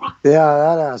 Kaepernick? Yeah,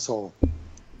 that asshole.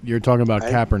 You're talking about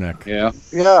Kaepernick. Yeah.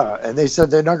 Yeah, and they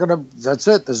said they're not going to, that's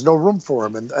it. There's no room for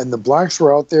him. And the blacks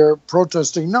were out there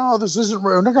protesting, no, this isn't,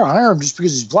 we're not going to hire him just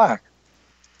because he's black.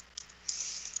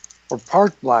 Or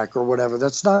part black or whatever.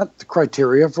 That's not the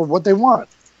criteria for what they want.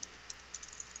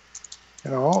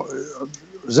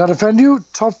 Does that offend you?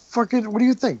 Tough fucking, what do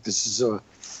you think? This is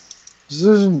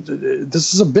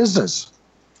a business.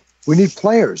 We need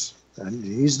players. And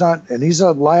he's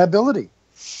a liability.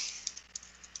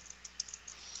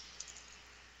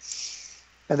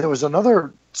 And there was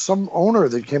some owner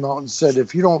that came out and said,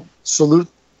 if you don't salute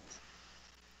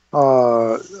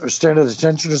stand at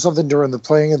attention or something during the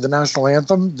playing of the national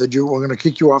anthem? That you were going to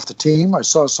kick you off the team? I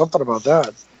saw something about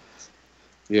that.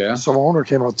 Yeah. Some owner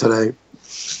came out today.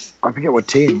 I forget what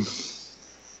team.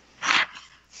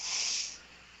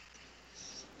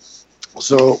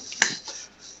 So,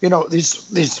 you know,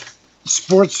 these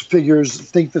sports figures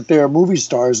think that they're movie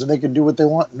stars and they can do what they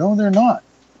want. No, they're not.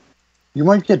 You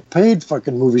might get paid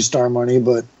fucking movie star money,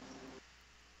 but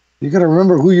you got to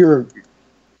remember who your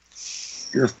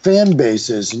fan base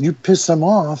is, and you piss them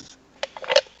off,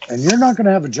 and you're not going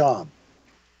to have a job.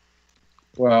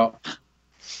 Well,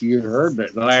 you heard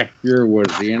that last year was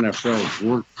the NFL's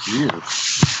worst year.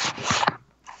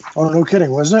 Oh, no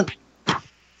kidding, wasn't it?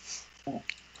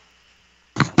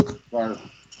 Our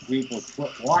people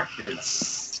quit watching.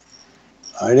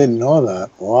 I didn't know that.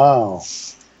 Wow.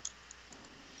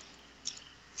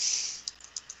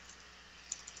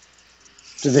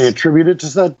 Did they attribute it to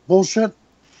that bullshit?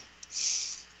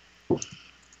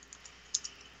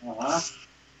 Uh-huh.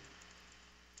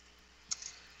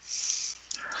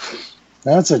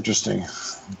 That's interesting.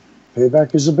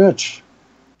 Payback is a bitch.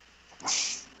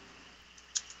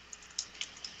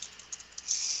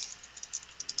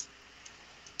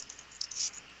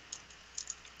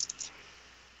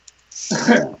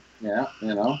 Yeah,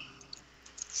 you know.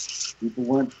 People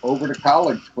went over to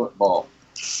college football.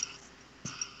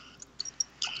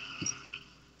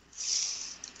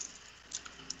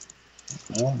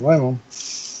 I don't blame them.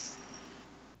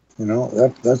 You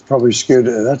know, that's probably scared.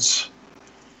 That's,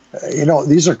 you know,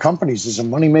 these are companies. These are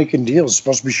money-making deals.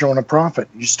 Supposed to be showing a profit.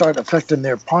 You start affecting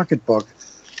their pocketbook,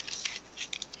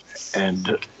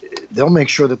 and they'll make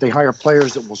sure that they hire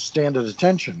players that will stand at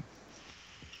attention.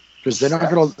 Because they're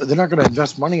not gonna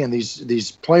invest money in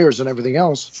these players and everything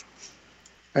else,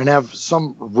 and have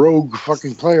some rogue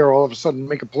fucking player all of a sudden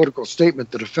make a political statement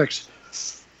that affects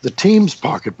the team's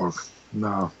pocketbook.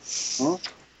 No. Huh?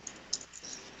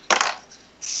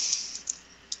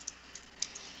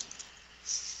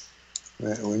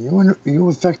 When you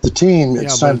affect the team,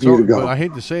 it's time for you to go. But I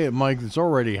hate to say it, Mike, it's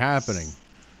already happening.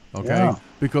 Okay? Yeah.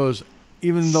 Because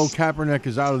even though Kaepernick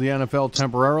is out of the NFL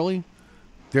temporarily,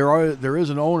 there is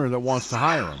an owner that wants to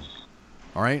hire him.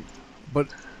 All right? But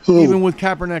even with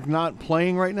Kaepernick not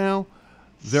playing right now,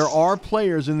 there are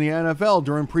players in the NFL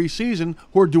during preseason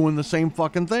who are doing the same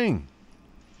fucking thing.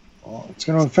 Well, it's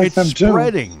going to affect them too. It's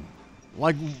spreading.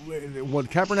 Like what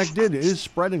Kaepernick did is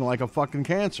spreading like a fucking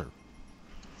cancer.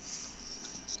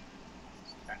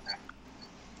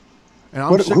 And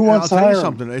I'll tell you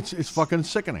something. It's fucking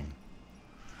sickening.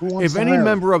 If any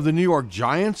member of the New York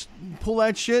Giants pull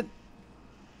that shit,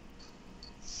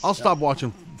 I'll stop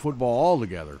watching football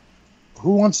altogether.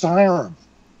 Who wants to hire him?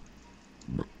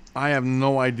 I have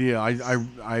no idea.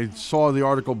 I saw the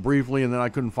article briefly and then I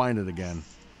couldn't find it again.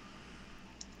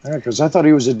 Yeah, because I thought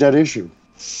he was a dead issue.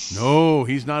 No,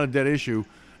 he's not a dead issue.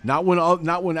 Not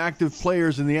when active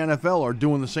players in the NFL are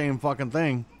doing the same fucking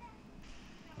thing.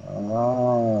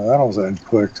 Oh, that'll end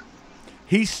quick.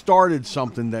 He started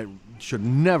something that should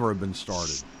never have been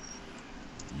started.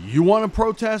 You want to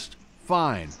protest?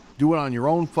 Fine. Do it on your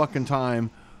own fucking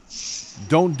time.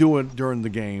 Don't do it during the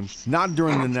game. Not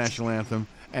during the national anthem.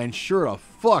 And sure the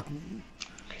fuck,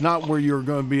 not where you're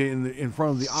going to be in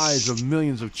front of the eyes of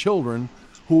millions of children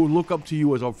who look up to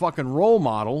you as a fucking role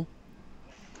model.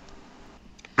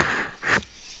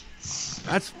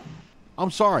 I'm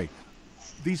sorry.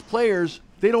 These players,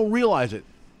 they don't realize it.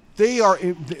 They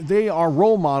are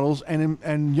role models,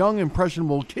 and young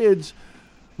impressionable kids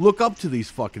look up to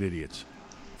these fucking idiots.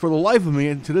 For the life of me,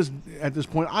 and at this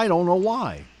point, I don't know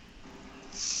why,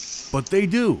 but they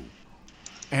do,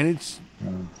 and it's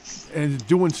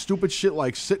doing stupid shit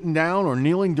like sitting down or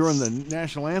kneeling during the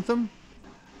national anthem.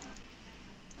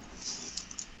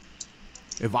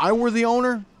 If I were the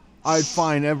owner, I'd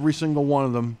fine every single one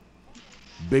of them,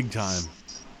 big time.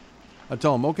 I'd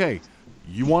tell them, okay,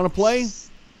 you want to play?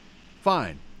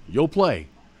 Fine, you'll play.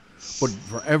 But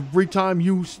for every time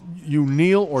you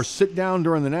kneel or sit down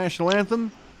during the national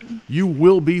anthem, you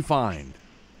will be fined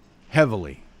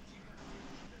heavily.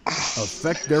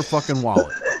 Affect their fucking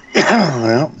wallet.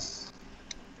 Well,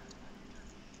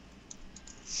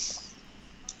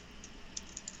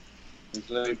 It's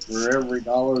like for every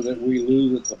dollar that we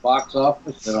lose at the box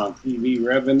office and on TV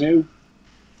revenue,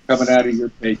 coming out of your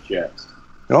paycheck.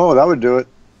 oh, that would do it.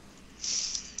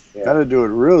 Yeah. That'd do it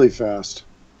really fast.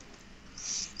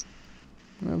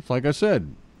 It's like I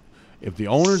said, if the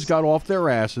owners got off their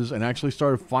asses and actually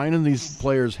started fining these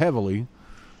players heavily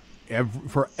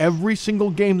for every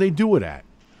single game they do it at,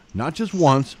 not just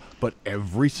once, but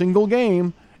every single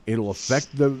game, it'll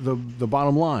affect the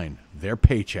bottom line, their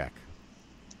paycheck.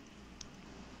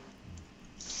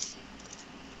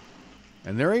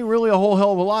 And there ain't really a whole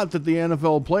hell of a lot that the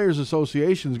NFL Players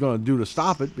Association is going to do to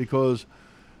stop it because,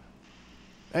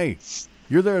 hey,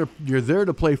 you're there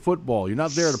to play football. You're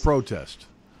not there to protest.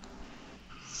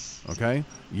 Okay?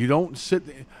 You don't sit.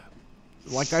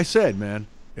 Like I said, man,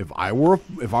 if I were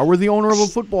the owner of a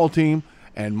football team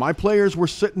and my players were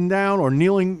sitting down or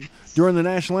kneeling during the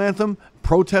national anthem,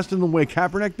 protesting the way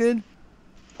Kaepernick did,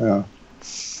 Yeah.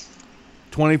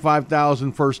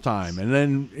 25,000 first time, and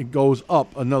then it goes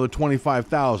up another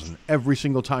 25,000 every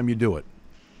single time you do it.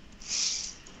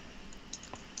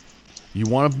 You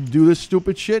want to do this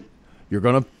stupid shit? You're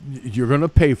gonna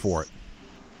pay for it.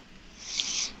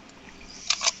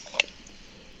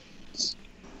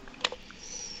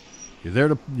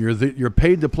 You're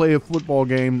paid to play a football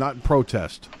game, not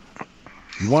protest.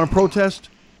 You want to protest?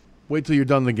 Wait till you're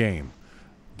done the game.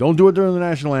 Don't do it during the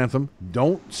national anthem.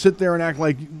 Don't sit there and act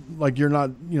like you're not,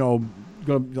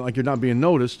 like you're not being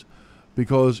noticed,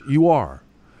 because you are.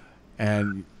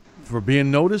 And for being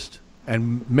noticed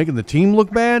and making the team look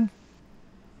bad,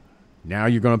 now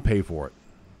you're going to pay for it.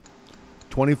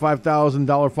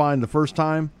 $25,000 fine the first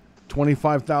time,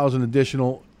 $25,000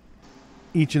 additional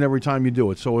each and every time you do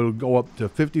it. So it'll go up to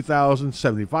 $50,000,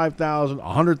 $75,000,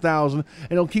 $100,000, and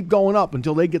it'll keep going up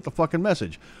until they get the fucking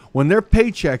message. When their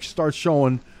paycheck starts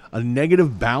showing a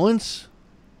negative balance,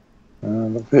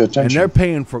 Don't pay attention. and they're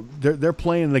paying for they're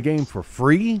playing the game for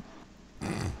free.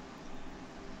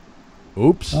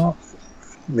 Oops. Well,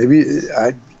 maybe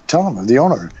I tell them, the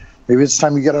owner, maybe it's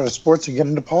time you get out of sports and get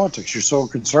into politics. You're so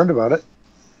concerned about it.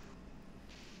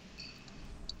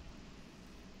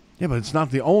 Yeah, but it's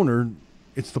not the owner,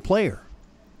 it's the player.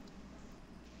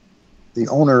 The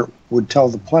owner would tell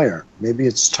the player, maybe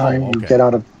it's time you okay. get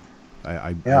out of.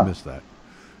 I Yeah. missed that.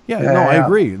 Yeah, Yeah, no, I yeah.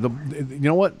 agree. You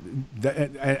know what?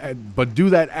 But do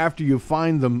that after you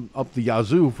find them up the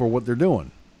yazoo for what they're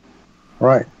doing.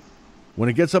 Right. When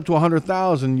it gets up to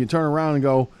 100,000, you turn around and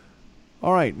go,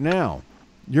 all right, now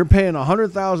you're paying a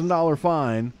 $100,000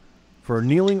 fine for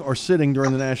kneeling or sitting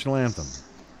during the national anthem.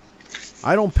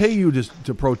 I don't pay you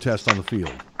to protest on the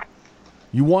field.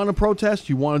 You want to protest?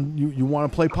 You want to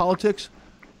play politics?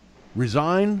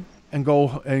 Resign and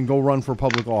go run for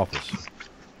public office.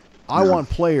 I want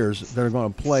players that are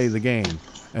going to play the game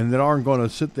and that aren't going to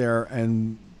sit there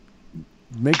and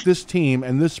make this team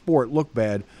and this sport look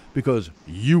bad because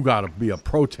you got to be a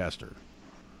protester.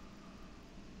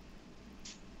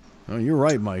 No, you're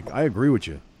right, Mike. I agree with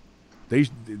you.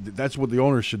 That's what the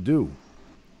owners should do.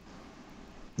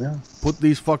 Yeah. Put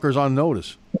these fuckers on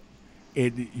notice.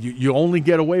 You only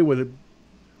get away with it,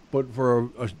 but for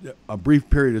a brief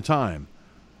period of time.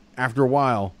 After a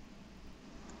while,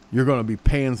 you're going to be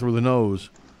paying through the nose,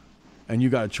 and you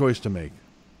got a choice to make.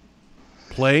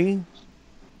 Play,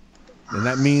 and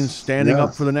that means standing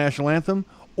up for the national anthem,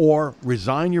 or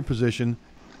resign your position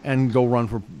and go run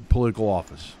for political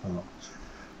office.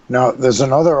 Now, there's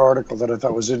another article that I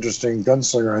thought was interesting.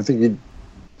 Gunslinger, I think you'd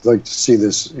like to see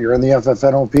this. You're in the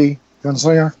FFNOP,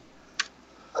 Gunslinger?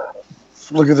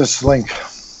 Look at this link.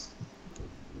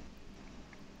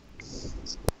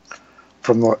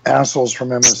 From the assholes from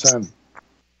MSN.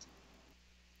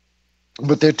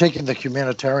 But they're taking the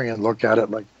humanitarian look at it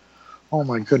like, oh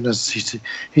my goodness, he's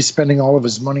spending all of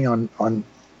his money on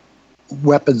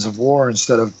weapons of war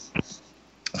instead of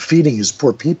feeding his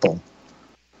poor people.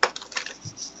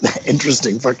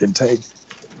 Interesting fucking take.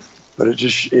 But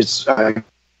it's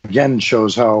again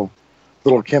shows how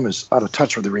little Kim is out of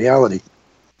touch with the reality.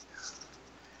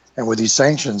 And with these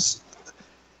sanctions,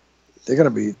 there's gonna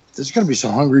be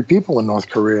some hungry people in North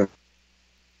Korea.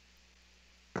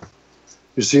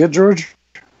 You see it, George?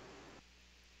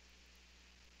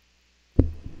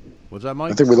 What's that,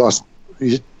 Mike? I think we lost.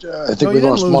 I think we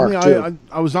lost Mark too.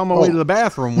 I was on my way to the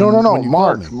bathroom. No, when you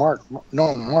Mark,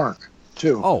 called me. Mark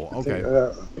too. Oh, okay.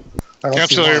 I don't see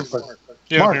Absolutely. Mark, but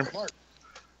Yeah, Mark,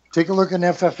 take a look in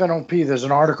FFNOP. There's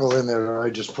an article in there that I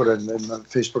just put in the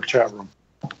Facebook chat room.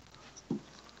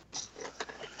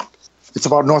 It's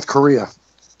about North Korea.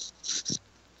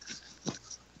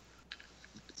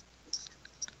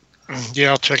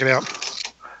 Yeah, I'll check it out.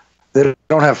 They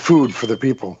don't have food for the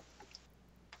people.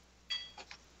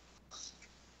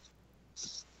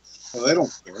 Well, they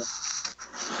don't care.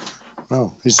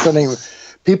 No, he's spending.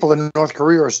 People in North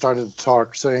Korea are starting to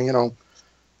talk, saying,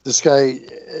 this guy,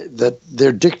 that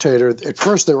their dictator. At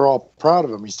first, they were all proud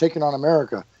of him. He's taking on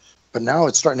America, but now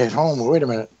it's starting to hit home. Wait a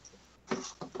minute,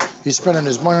 he's spending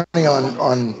his money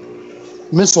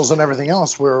on missiles and everything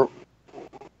else. We're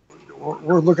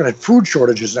looking at food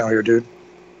shortages now here, dude.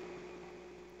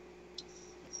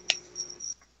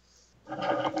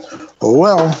 Oh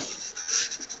well.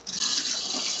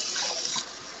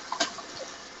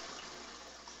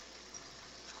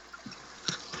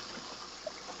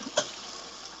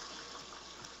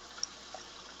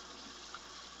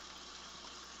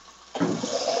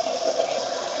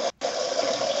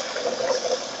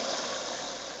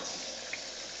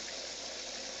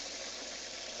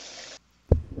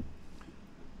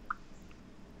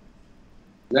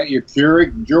 that your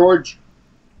Keurig, George?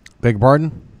 Beg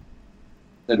pardon?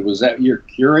 Was that your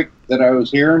Keurig that I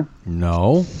was hearing?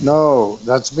 No. No,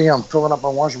 that's me. I'm filling up my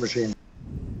washing machine.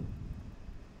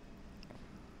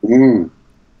 You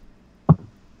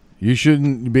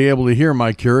shouldn't be able to hear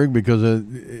my Keurig because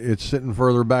it's sitting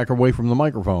further back away from the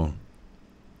microphone.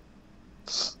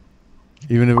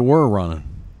 Even if it were running.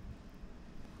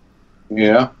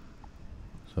 Yeah.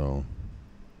 So.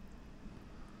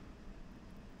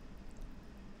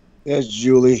 There's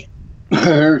Julie.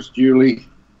 There's Julie.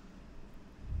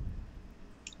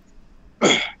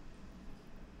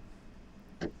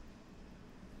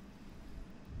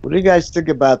 What do you guys think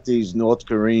about these North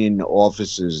Korean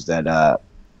officers that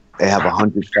they have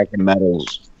 100 fucking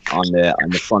medals on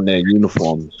the front of their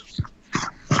uniforms?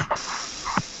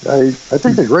 I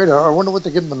think they're great. I wonder what they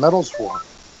give them the medals for.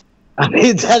 I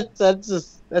mean, that's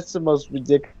the most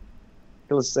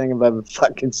ridiculous thing I've ever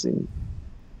fucking seen.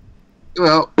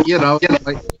 Well,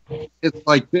 it's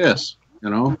like this,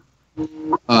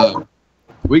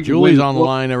 Julie's on the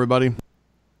line, everybody.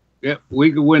 Yeah,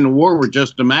 we could win the war with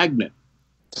just a magnet.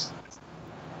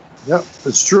 Yep,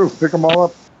 it's true. Pick them all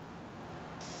up.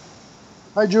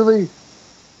 Hi, Julie.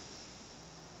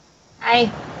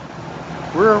 Hi.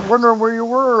 We were wondering where you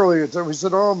were earlier. So we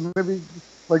said, oh, maybe,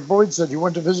 like Boyd said, you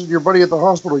went to visit your buddy at the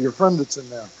hospital, your friend that's in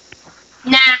there.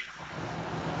 Nah.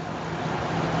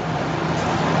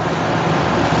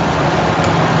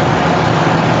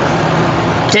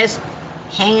 Just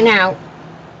hanging out.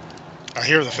 I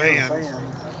hear the fan.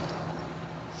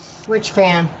 Which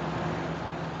fan?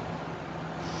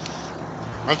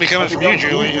 Must be coming from you,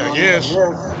 Julie, I guess.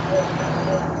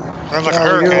 Sounds like a You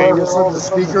hurricane. listen to the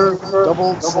speaker,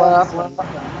 double slap.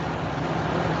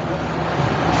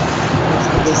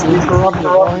 The speaker up, the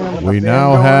volume. We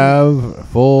now have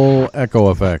full echo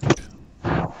effect.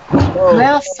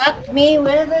 Well, fuck me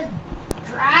with a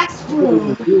dry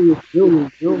spoon.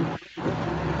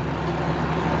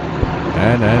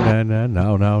 And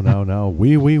now.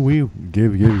 We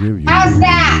give you. How's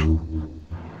that?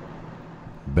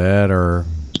 Better.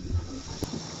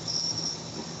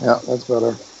 Yeah, that's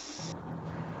better.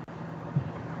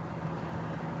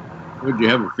 Would you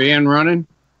have a fan running?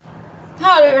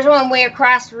 Oh, there's one way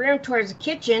across the room towards the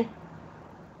kitchen.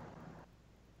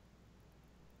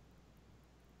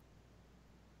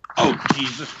 Oh,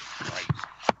 Jesus Christ.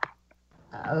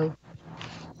 Uh-oh.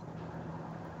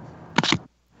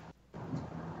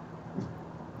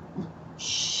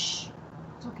 Shh.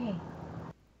 It's okay.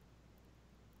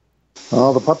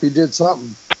 Oh, the puppy did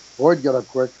something. Boyd got up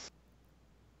quick.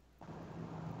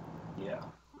 Yeah.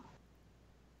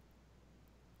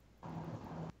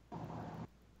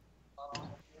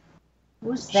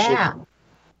 Who's that?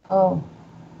 Oh.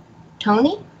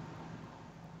 Tony?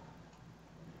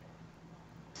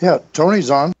 Yeah, Tony's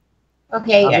on.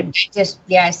 Okay, I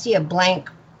see a blank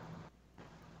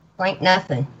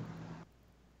nothing.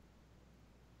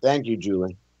 Thank you,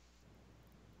 Julie.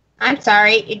 I'm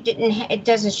sorry, it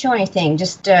doesn't show anything,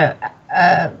 just Just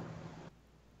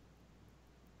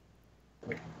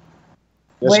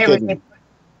whatever. kidding.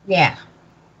 Yeah.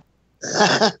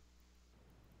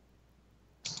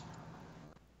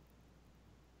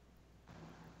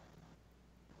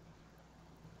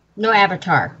 No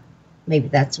avatar. Maybe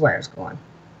that's where it's going.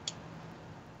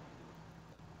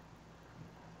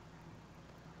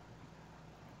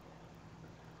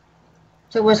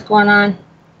 So what's going on?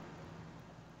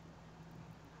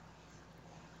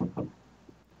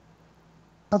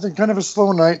 Nothing, kind of a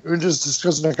slow night. We're just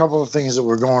discussing a couple of things that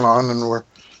were going on, and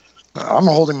I'm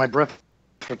holding my breath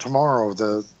for tomorrow,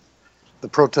 the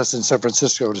protest in San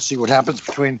Francisco, to see what happens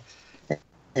between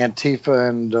Antifa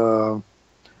and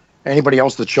anybody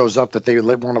else that shows up that they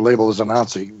want to label as a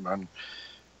Nazi. And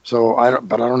so I don't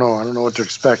know. I don't know what to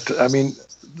expect. I mean,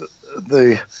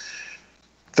 the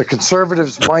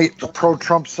conservatives the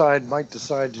pro-Trump side might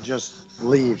decide to just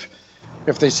leave.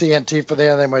 If they see Antifa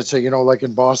there, they might say, like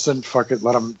in Boston, fuck it,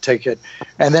 let them take it.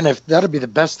 And then if that'd be the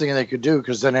best thing they could do,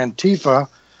 because then Antifa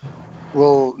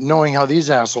will, knowing how these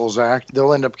assholes act,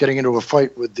 they'll end up getting into a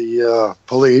fight with the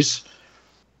police,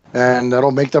 and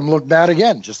that'll make them look bad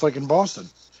again, just like in Boston.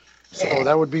 So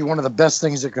that would be one of the best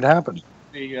things that could happen.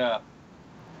 I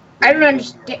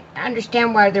don't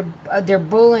understand why they're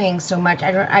bullying so much.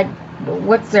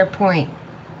 What's their point?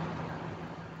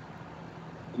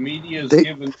 The media is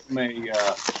giving them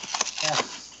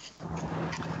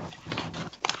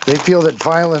They feel that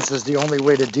violence is the only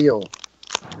way to deal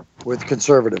with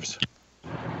conservatives.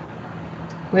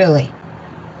 Really?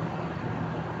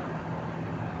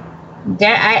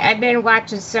 I've been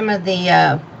watching some of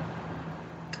the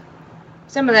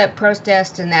some of the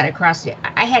protests and that across the,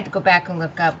 I had to go back and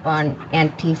look up on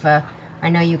Antifa. I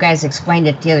know you guys explained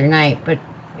it the other night, but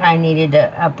I needed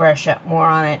to brush up more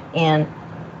on it. And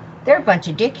they're a bunch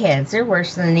of dickheads. They're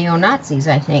worse than the neo-Nazis,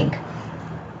 I think.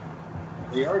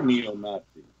 They are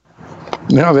neo-Nazis.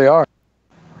 No, they are.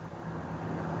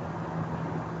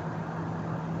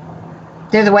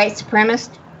 They're the white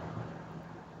supremacists.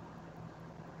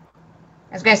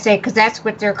 I was going to say, because that's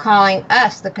what they're calling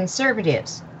us, the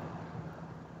conservatives.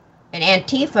 And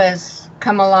Antifa's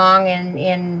come along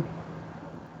and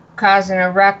causing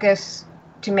a ruckus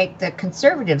to make the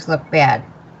conservatives look bad.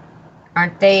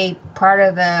 Aren't they part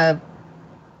of the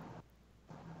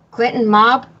Clinton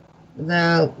mob,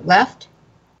 the left?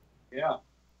 Yeah.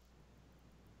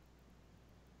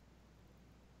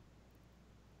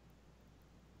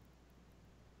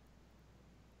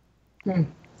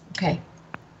 Okay.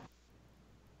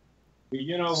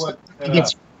 You know what?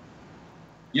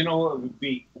 You know what would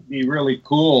be really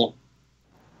cool,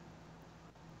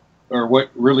 or what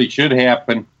really should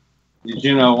happen, is,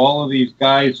 you know, all of these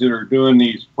guys that are doing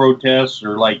these protests,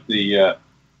 or like the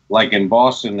like in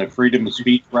Boston, the freedom of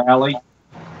speech rally.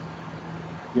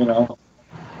 You know,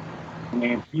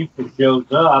 and people shows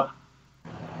up,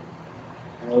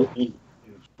 you know, in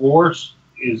force.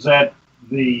 Is that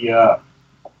the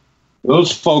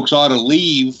those folks ought to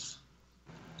leave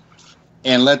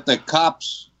and let the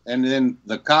cops, and then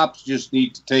the cops just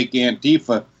need to take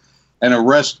Antifa and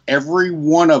arrest every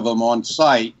one of them on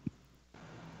site,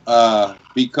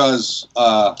 because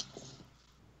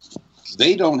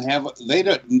they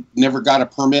never got a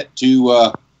permit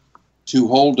to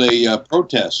hold a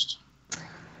protest.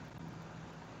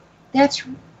 That's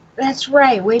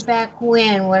right. Way back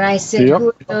when I said, Yep. Who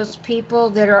are those people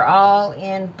that are all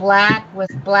in black with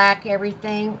black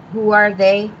everything? Who are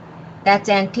they? That's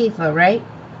Antifa, right?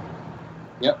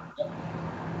 Yep.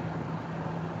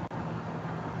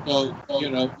 So,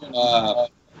 you know,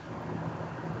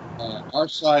 our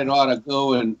side ought to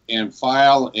go and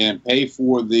file and pay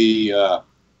for the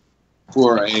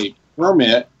for a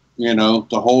permit, you know,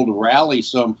 to hold a rally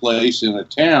someplace in a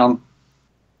town.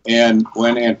 And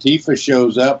when Antifa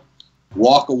shows up,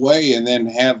 walk away, and then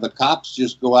have the cops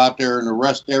just go out there and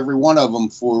arrest every one of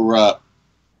them for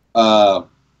not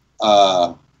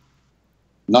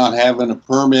having a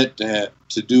permit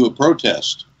to do a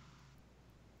protest.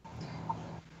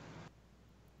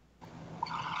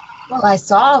 Well, I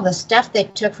saw the stuff they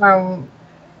took from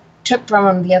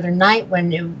them the other night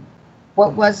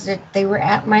what was it they were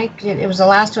at, Mike? It was the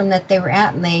last one that they were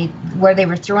at, and where they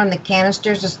were throwing the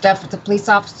canisters of stuff at the police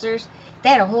officers. They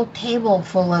had a whole table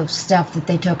full of stuff that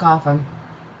they took off them.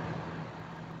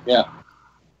 Yeah.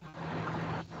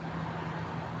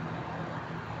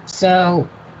 So,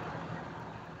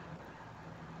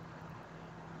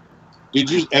 did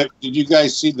you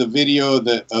guys see the video of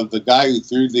the guy who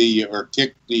threw or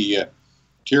kicked the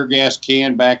tear gas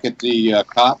can back at the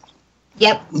cop?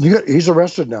 Yep. He's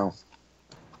arrested now.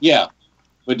 Yeah,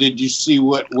 but did you see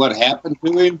what happened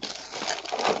to him?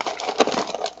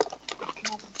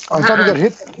 I thought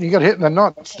he got hit in the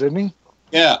nuts, didn't he?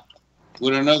 Yeah,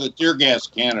 with another tear gas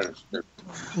canister.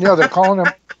 Yeah, they're calling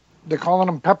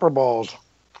him pepper balls.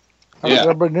 Yeah.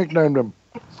 Everybody nicknamed him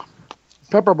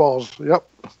pepper balls. Yep.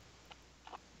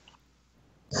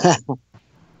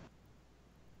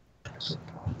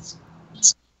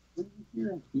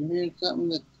 You hearing something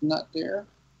that's not there?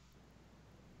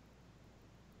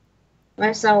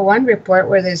 I saw one report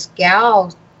where this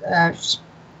gal,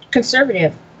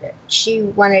 conservative, she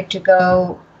wanted to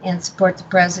go and support the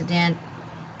president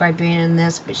by being in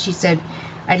this, but she said,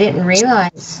 I didn't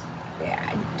realize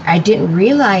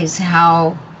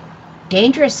how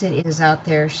dangerous it is out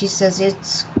there. She says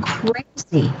it's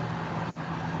crazy.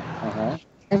 Uh-huh.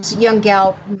 It's a young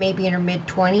gal, maybe in her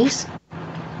mid-20s.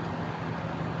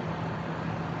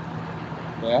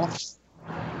 Yeah.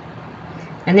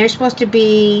 And they're supposed to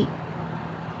be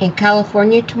in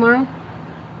California tomorrow.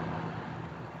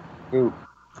 Who?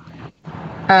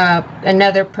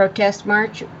 Another protest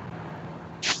march.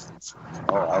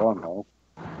 Oh, I don't know.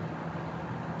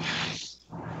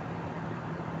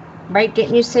 Right?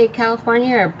 Didn't you say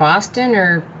California or Boston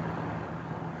or?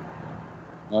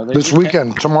 No, This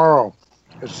weekend, tomorrow,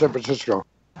 it's San Francisco.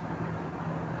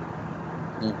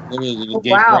 What is it, a Oh,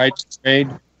 gay wow. rights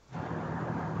trade?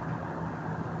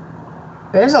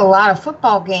 There's a lot of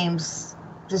football games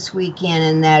this weekend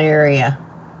in that area.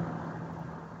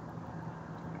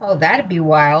 Oh, that'd be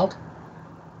wild.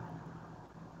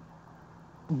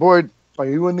 Boyd, are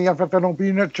you in the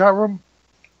FFNOP net chat room?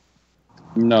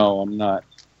 No, I'm not.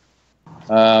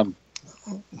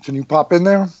 Can you pop in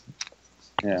there?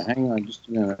 Yeah, hang on just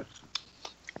a minute.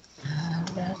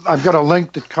 I've got a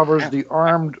link that covers the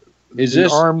armed. Is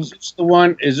this the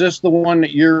one? Is this the one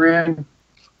that you're in?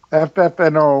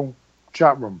 FFNO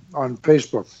chat room on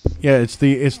Facebook. Yeah, it's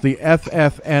the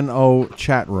FFNO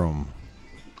chat room.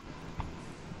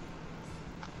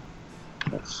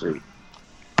 Let's see.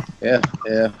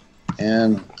 FFNO.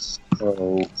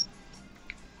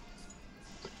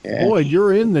 Yeah. Boy,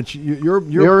 you're in the you're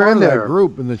You're part in of that there.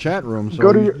 group in the chat room, so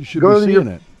Go to you your- should go be to your-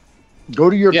 seeing it. Go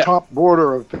to your Yeah. top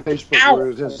border of Facebook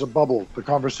where there's a bubble, the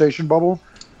conversation bubble.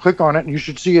 Click on it, and you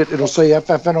should see it. It'll say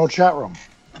FFNO chat room.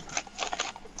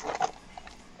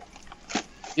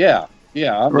 Yeah.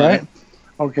 I'm in Right? it.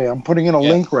 Okay, I'm putting in a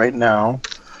Yeah. link right now.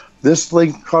 This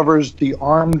link covers the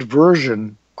armed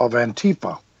version of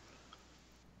Antifa.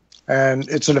 And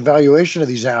it's an evaluation of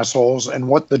these assholes and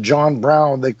what the John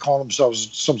Brown, they call themselves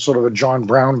some sort of a John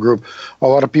Brown group. A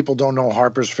lot of people don't know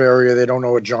Harper's Ferry. They don't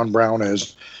know what John Brown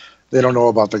is. They don't know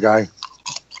about the guy.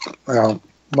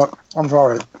 But I'm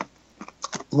sorry.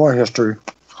 More history.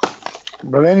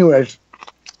 But anyways,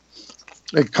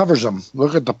 it covers them.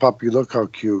 Look at the puppy. Look how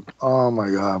cute. Oh, my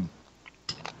God.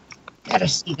 Gotta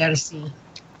see.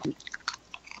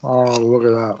 Oh, look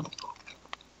at that.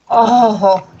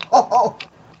 Oh.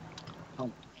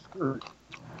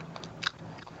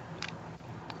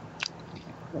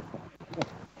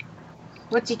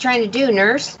 What's he trying to do,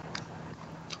 nurse?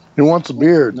 He wants a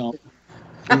beard. No.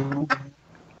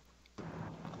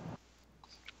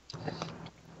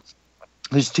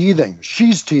 He's teething.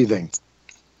 She's teething.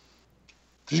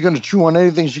 She's going to chew on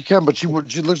anything she can, but she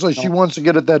looks like she wants to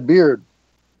get at that beard.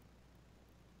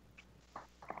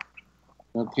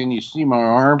 Well, can you see my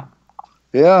arm?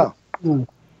 Yeah. She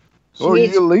Oh,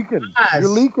 needs you're leaking. us. You're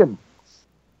leaking.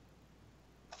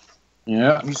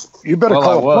 Yeah. You better Well,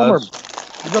 call I a plumber. was.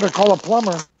 You better call a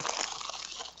plumber.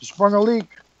 You sprung a leak.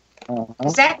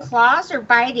 Is that claws or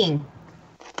biting?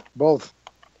 Both.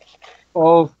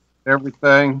 Both.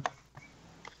 Everything.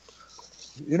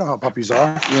 You know how puppies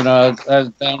are. You know, I was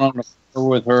down on the floor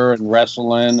with her and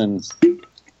wrestling and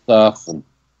stuff, and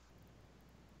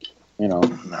you know.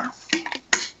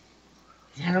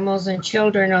 Animals and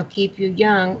children will keep you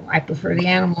young. I prefer the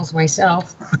animals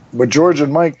myself. But George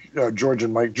and Mark,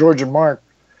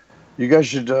 you guys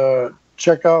should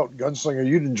check out Gunslinger.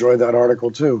 You'd enjoy that article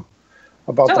too.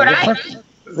 About So the would I.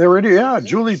 They're already, yeah,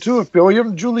 Julie too. If Bill,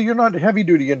 Julie, you're not heavy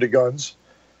duty into guns.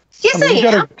 Yes, I you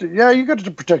am. you got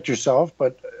to protect yourself.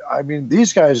 But I mean,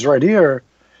 these guys right here,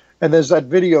 and there's that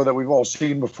video that we've all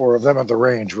seen before of them at the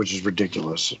range, which is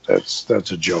ridiculous.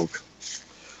 That's a joke.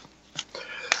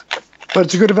 But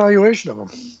it's a good evaluation of them.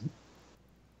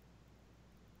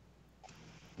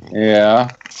 Yeah.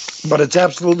 But it's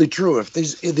absolutely true. If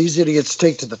these idiots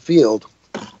take to the field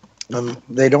and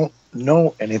they don't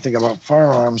know anything about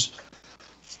firearms,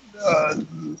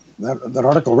 that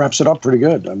article wraps it up pretty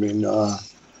good. I mean,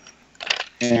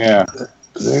 Yeah.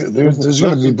 there's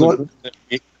going to be blood.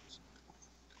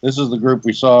 This is the group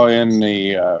we saw in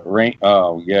the range.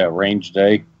 Oh yeah, range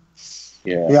day.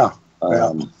 Yeah.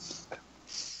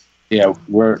 Yeah.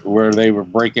 Where they were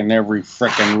breaking every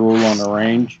frickin' rule on the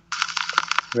range.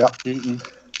 Yep. Shooting.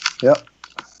 Yep.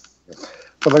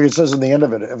 But like it says in the end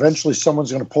of it, eventually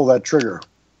someone's going to pull that trigger,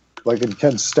 like in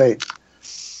Kent State.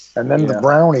 And then the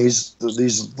brownies,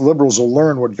 these liberals will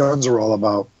learn what guns are all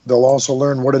about. They'll also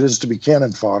learn what it is to be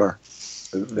cannon fodder.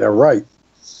 They're right.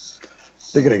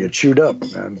 They're going to get chewed up,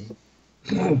 man.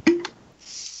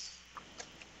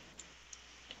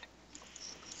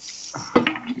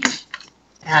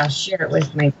 I'll share it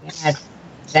with my dad,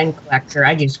 gun collector.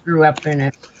 I just grew up in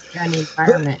a gun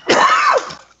environment.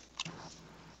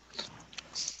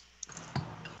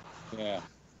 Yeah.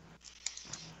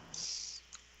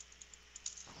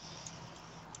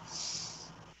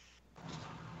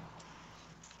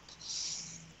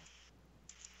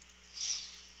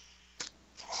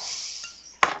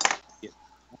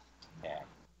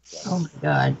 Oh my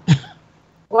God.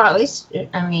 Well, at least,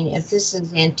 I mean, if this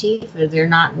is Antifa, they're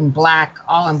not in black,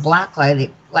 all in black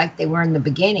like they were in the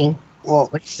beginning. Well,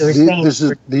 Which they were saying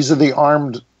these are the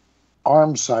armed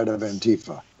side of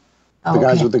Antifa. The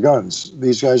guys okay. with the guns.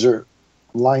 These guys are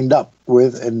lined up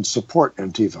with and support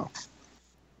Antifa.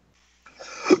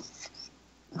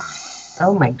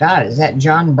 Oh my God, is that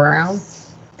John Brown?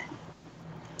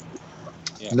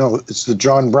 Yeah. No, it's the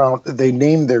John Brown. They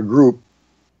named their group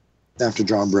after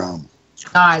John Brown.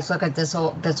 Guys, look at this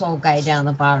old guy down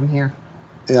the bottom here.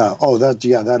 Yeah. Oh, that's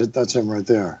him right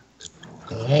there.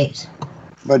 Yes.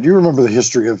 But you remember the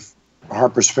history of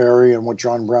Harper's Ferry and what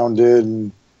John Brown did,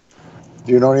 and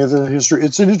do you know any of the history?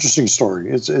 It's an interesting story.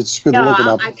 It's good to look it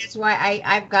up. That's why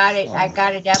I've got it. I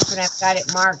got it up and I've got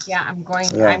it marked. Yeah, I'm going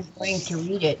to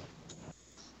read it.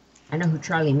 I know who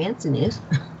Charlie Manson is.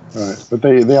 Right, but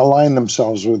they align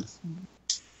themselves with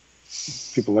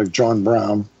people like John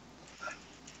Brown,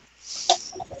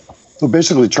 who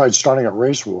basically tried starting a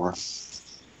race war.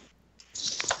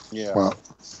 Yeah. Well,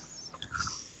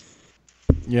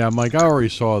 Yeah, Mike, I already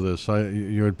saw this. I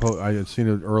had seen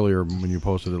it earlier when you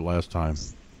posted it last time.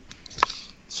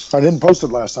 I didn't post it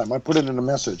last time. I put it in a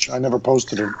message. I never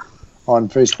posted it on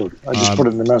Facebook. I just put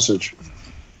it in a message.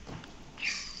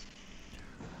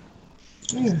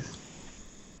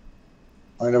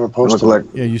 I never posted it.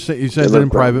 Yeah, you sent it in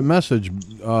private message.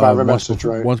 Private message,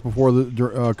 right? Once before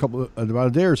about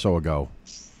a day or so ago.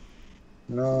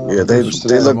 No, Yeah, they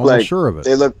look like sure of it.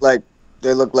 They look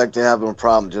like they're having a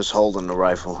problem just holding the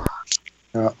rifle.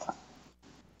 Yeah.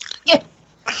 Yeah,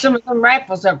 some of them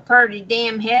rifles are pretty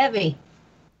damn heavy.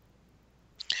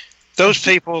 Those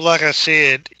people, like I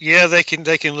said, yeah, they can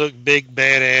look big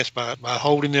badass by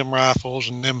holding them rifles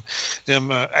and them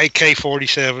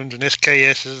AK-47s and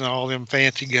SKSs and all them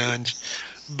fancy guns.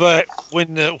 But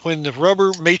when the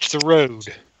rubber meets the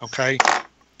road, okay,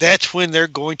 that's when they're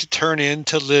going to turn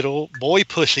into little boy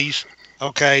pussies,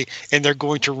 okay, and they're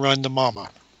going to run the mama,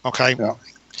 okay, Yeah.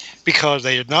 because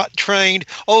they are not trained.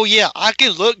 Oh yeah, I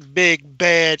can look big,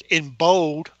 bad, and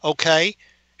bold, okay,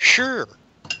 sure.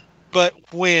 But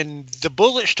when the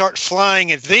bullets start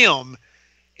flying at them,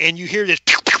 and you hear this,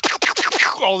 pew, pew, pew, pew, pew,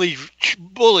 pew, all these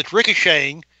bullets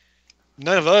ricocheting,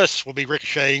 none of us will be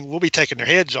ricocheting. We'll be taking their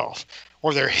heads off,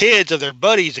 or their heads of their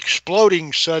buddies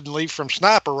exploding suddenly from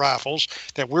sniper rifles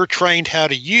that we're trained how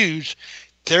to use.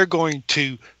 They're going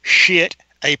to shit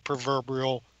a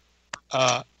proverbial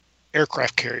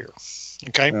aircraft carrier.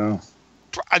 Okay, Yeah.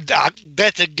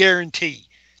 that's a guarantee.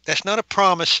 That's not a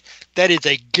promise. That is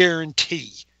a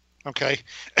guarantee. Okay,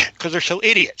 because they're so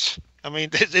idiots. I mean,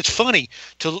 it's funny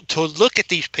to look at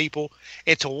these people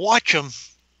and to watch them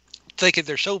thinking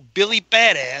they're so Billy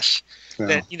badass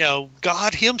that,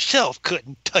 God himself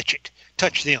couldn't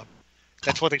touch them.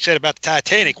 That's what they said about the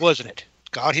Titanic, wasn't it?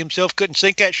 God himself couldn't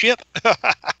sink that ship.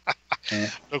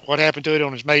 Look what happened to it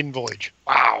on his maiden voyage.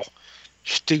 Wow.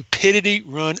 Stupidity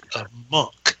run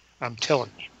amok. I'm telling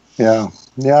you. Yeah.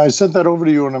 Yeah, I sent that over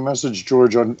to you in a message,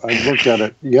 George. I looked at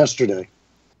it yesterday.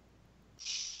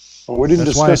 But we didn't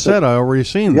That's discuss why I said I already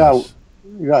seen this.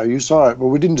 Yeah, you saw it, but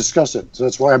we didn't discuss it. So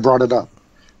that's why I brought it up.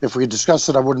 If we discussed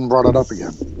it, I wouldn't have brought it up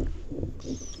again.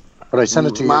 But I sent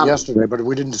it to you yesterday, but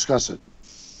we didn't discuss it.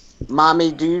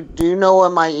 Mommy, do you know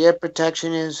what my ear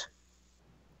protection is?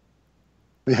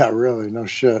 Yeah, really, no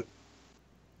shit.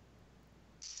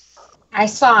 I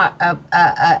saw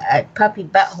a puppy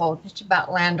butthole just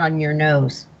about land on your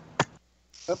nose.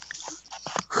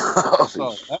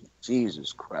 Oh,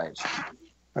 Jesus Christ.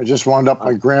 I just wound up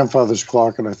my grandfather's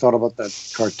clock, and I thought about that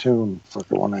cartoon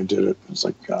when I did it. It's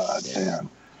like, God damn.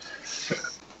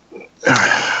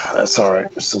 That's all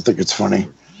right. I still think it's funny.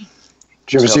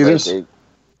 Did you ever see this?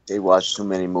 They watch too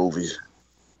many movies.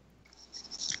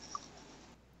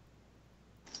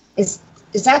 Is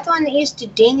that the one that used to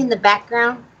ding in the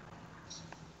background?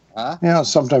 Huh? Yeah,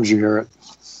 sometimes you hear it.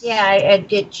 Yeah,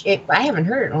 I haven't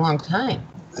heard it in a long time.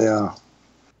 Yeah.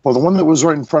 Well, the one that was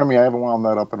right in front of me, I haven't wound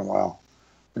that up in a while.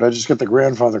 But I just got the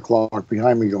grandfather clock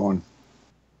behind me going.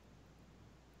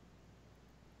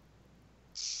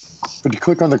 But you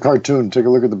click on the cartoon, take a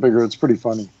look at the bigger, it's pretty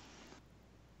funny.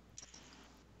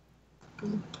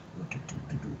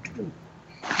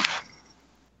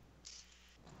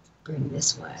 Bring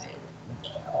this way.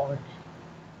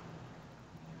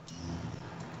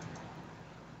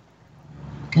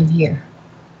 Come here.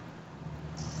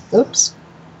 Oops.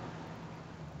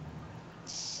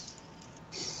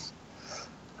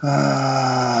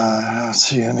 I don't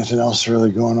see anything else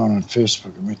really going on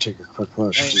Facebook. Let me take a quick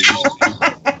look.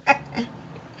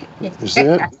 Is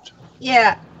it?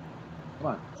 Yeah. Come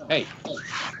on. Hey.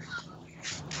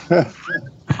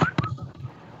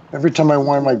 Every time I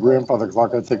wind my grandfather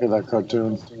clock, I think of that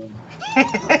cartoon.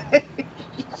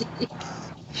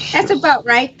 That's about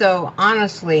right, though,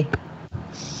 honestly.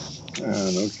 Yeah,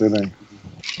 no kidding.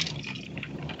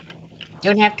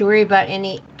 Don't have to worry about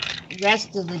any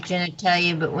rest of the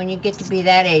genitalia, but when you get to be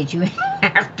that age, you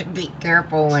have to be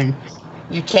careful when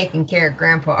you're taking care of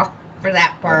Grandpa for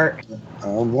that part.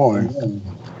 Oh, boy.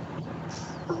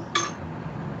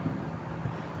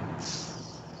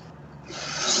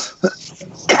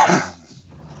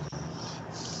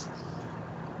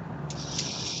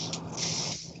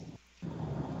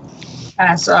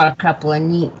 I saw a couple of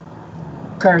neat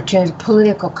cartoons,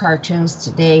 political cartoons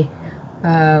today,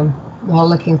 while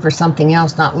looking for something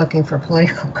else, not looking for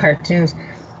political cartoons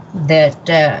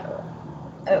that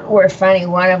were funny.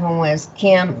 One of them was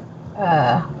Kim,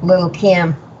 little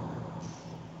Kim,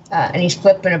 and he's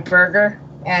flipping a burger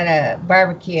at a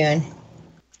barbecue, and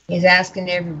he's asking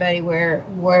everybody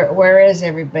where is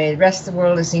everybody? The rest of the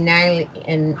world is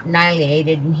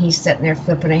annihilated, and he's sitting there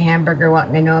flipping a hamburger,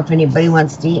 wanting to know if anybody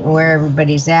wants to eat and where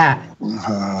everybody's at.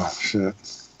 Oh, shit.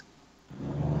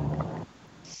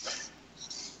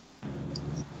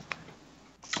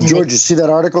 George, you see that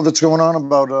article that's going on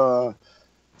about,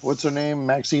 what's her name,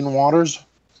 Maxine Waters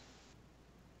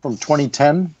from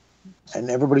 2010? And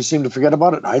everybody seemed to forget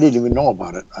about it. I didn't even know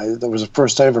about it. That was the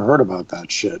first I ever heard about that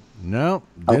shit. No,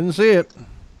 didn't see it.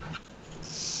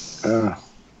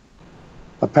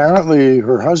 Apparently,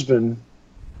 her husband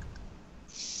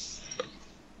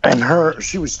and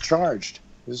she was charged.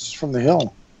 This is from The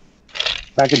Hill.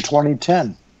 Back in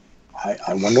 2010. I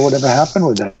wonder whatever happened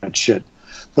with that shit.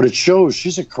 But it shows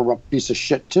she's a corrupt piece of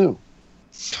shit, too.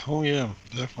 Oh, yeah,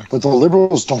 definitely. But the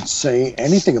liberals don't say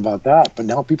anything about that. But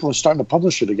now people are starting to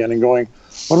publish it again and going,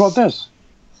 what about this?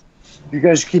 You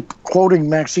guys keep quoting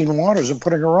Maxine Waters and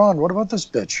putting her on. What about this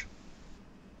bitch?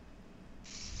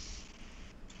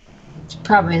 It's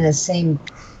probably in the same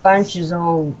bunch as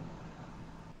old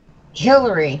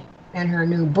Hillary and her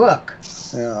new book.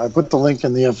 Yeah, I put the link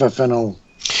in the FFNO.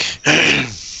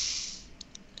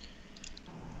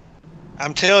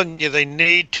 I'm telling you, they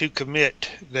need to commit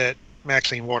that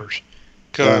Maxine Waters,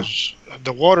 because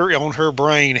the water on her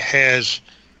brain has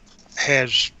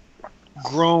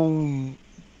grown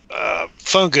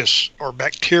fungus or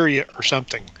bacteria or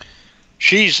something.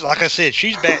 She's, like I said,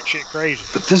 she's batshit crazy.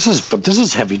 But this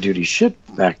is heavy duty shit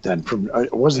back then. From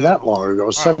it wasn't that long ago,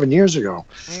 7 years ago,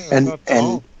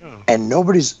 and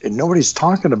nobody's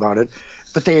talking about it.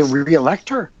 But they re-elect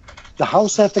her. The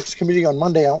House Ethics Committee on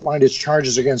Monday outlined its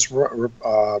charges against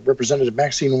Representative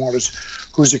Maxine Waters,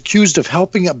 who's accused of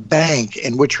helping a bank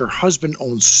in which her husband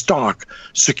owns stock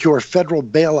secure federal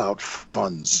bailout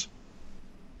funds.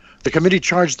 The committee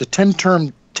charged the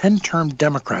 10-term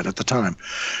Democrat at the time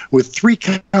with 3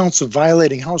 counts of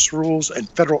violating House rules and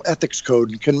federal ethics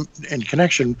code in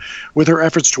connection with her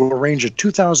efforts to arrange a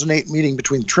 2008 meeting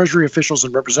between Treasury officials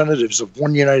and representatives of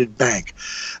One United Bank.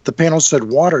 The panel said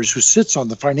Waters, who sits on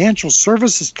the Financial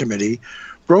Services Committee,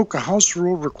 broke a House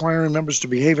rule requiring members to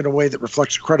behave in a way that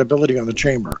reflects credibility on the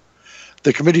chamber.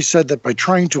 The committee said that by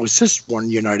trying to assist One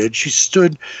United, she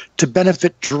stood to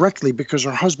benefit directly because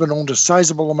her husband owned a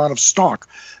sizable amount of stock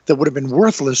that would have been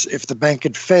worthless if the bank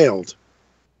had failed.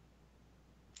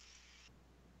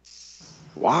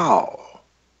 Wow.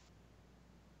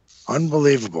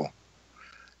 Unbelievable.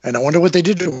 And I wonder what they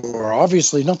did to her.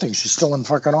 Obviously nothing. She's still in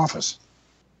fucking office.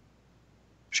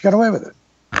 She got away with it.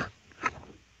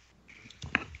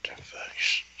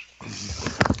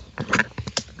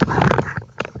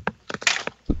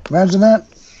 Imagine that.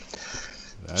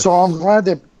 So I'm glad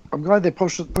they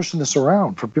pushing this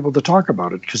around for people to talk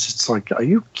about it, because it's like, are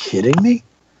you kidding me?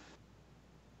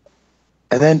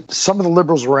 And then some of the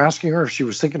liberals were asking her if she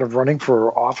was thinking of running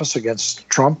for office against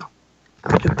Trump.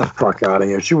 Get the fuck out of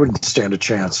here. She wouldn't stand a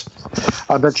chance.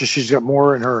 I bet you she's got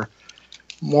more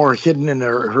hidden in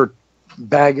her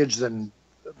baggage than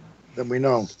we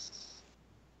know.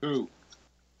 Who?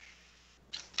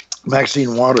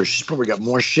 Maxine Waters. She's probably got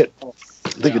more shit.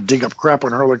 They could dig up crap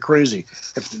on her like crazy.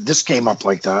 If this came up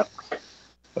like that,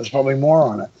 there's probably more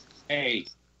on it. Hey.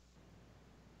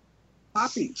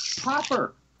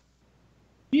 Popper.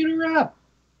 Beat her up.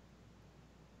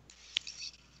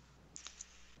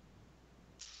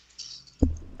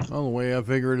 Well, the way I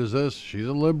figure it is this: she's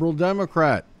a liberal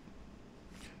Democrat.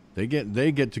 They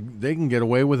can get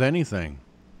away with anything.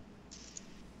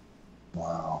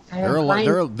 Wow. They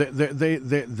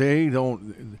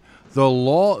don't. The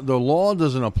law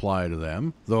doesn't apply to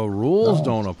them. The rules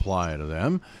don't apply to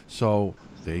them. So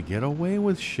they get away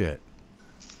with shit.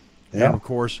 Yeah. And of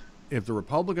course, if the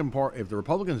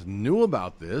Republicans knew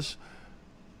about this,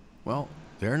 well,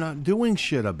 they're not doing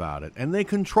shit about it, and they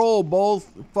control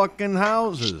both fucking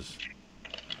houses.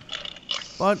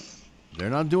 But they're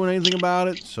not doing anything about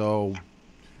it. So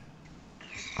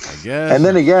I guess. And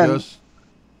then again,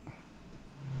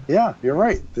 yeah, you're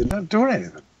right. They're not doing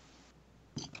anything.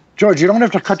 George, you don't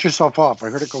have to cut yourself off.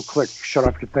 I heard it go click. Shut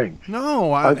up your thing.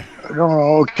 No,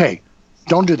 okay.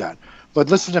 Don't do that. But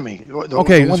listen to me.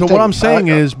 Okay, so what I'm saying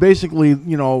is basically,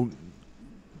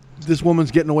 this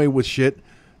woman's getting away with shit.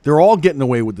 They're all getting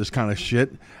away with this kind of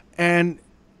shit. And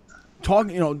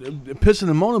talking, pissing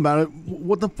and moaning about it.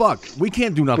 What the fuck? We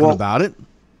can't do nothing about it.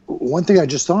 One thing I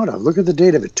just thought of. Look at the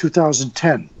date of it.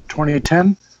 2010.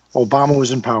 2010, Obama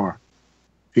was in power.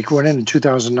 He went in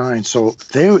 2009. So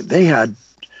they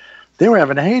were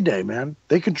having a heyday, man.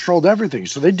 They controlled everything.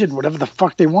 So they did whatever the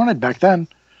fuck they wanted back then.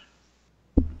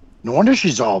 No wonder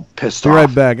she's all pissed Be off.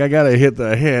 right back. I gotta hit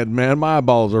the head, man. My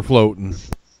eyeballs are floating.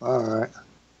 All right.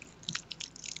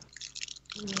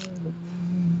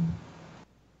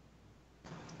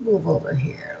 Move over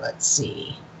here. Let's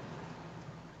see.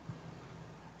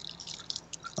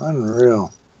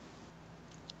 Unreal.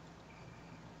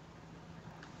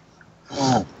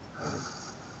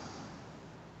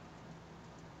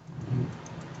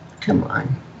 Come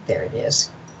on. There it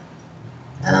is.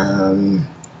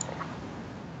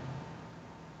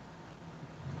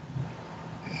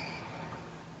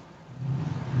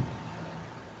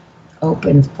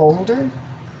 Open folder.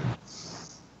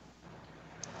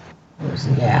 Where's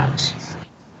it at?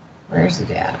 Where's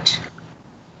it at?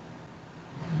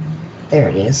 There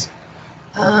it is.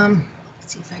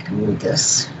 Let's see if I can move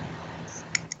this.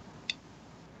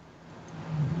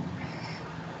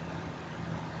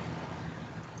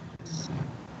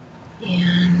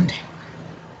 And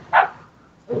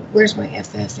where's my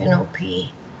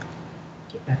FFNOP?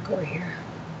 Get back over here.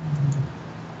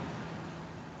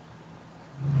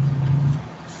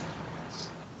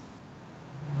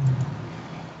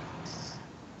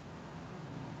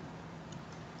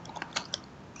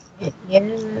 Yeah,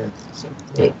 it's a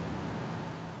big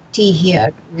T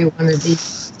here. Every one of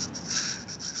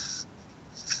these.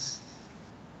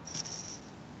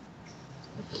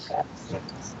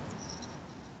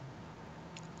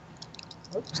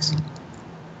 Oops.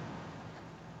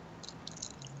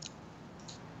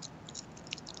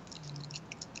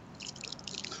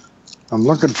 I'm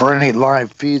looking for any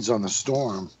live feeds on the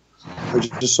storm. I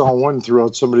just saw one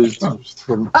throughout somebody's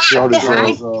throughout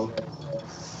his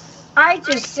I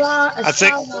just saw I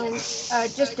think- one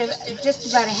just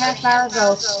about a half hour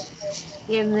ago,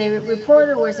 and the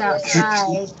reporter was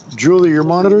outside. Julie, your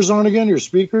monitors on again? Your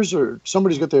speakers, or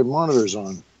somebody's got their monitors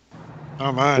on?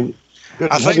 Oh, mine.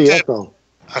 Good I think heavy that- echo.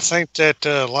 I think that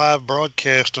live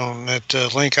broadcast on that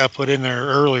link I put in there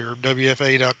earlier,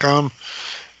 WFA.com,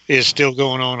 is still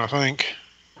going on, I think.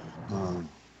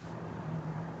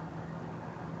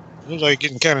 It looks like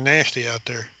getting kind of nasty out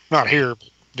there. Not here, but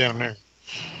down there.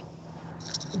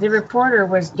 The reporter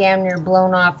was damn near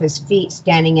blown off his feet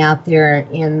standing out there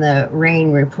in the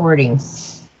rain reporting.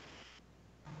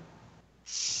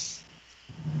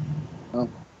 Well,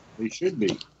 they should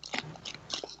be.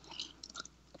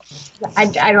 I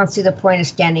don't see the point of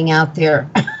standing out there.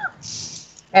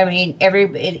 I mean,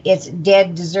 it's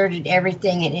dead, deserted,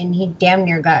 everything, and he damn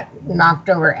near got knocked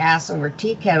over ass over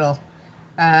tea kettle.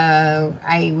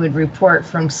 I would report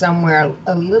from somewhere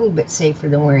a little bit safer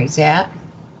than where he's at.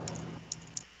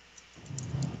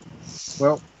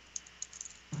 Well,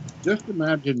 just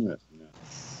imagine this now,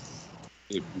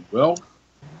 if you will,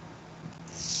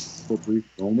 for a brief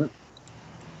moment.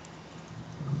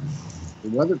 The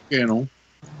Weather Channel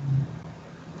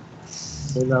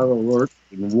put out alerts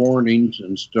and warnings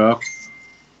and stuff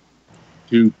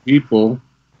to people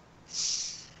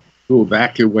to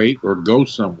evacuate or go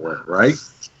somewhere, right?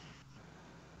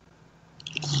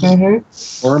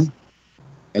 Mm-hmm.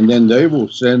 And then they will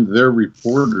send their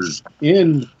reporters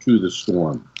into the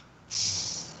storm.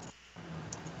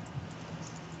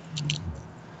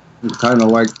 It's kind of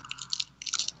like,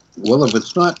 well, if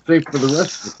it's not safe for the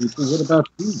rest of the people, what about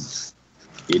you,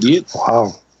 idiot?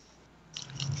 Wow.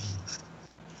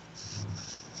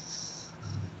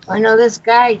 I know this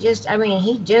guy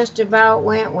he just about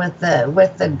went with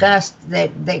the gust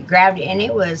that grabbed it, and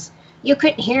it was, you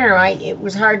couldn't hear him. It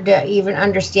was hard to even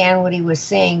understand what he was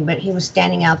saying, but he was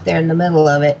standing out there in the middle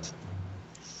of it.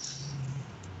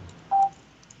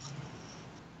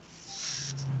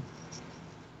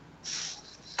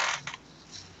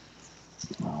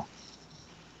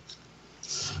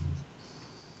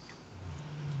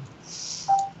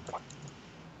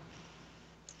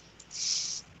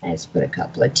 I just put a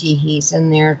couple of teehees in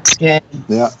there.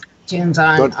 Yeah. Tunes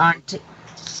on.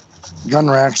 Gun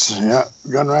racks. Yeah.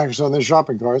 Gun racks on their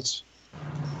shopping carts.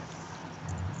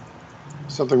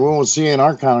 Something we won't see in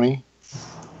our county.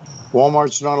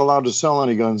 Walmart's not allowed to sell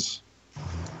any guns.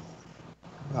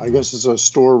 I guess it's a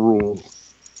store rule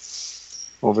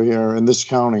over here in this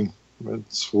county.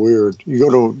 It's weird.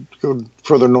 You go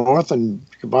further north and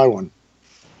you can buy one.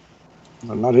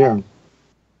 But not here.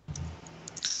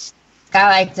 I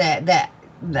like the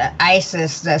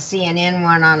ISIS, the CNN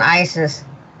one on ISIS.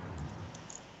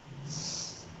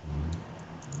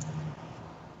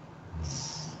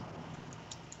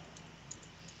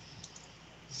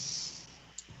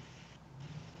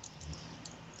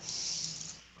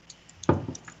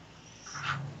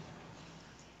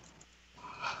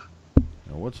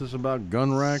 Now, what's this about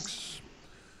gun racks?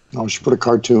 I should put a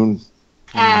cartoon.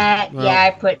 Yeah,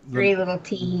 I put three little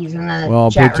T's in the Well,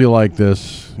 I'll chat put you like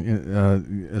this.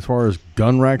 As far as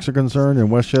gun racks are concerned in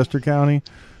Westchester County,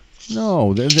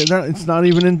 no, it's not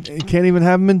even in. You can't even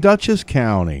have them in Dutchess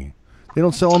County. They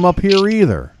don't sell them up here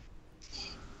either.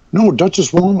 No,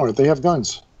 Dutchess Walmart, they have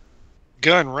guns.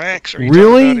 Gun racks? Are you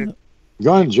Really?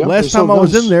 Guns, yeah. Last time I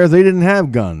was in there, they didn't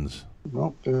have guns.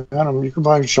 Well, they had them. You can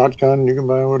buy a shotgun, you can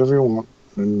buy whatever you want.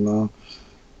 And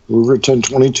Ruger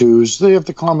 1022s, they have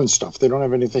the common stuff. They don't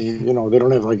have anything, they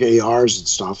don't have like ARs and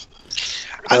stuff.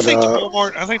 I think the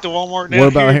Walmart.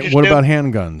 Down What about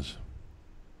handguns?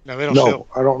 No, they don't sell. No,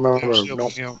 I don't remember.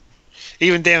 No.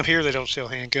 Even down here, they don't sell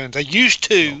handguns. They used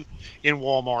to in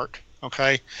Walmart.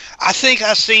 Okay, I think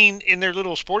I seen in their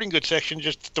little sporting goods section,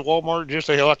 just at the Walmart,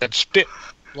 just I could spit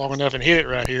long enough and hit it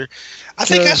right here. I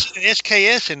think I seen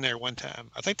SKS in there one time.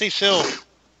 I think they sell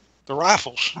the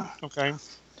rifles. Okay,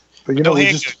 but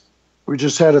we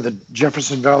just had at the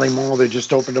Jefferson Valley Mall. They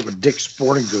just opened up a Dick's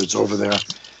Sporting Goods over there,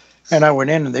 and I went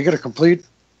in and they got a complete,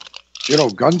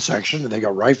 gun section. And they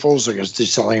got rifles. I guess they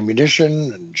sell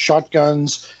ammunition and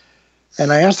shotguns.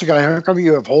 And I asked the guy, "How come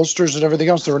you have holsters and everything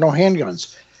else? There were no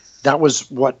handguns." That was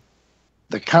what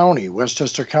the county,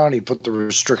 Westchester County, put the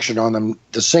restriction on them.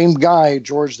 The same guy,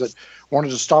 George, that wanted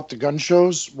to stop the gun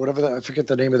shows, I forget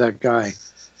the name of that guy.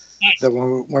 That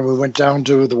when we went down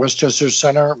to the Westchester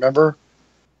Center, remember?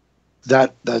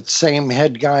 That same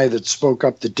head guy that spoke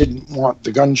up that didn't want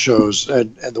the gun shows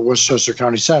at the Westchester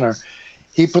County Center,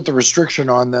 he put the restriction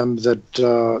on them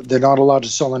that they're not allowed to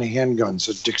sell any handguns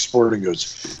at Dick's Sporting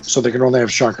Goods. So they can only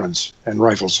have shotguns and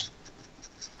rifles.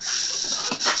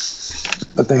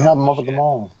 But they have them up at the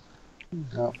mall.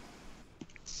 Yeah.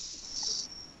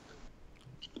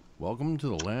 Welcome to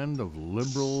the land of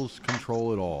liberals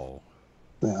control it all.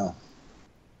 Yeah.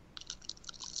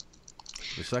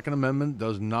 The Second Amendment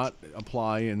does not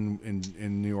apply in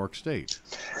New York State.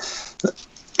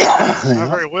 Not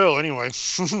very well, anyway.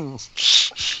 Especially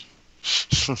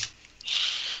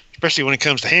when it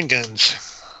comes to handguns.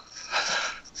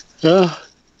 Yeah.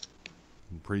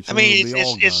 Pretty soon it'll be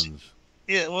all guns.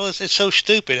 Yeah, well, it's so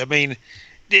stupid. I mean,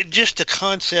 just the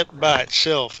concept by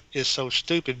itself is so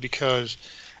stupid because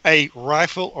a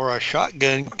rifle or a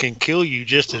shotgun can kill you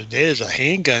just as dead as a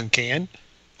handgun can.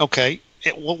 Okay,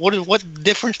 what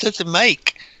difference does it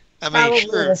make? I mean, Probably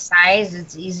sure. the size,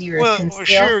 it's easier to conceal. Well,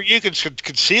 sure, you can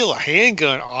conceal a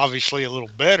handgun obviously a little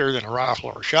better than a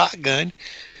rifle or a shotgun,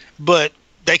 but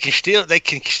they can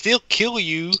still kill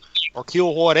you or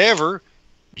kill whatever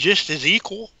just as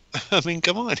equal. I mean,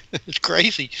 come on. It's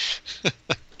crazy.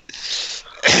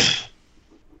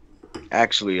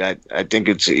 Actually, I think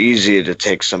it's easier to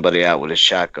take somebody out with a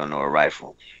shotgun or a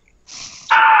rifle.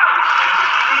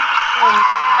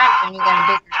 When you got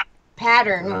a bigger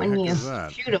pattern when you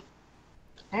shoot them.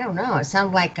 I don't know. It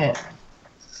sounds like a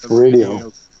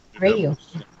radio. Radio.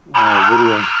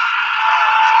 Video.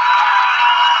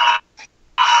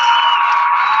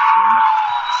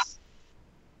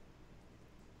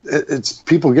 It's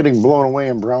people getting blown away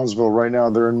in Brownsville right now.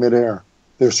 They're in midair.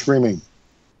 They're screaming.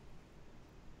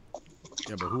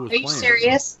 Yeah, but who is Are you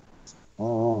serious?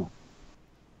 Oh.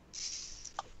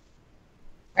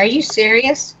 Are you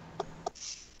serious?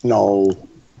 No.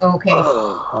 Okay.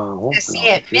 Oh, See,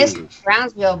 it missed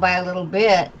Brownsville by a little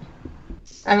bit.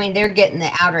 I mean, they're getting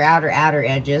the outer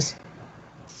edges.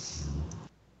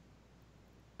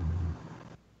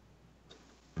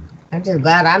 I'm just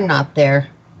glad I'm not there.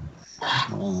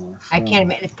 I can't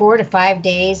imagine 4 to 5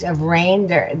 days of rain.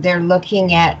 They're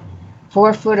looking at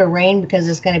 4 foot of rain because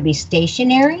it's going to be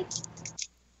stationary.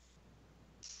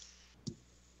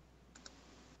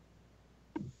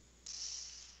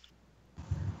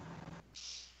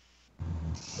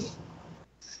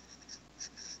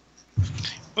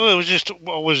 Well, it was just,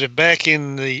 what was it, back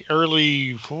in the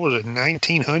early,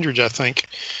 1900s, I think,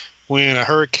 when a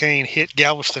hurricane hit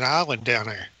Galveston Island down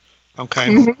there. Okay.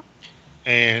 Mm-hmm.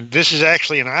 And this is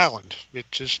actually an island. It's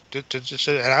just an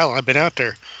island. I've been out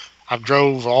there. I've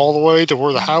drove all the way to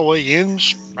where the highway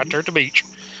ends, right there at the beach.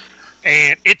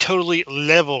 And it totally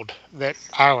leveled that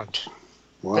island.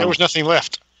 Wow. There was nothing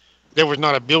left. There was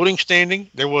not a building standing.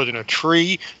 There wasn't a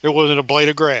tree. There wasn't a blade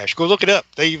of grass. Go look it up.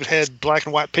 They even had black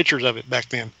and white pictures of it back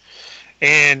then.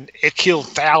 And it killed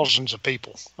thousands of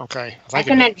people. Okay. I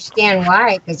can understand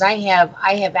why, because I have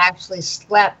actually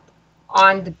slept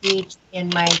on the beach in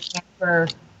my camper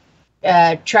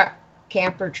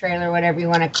trailer, whatever you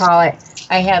want to call it.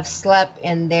 I have slept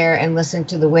in there and listened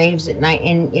to the waves at night,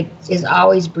 and it is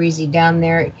always breezy down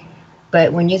there.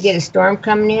 But when you get a storm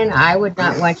coming in, I would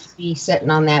not want to be sitting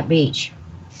on that beach.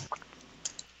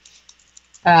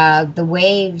 The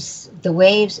waves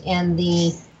and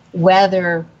the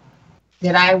weather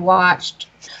that I watched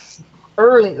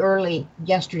early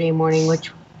yesterday morning,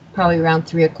 which probably around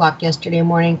 3 o'clock yesterday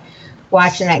morning,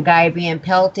 watching that guy being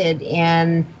pelted,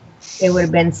 and it would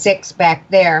have been 6 back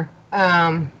there.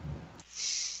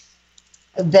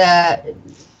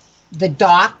 The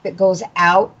dock that goes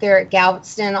out there at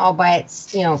Galveston all by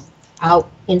its,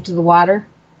 out into the water,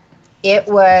 it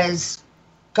was,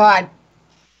 God,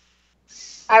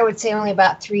 I would say only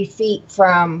about 3 feet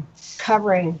from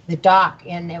covering the dock,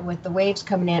 and with the waves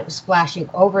coming in, it was splashing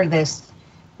over this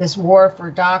wharf or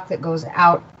dock that goes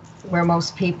out where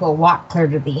most people walk clear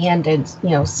to the end and,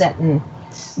 sit and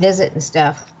visit and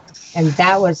stuff. And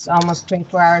that was almost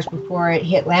 24 hours before it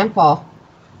hit landfall.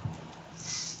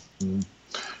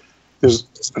 There's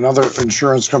another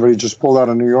insurance company just pulled out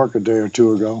of New York a day or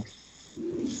 2 ago.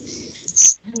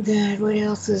 Oh, God, what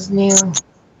else is new?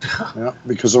 Yeah,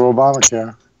 because of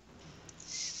Obamacare.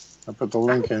 I put the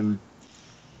link in.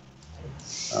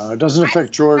 It doesn't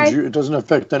affect George. It doesn't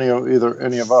affect any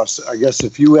of us. I guess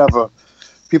if you have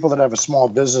people that have a small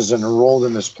business and enrolled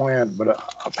in this plan, but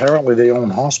apparently they own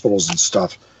hospitals and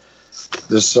stuff.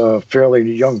 This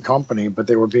fairly young company, but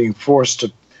they were being forced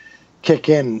to kick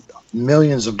in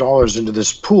millions of dollars into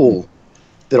this pool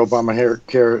that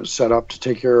Obamacare set up to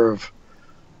take care of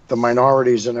the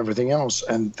minorities and everything else.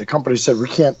 And the company said, we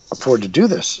can't afford to do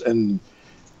this. And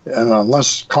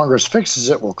unless Congress fixes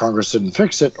it, well, Congress didn't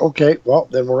fix it. Okay, well,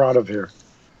 then we're out of here.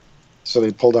 So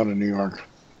they pulled out of New York.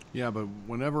 Yeah, but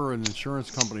whenever an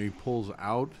insurance company pulls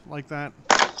out like that,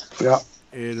 yeah,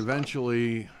 it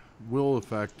eventually will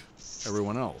affect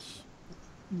everyone else.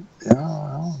 Yeah,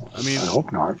 well, I mean, I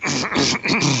hope not.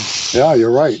 Yeah,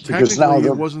 you're right. Because now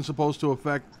it wasn't supposed to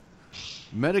affect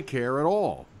Medicare at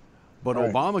all, but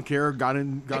right. Obamacare got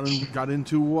into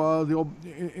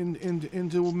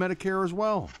Medicare as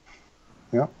well.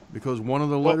 Yeah. Because one of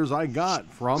the letters I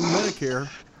got from Medicare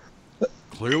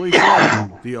clearly said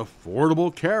the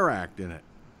Affordable Care Act in it.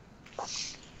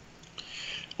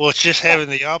 Well, it's just having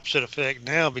the opposite effect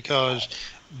now because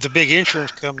the big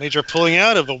insurance companies are pulling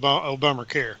out of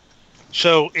Obamacare.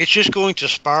 So it's just going to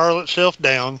spiral itself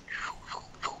down.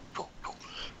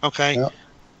 Okay? Yep.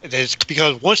 It's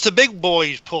because once the big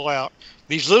boys pull out,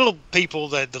 these little people,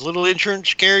 the little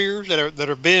insurance carriers that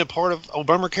are being a part of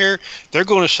Obamacare, they're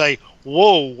going to say,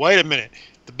 whoa, wait a minute.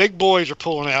 The big boys are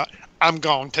pulling out. I'm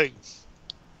gone too.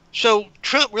 So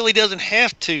Trump really doesn't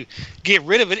have to get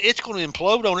rid of it. It's going to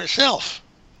implode on itself.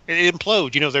 It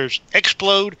implodes. There's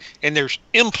explode and there's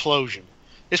implosion.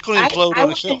 It's going to implode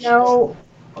on itself. I want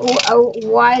to know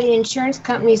why the insurance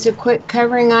companies have quit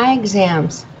covering eye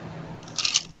exams.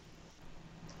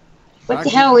 What the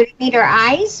hell? We need our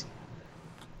eyes?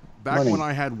 Back when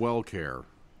I had WellCare,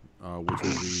 which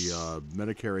was the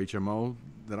Medicare HMO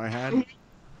that I had,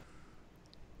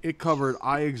 it covered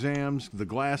eye exams, the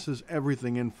glasses,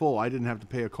 everything in full. I didn't have to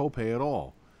pay a copay at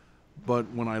all.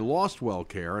 But when I lost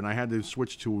WellCare and I had to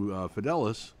switch to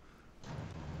Fidelis,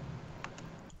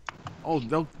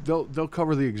 they'll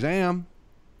cover the exam.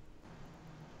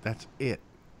 That's it.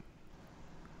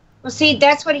 Well, see,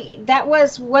 that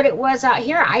was what it was out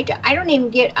here. I don't even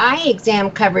get eye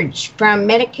exam coverage from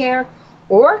Medicare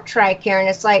or TRICARE, and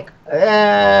it's like,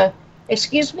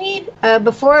 excuse me.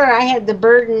 Before I had the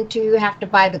burden to have to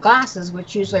buy the glasses,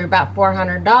 which usually are about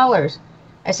 $400.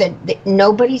 I said,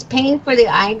 nobody's paying for the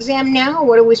eye exam now?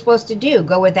 What are we supposed to do?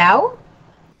 Go without?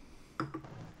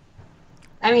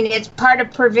 I mean, it's part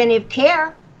of preventive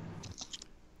care.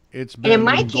 It's been, and in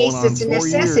my case, it's a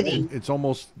necessity. It's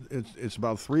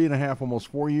about 3.5, almost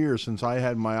 4 years since I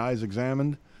had my eyes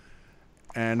examined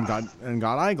and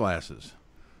got eyeglasses.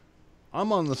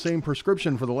 I'm on the same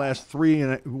prescription for the last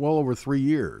well over 3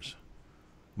 years.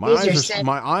 My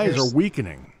eyes are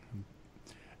weakening.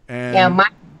 And yeah,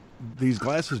 these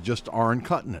glasses just aren't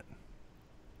cutting it.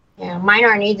 Yeah, mine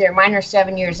aren't either. Mine are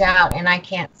 7 years out, and I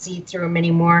can't see through them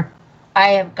anymore. I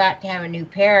have got to have a new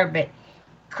pair, but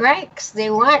cracks, they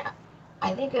want,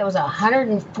 I think it was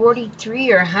 $143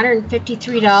 or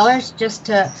 $153 just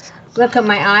to look at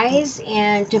my eyes,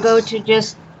 and to go to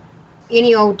just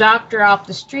any old doctor off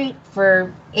the street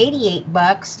for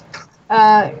 $88.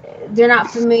 They're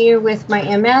not familiar with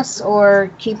my MS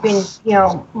or keeping,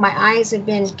 my eyes have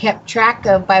been kept track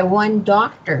of by one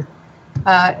doctor.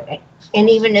 And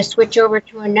even to switch over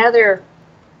to another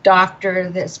doctor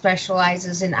that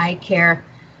specializes in eye care,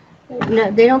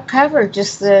 no, they don't cover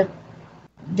just the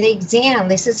exam.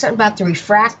 They said something about the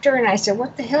refractor, and I said,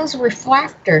 what the hell is a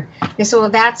refractor? They said, well,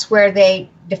 that's where they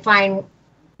define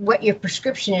what your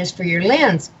prescription is for your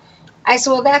lens. I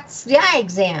said, well, that's the eye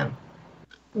exam.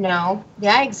 No, the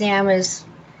eye exam is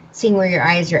seeing where your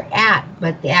eyes are at,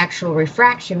 but the actual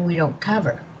refraction we don't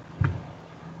cover.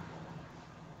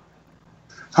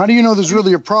 How do you know there's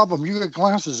really a problem? You got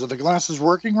glasses. Are the glasses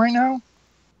working right now?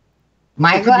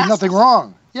 My There could be glasses? nothing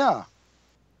wrong. Yeah.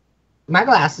 My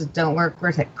glasses don't work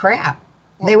worth a crap.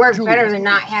 Well, They work Julie, better than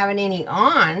not having any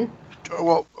on.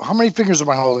 Well, how many fingers am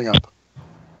I holding up?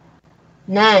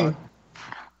 None.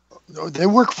 They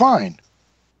work fine.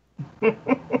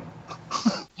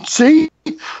 See?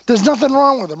 There's nothing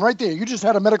wrong with them right there. You just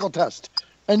had a medical test,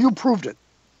 and you proved it.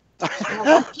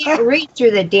 I can't read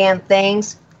through the damn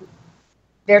things.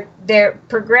 They're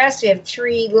progressive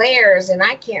 3 layers, and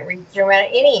I can't read through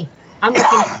any. I'm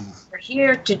looking for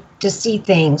here to see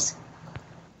things.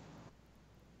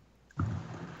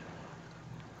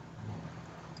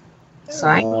 So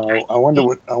I wonder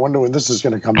when this is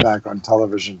going to come back on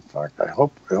television. Fuck, I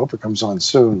hope it comes on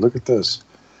soon. Look at this.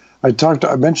 I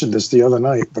mentioned this the other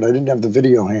night, but I didn't have the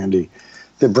video handy.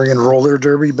 They're bringing roller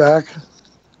derby back.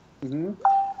 Mm-hmm.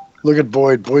 Look at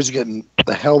Boyd. Boyd's getting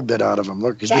the hell bit out of him.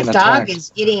 Look, he's that being dog attacked. is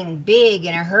getting big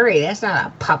in a hurry. That's not a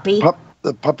puppy.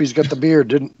 The puppy's got the beard.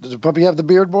 Does the puppy have the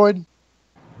beard, Boyd?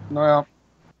 Well,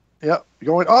 Yeah,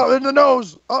 going up in the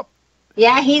nose. Up.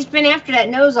 Yeah, he's been after that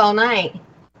nose all night.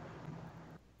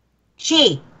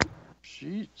 She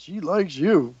likes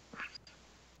you.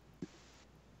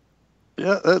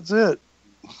 Yeah, that's it.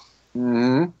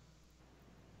 mm-hmm.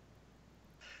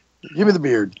 Give me the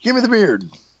beard. Give me the beard.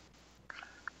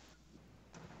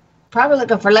 probably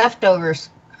looking for leftovers.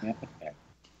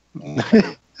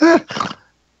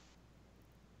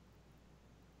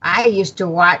 I used to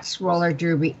watch roller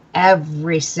derby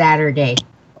every Saturday.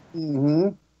 Mm-hmm.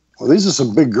 Well, these are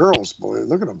some big girls, boy.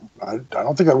 Look at them. I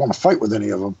don't think I'd want to fight with any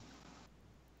of them.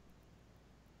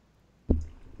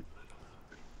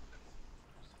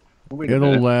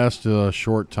 It'll last a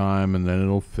short time, and then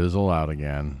it'll fizzle out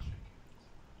again.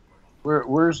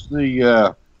 Where's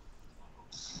the?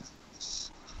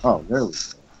 Oh, there we go.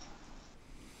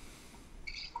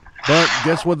 But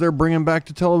guess what? They're bringing back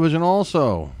to television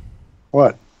also.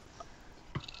 What?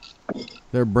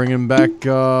 They're bringing back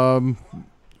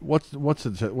what's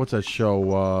that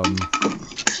show?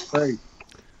 Hey.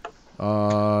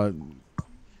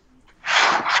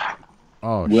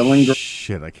 Oh, Will and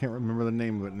shit! I can't remember the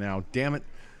name of it now. Damn it!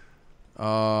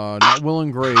 Not Will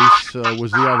and Grace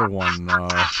was the other one.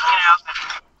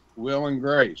 Will and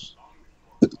Grace.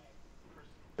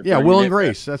 Yeah, Will and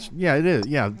Grace. It is.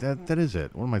 Yeah, that is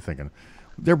it. What am I thinking?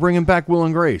 They're bringing back Will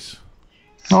and Grace.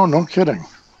 Oh, no kidding.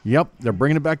 Yep, they're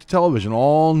bringing it back to television.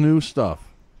 All new stuff.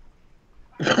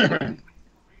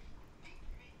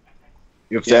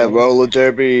 If that roller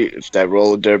derby is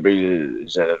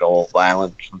that at all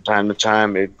violent from time to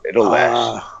time, it'll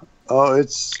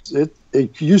last.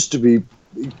 It used to be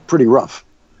pretty rough.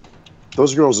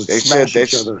 Those girls would smash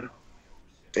each other.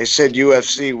 They said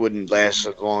UFC wouldn't last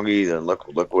as long either. Look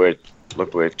where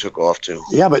it took off to.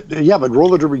 Yeah, but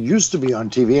roller derby used to be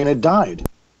on TV and it died.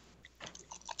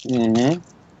 Mm-hmm.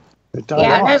 It died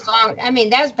Yeah, off. that's long. I mean,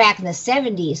 that was back in the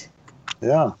 70s.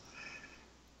 Yeah.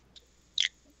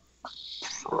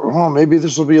 Well, maybe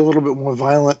this will be a little bit more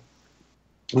violent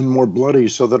and more bloody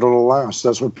so that it'll last.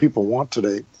 That's what people want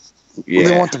today. Yeah. Well,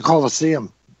 they want the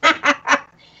Coliseum.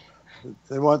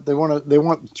 They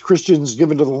want Christians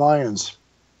given to the lions.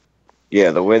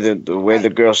 Yeah, the way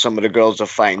some of the girls are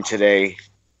fighting today,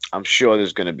 I'm sure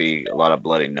there's going to be a lot of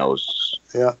bloody noses.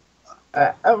 Yeah.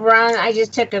 Ron, I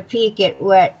just took a peek at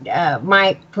what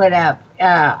Mike put up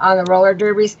on the roller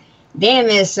derbies. Them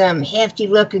is some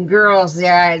hefty-looking girls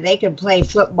there. They can play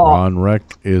football. Ron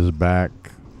Reck is back.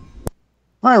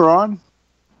 Hi, Ron.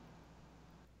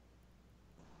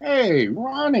 Hey,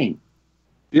 Ronnie.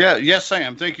 Yeah, yes, I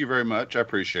am. Thank you very much. I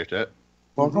appreciate that.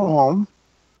 Welcome home.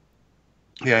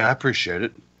 Yeah, I appreciate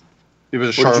it. It was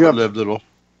a What did you have? short-lived little.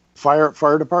 Fire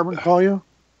department call you?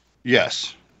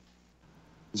 Yes.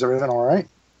 Is everything all right?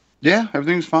 Yeah,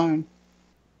 everything's fine.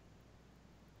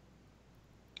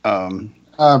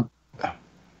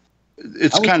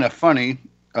 It's kind of funny.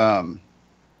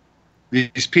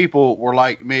 These people were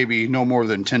like maybe no more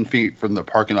than 10 feet from the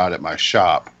parking lot at my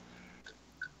shop,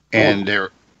 and they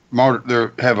have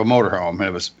a motorhome,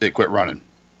 and it quit running.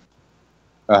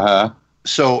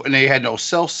 So, and they had no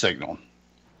cell signal.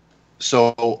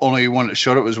 So only one that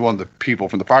showed up was one of the people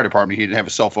from the fire department. He didn't have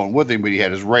a cell phone with him, but he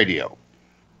had his radio.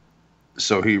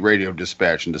 So he radioed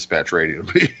dispatch and dispatch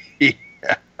radioed me.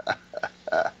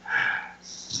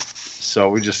 So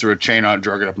we just threw a chain on,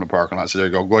 drug it up in the parking lot. So there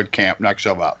you go. Go ahead, camp, knock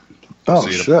yourself out. Oh,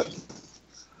 shit.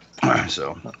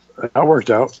 So that worked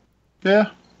out.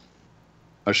 Yeah.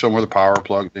 I showed them where the power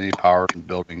plug, they need power in the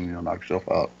building, knock yourself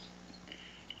out.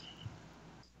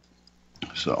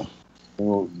 So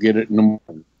we'll get it in the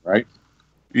morning, right?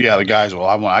 Yeah, the guys,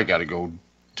 I got to go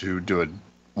to do a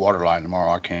water line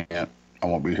tomorrow. I can't. I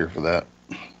won't be here for that.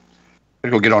 I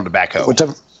go get on the backhoe.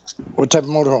 What type of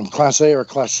motorhome? Class A or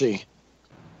Class C?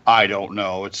 I don't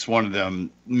know. It's one of them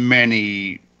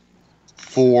many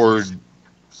Ford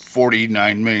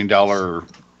 $49 million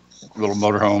little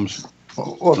motorhomes.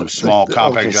 Well, Small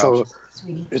compact jobs. So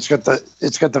it's got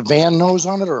the van nose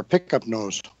on it or a pickup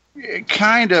nose?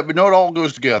 Kind of, but no, it all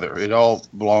goes together. It all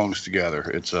belongs together.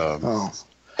 It's what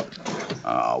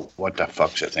the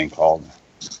fuck's that thing called?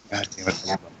 God damn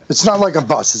it. It's not like a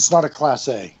bus. It's not a Class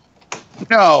A.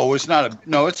 No, it's not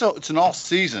it's an all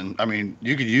season. I mean,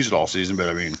 you could use it all season, but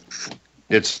I mean,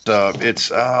 it's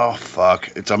oh fuck,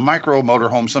 it's a micro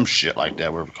motorhome, some shit like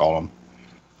that, whatever you call them.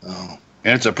 Oh.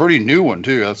 And it's a pretty new one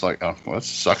too. That's like, oh, well, that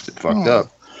sucks. It fucked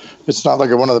up. It's not like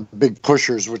one of the big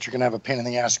pushers, which you're gonna have a pain in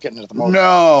the ass getting into the motor.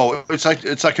 No, it's like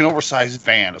an oversized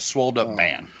van, a swolled up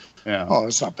van. Yeah. Oh,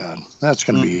 it's not bad. That's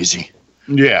gonna be easy.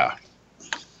 Yeah.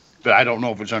 But I don't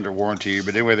know if it's under warranty.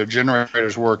 But anyway, the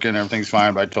generator's working, everything's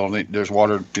fine. But I told them there's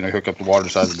water, hook up the water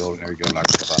side of the building. There you go, knock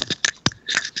it off.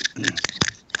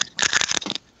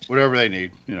 Whatever they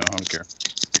need, I don't care.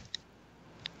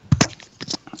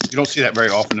 You don't see that very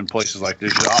often in places like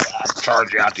this. I'll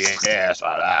charge you out the ass.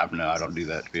 No, I don't do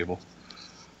that to people.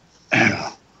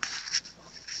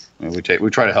 We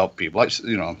try to help people. I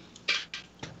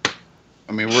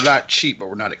mean, we're not cheap, but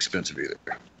we're not expensive either.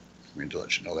 I mean, to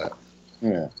let you know that.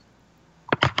 Yeah.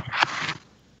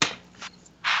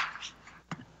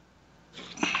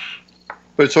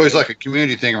 But it's always like a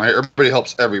community thing, right? Everybody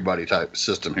helps everybody type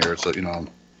system here. So, it's,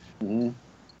 kind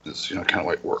of the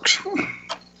way it works.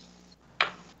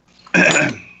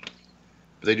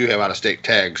 They do have out-of-state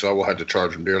tags, so I will have to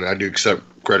charge them dearly. I do accept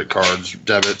credit cards,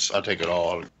 debits. I take it all.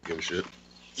 I don't give a shit.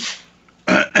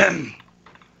 But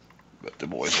the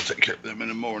boys will take care of them in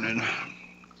the morning.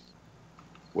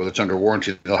 Whether it's under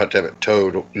warranty, they'll have to have it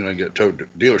towed, get it towed to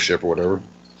dealership or whatever.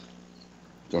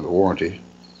 It's under warranty.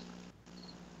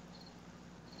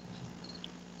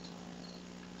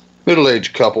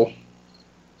 Middle-aged couple.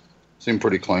 Seem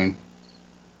pretty clean.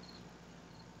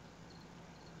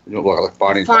 You don't look like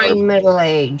Bonnie. Fine middle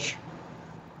age.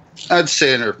 I'd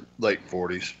say in her late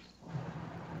 40s.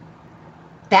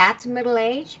 That's middle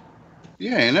age?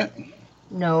 Yeah, ain't it?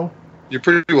 No. You're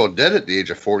pretty well dead at the age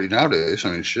of 40 nowadays.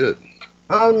 I mean, shit.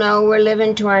 Oh, no, we're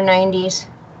living to our 90s.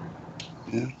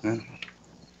 Yeah.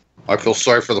 I feel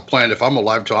sorry for the planet. If I'm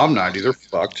alive till I'm 90, they're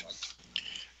fucked.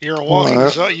 You're a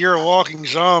walking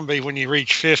zombie when you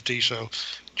reach 50, so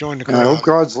join the crowd. I hope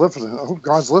God's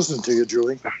listening to you,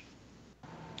 Julie.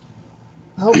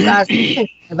 I hope God's listening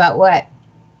about what?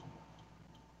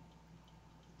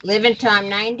 Living till I'm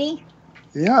 90?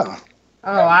 Yeah.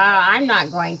 Oh, I'm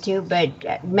not going to,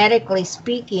 but medically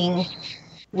speaking,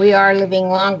 we are living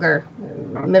longer.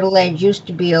 Middle age used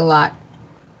to be a lot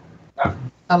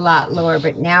lower,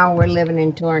 but now we're living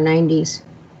into our 90s.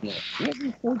 Yeah.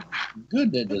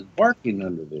 Good that it's barking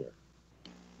under there.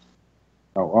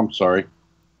 Oh, I'm sorry.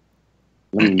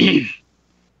 Damn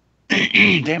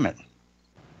it.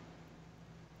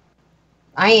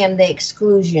 I am the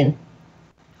exclusion.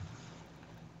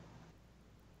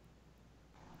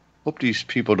 Hope these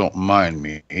people don't mind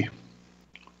me.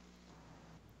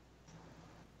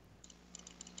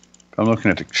 I'm looking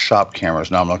at the shop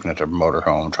cameras. Now I'm looking at their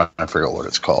motorhome. I'm trying to figure out what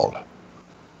it's called.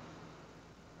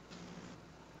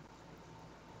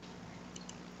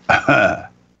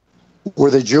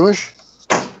 Were they Jewish?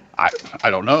 I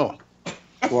don't know.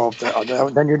 Well,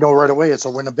 then you know right away it's a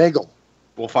Winnebago.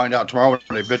 We'll find out tomorrow when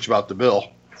they bitch about the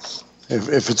bill.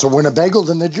 If it's a Winnebago,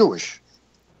 then they're Jewish.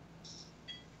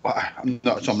 Well,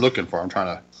 that's what I'm looking for. I'm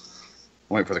trying to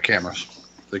wait for the cameras.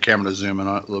 The camera to zoom in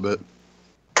on it a little bit.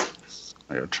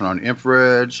 I gotta turn on the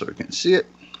infrared so we can see it.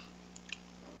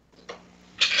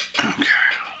 Okay.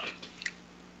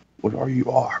 What are you,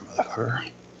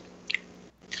 motherfucker?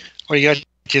 What you got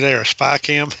you there? A spy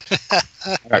cam? I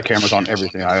got cameras on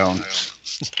everything I own.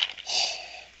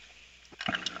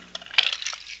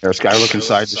 There's a guy look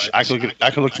inside. I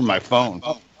can look from my phone.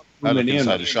 I look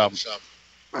inside the shop.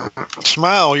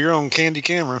 Smile, you're on candy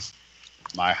camera.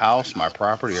 My house, my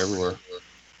property, everywhere.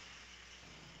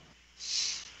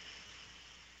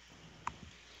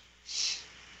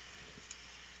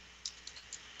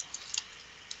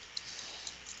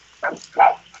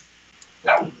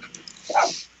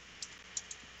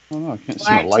 Oh, no, I can't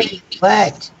see the light.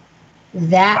 But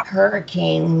that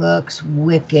hurricane looks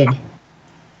wicked.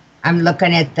 I'm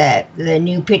looking at the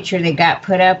new picture they got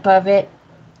put up of it.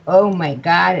 Oh my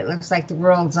God, it looks like the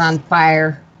world's on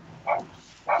fire.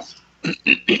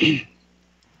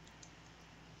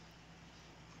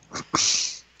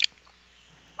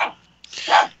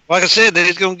 Like I said,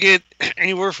 they're going to get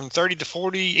anywhere from 30 to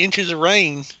 40 inches of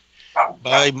rain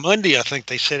by Monday. I think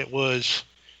they said it was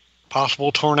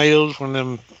possible tornadoes when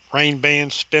them rain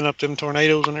bands spin up them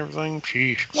tornadoes and everything.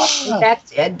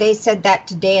 Jeez. They said that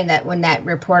today, and that when that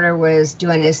reporter was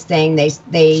doing his thing,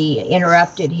 they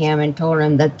interrupted him and told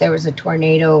him that there was a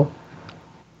tornado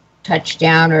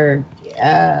touchdown or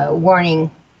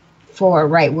warning for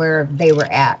right where they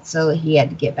were at, so he had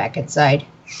to get back inside.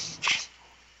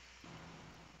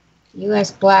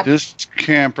 U.S. Black. This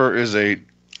camper is a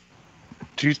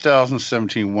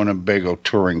 2017 Winnebago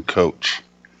touring coach.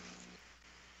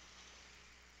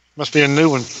 Must be a new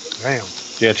one. Damn.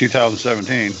 Yeah,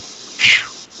 2017.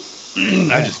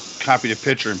 I just copied a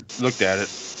picture and looked at it.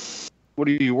 What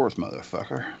are you worth,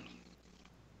 motherfucker?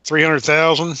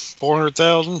 300,000,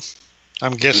 400,000.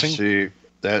 I'm guessing. Let's see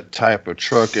that type of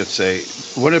truck. It's a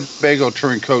Winnebago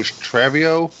touring coach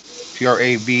Travio,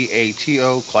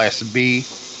 Travato, Class B.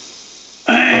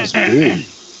 Class B.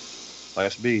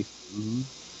 Class B. Mm-hmm.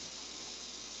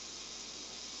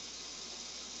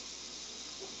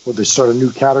 Would they start a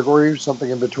new category or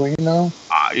something in between now?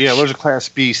 Yeah, there's a Class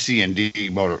B, C, and D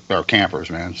motor or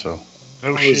campers, man. So,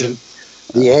 oh shit.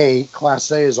 The A, Class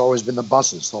A has always been the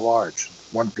buses, the large,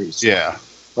 one piece. Yeah.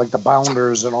 Like the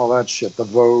Bounders and all that shit, the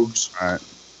Vogues. All right.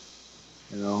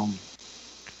 You know.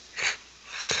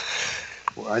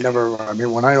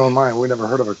 When I owned mine, we never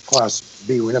heard of a Class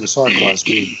B. We never saw a Class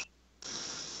B.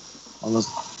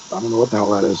 Unless, I don't know what the hell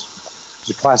that is.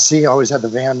 The Class C always had the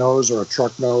van nose or a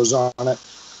truck nose on it,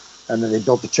 and then they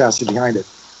built the chassis behind it.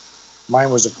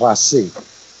 Mine was a Class C.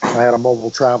 I had a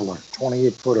Mobile Traveler,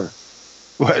 28-footer.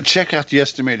 Well, check out the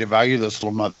estimated value of this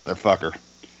little motherfucker.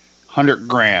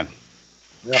 $100,000.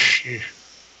 Yeah.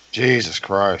 Jesus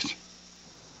Christ.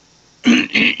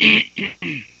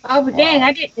 Oh, but dang,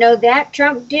 I didn't know that.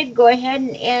 Trump did go ahead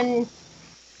and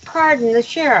pardon the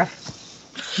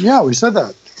sheriff. Yeah, we said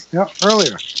that. Yeah,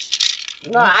 earlier.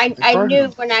 Well, I knew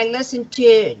when I listened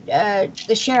to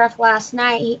the sheriff last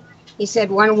night, he said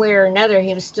one way or another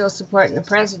he was still supporting the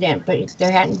president, but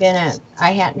there hadn't been I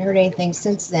hadn't heard anything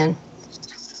since then.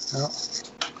 Yeah.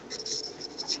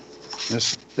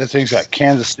 That thing's got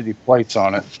Kansas City plates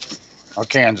on it. Or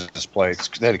Kansas plates.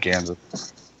 They're Kansas.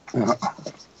 Yeah.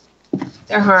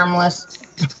 They're harmless.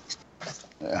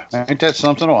 Yeah. Ain't that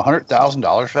something?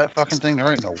 $100,000 for that fucking thing? There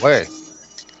ain't no way.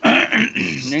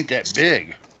 Ain't that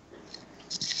big.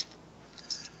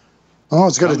 Oh,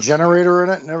 it's got a generator in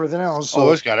it and everything else. So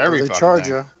it's got every they fucking charge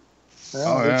thing. you.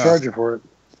 Yeah, they charge you for it.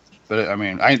 But I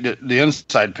mean, the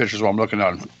inside pictures what I'm looking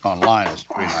at online is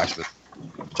pretty nice, but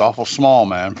it's awful small,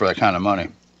 man, for that kind of money.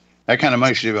 That kind of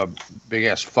money should have a big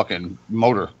ass fucking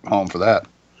motor home for that.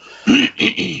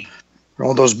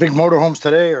 Well, those big motorhomes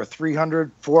today are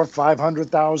 300, 400,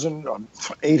 500,000,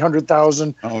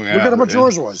 800,000. Oh yeah. Look at how much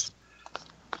yours was.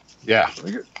 Yeah.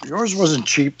 Yours wasn't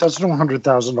cheap. That's no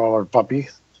 $100,000 puppy.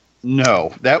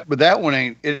 No, that one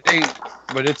ain't. It ain't.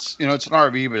 But it's it's an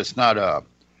RV, but it's not a.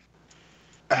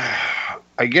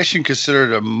 I guess you can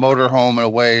consider it a motorhome in a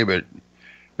way, but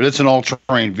it's an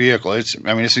all-terrain vehicle. This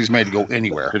thing's made to go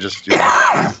anywhere. It just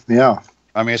yeah.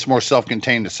 I mean, it's more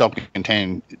self-contained than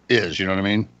self-contained is. You know what I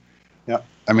mean? Yeah.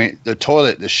 I mean, the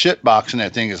toilet, the shit box in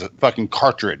that thing is a fucking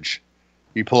cartridge.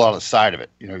 You pull out the side of it.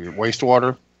 Your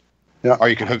wastewater. Yeah. Or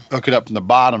you can hook it up from the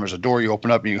bottom. There's a door you open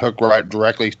up and you hook right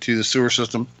directly to the sewer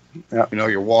system. Yeah.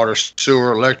 Your water,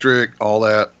 sewer, electric, all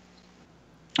that.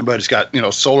 But it's got,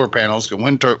 solar panels, a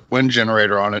wind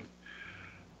generator on it.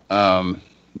 And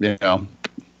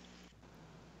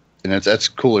that's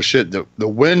cool as shit. The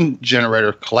wind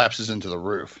generator collapses into the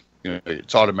roof.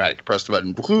 It's automatic. You press the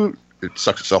button, it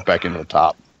sucks itself back into the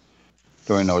top.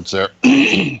 Don't even know it's there.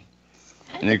 And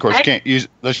of course, you can't use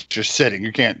it unless you're sitting.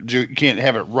 You can't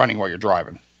have it running while you're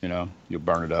driving. You'll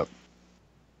burn it up.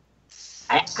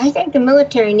 I think the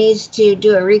military needs to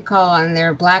do a recall on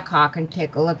their Black Hawk and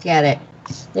take a look at it.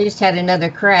 They just had another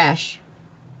crash.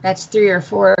 That's 3 or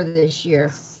 4 this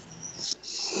year.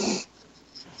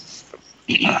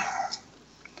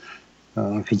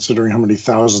 Considering how many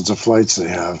thousands of flights they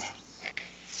have.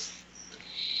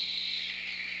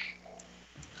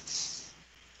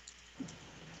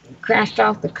 Crashed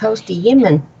off the coast of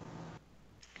Yemen.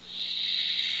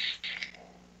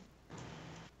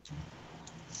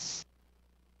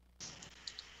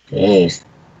 Jeez.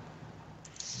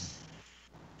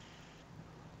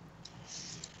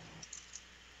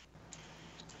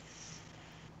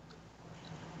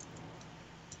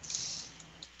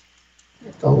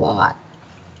 That's a lot.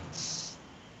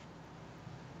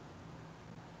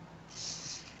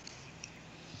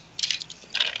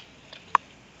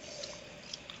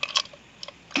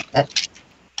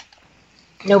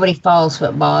 Nobody follows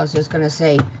football. I was just going to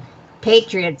say,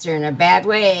 Patriots are in a bad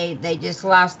way. They just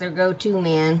lost their go-to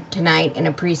man tonight in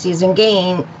a preseason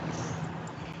game.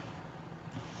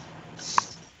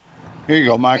 Here you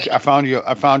go, Mike. I found you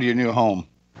a new home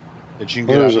that you can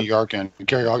get out of New York and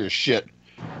carry all your shit.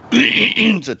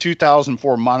 It's a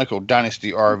 2004 Monaco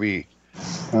Dynasty RV.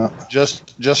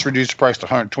 Just reduced the price to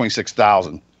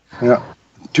 $126,000. Yeah,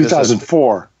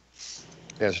 2004.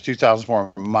 Yeah, it's a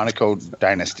 2004 Monaco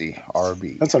Dynasty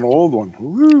RV. That's an old one.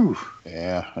 Woo.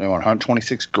 Yeah, they want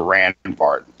 $126,000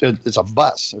 for it. It's a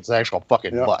bus. It's an actual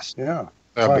fucking bus. Yeah,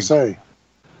 Class A.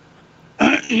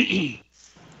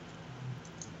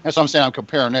 That's what I'm saying. I'm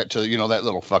comparing that to that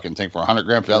little fucking thing for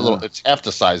 $100,000 for that little. It's half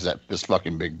the size of this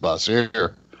fucking big bus here.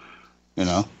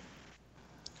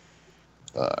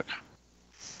 Fuck.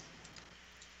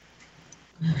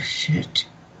 Oh, shit.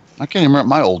 I can't even remember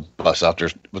my old bus out there.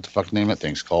 What the fuck name that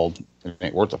thing's called? It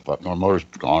ain't worth a fuck. No motor's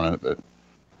gone in it, but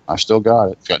I still got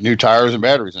it. It's got new tires and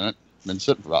batteries in it. Been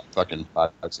sitting for about fucking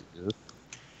 5-6 years.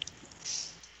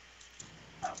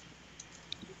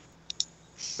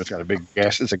 It's got a big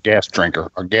gas. It's a gas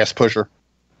drinker or gas pusher.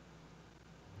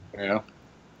 Yeah.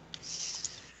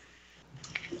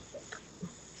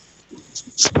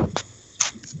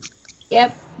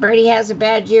 Yep, Brady has a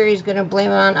bad year. He's going to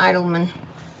blame it on Edelman.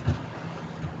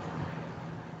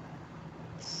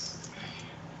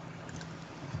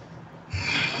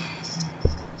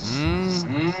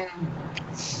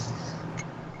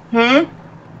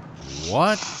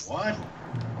 What?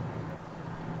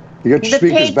 You got your The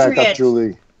speakers back up, Patriots.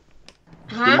 Julie.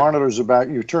 Huh? Your monitors are back.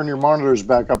 You turn your monitors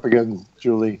back up again,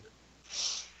 Julie.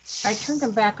 I turned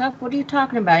them back up. What are you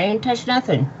talking about? I didn't touch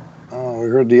nothing. Oh, we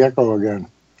heard the echo again.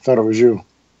 Thought it was you.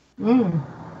 You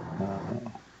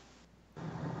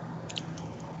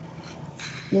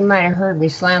might have heard me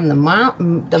slam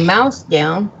the mouse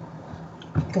down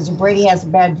because Brady has a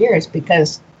bad year. It's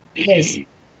because his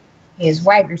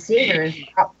wide receiver is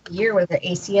out the year with an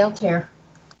ACL tear.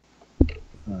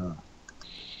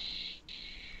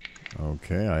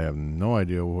 Okay, I have no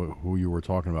idea who you were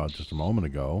talking about just a moment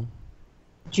ago.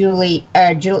 Julian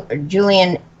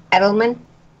Edelman.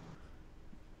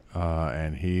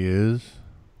 And he is?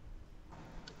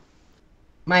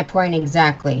 My point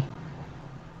exactly.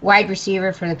 Wide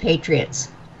receiver for the Patriots.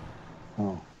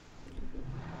 Oh.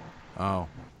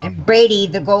 And Brady,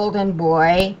 the golden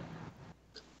boy,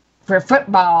 for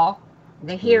football,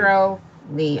 the hero,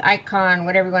 the icon,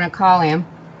 whatever you want to call him.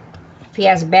 If he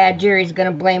has a bad year, he's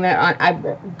going to blame it on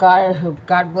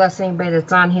God bless anybody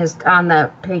that's on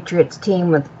the Patriots team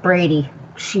with Brady.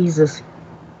 Jesus.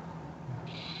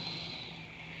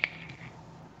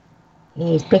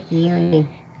 He's picky uni.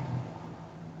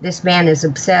 This man is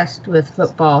obsessed with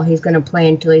football. He's going to play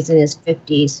until he's in his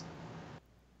 50s.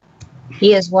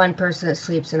 He is one person that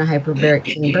sleeps in a hyperbaric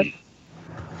chamber.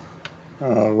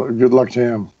 Good luck to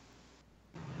him.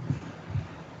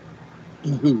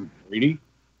 Who, Brady?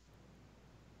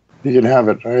 He can have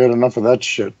it. I had enough of that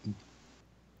shit.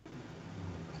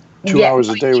 2 hours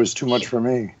a day was too much for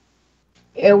me.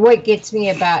 What gets me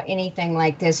about anything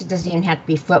like this, it doesn't even have to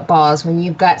be football, is when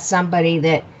you've got somebody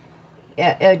that,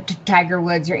 Tiger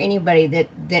Woods or anybody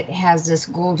that has this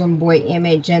golden boy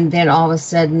image, and then all of a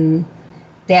sudden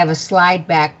they have a slide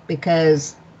back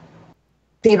because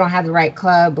they don't have the right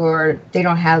club or they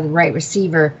don't have the right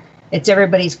receiver. It's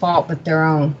everybody's fault but their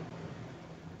own.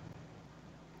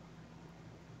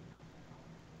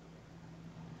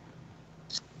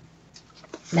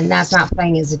 And that's not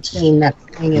playing as a team. That's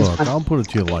playing as Look, I'll put it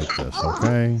to you like this,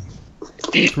 okay?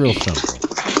 It's real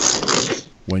simple.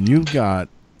 When you've got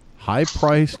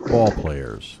high-priced ball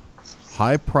players,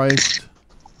 high-priced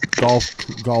golf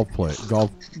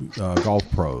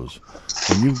pros,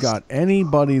 when you've got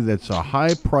anybody that's a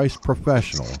high-priced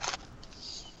professional,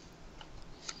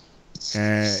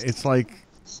 it's like,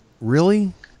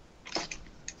 really?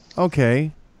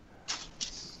 Okay.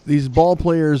 These ball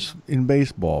players in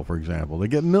baseball, for example, they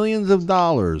get millions of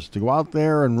dollars to go out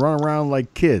there and run around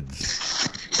like kids.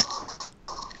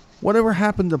 Whatever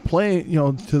happened to play,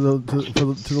 to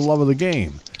the love of the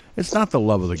game? It's not the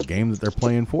love of the game that they're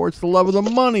playing for. It's the love of the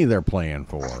money they're playing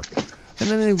for. And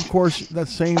then, of course, that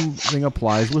same thing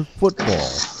applies with football.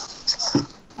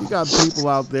 You got people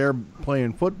out there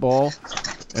playing football,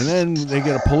 and then they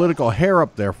get a political hair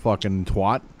up their fucking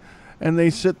twat, and they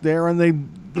sit there and they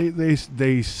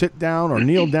sit down or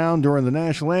kneel down during the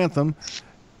national anthem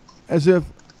as if,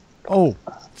 oh,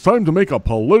 it's time to make a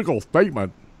political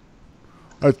statement.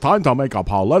 It's time to make a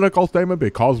political statement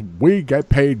because we get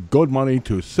paid good money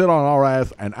to sit on our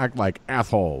ass and act like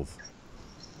assholes.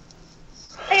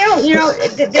 I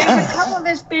there's a couple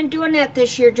that's been doing that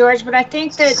this year, George, but I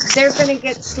think that they're going to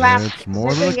get slapped. It's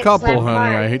more than a couple,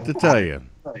 honey. I hate to tell you.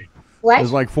 What?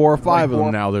 There's like 4 or 5 of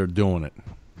them now that are doing it.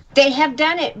 They have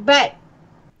done it, but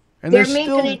and they're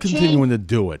still continuing to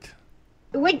do it.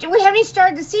 We haven't even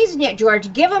started the season yet,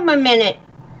 George. Give them a minute.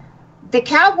 The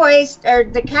Cowboys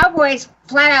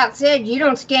flat out said, "You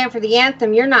don't stand for the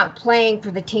anthem. You're not playing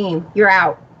for the team. You're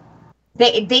out."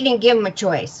 They didn't give them a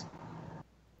choice.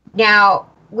 Now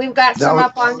we've got some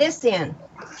up on this end.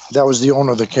 That was the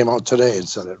owner that came out today and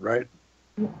said it, right?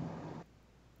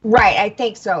 Right, I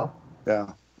think so. Yeah.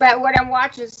 But what I'm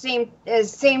watching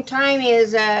same time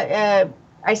is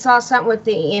I saw something with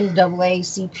the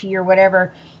NAACP or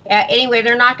whatever. Anyway,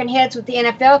 they're knocking heads with the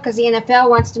NFL because the NFL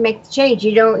wants to make the change.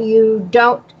 You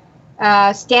don't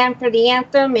stand for the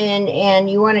anthem and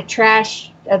you want to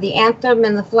trash the anthem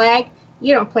and the flag.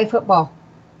 You don't play football.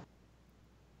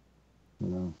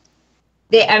 No.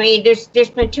 There's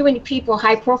been too many people,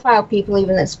 high profile people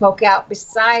even, that spoke out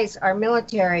besides our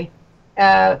military.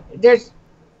 There's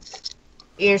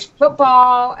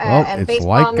football and it's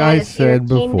baseball. Like I said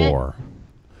before.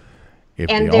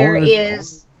 And there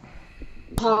is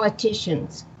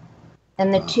politicians.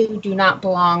 And the two do not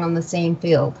belong on the same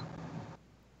field.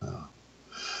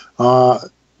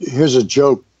 Here's a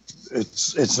joke.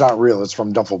 It's not real. It's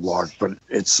from Duffel Blog, but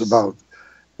it's about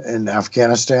in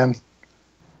Afghanistan.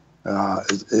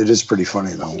 It is pretty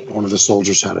funny, though. One of the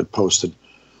soldiers had it posted.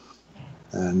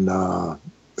 And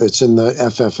it's in the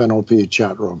FFNOP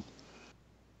chat room.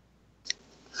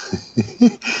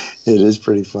 It is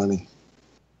pretty funny.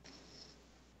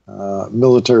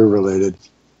 Military related.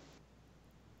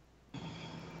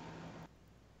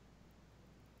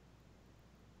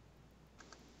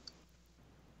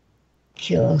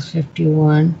 Kill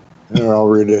 51. Here, I'll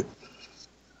read it.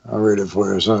 I'll read it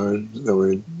for you. So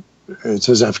it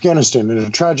says Afghanistan. In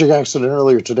a tragic accident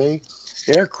earlier today,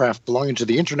 aircraft belonging to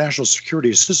the International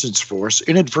Security Assistance Force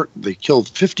inadvertently killed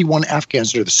 51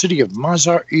 Afghans near the city of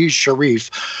Mazar-e-Sharif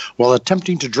while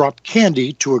attempting to drop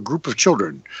candy to a group of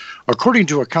children. According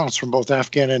to accounts from both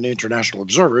Afghan and international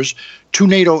observers, 2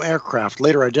 NATO aircraft,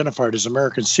 later identified as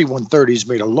American C-130s,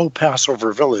 made a low pass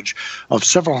over a village of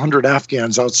several hundred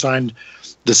Afghans outside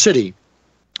the city.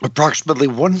 Approximately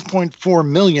 1.4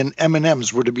 million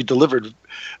M&Ms were to be delivered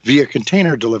via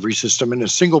container delivery system in a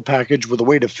single package with a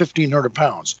weight of 1,500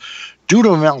 pounds. Due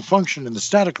to a malfunction in the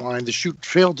static line, the chute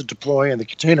failed to deploy and the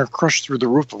container crushed through the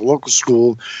roof of a local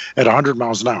school at 100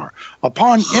 miles an hour.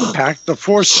 Upon impact, the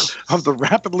force of the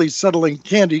rapidly settling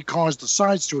candy caused the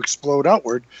sides to explode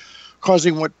outward,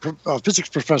 causing what physics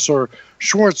professor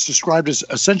Schwartz described as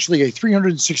essentially a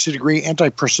 360-degree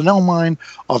anti-personnel mine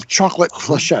of chocolate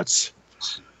flechettes.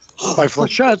 By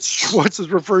flechettes, Schwartz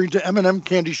is referring to M&M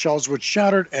candy shells which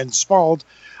shattered and spalled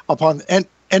upon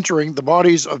entering the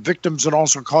bodies of victims and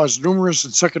also caused numerous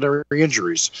and secondary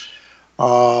injuries.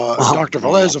 Dr.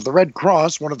 Velez of the Red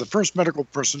Cross, one of the first medical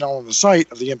personnel on the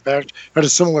site of the impact, had a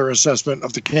similar assessment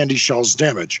of the candy shell's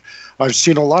damage. I've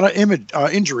seen a lot of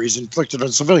injuries inflicted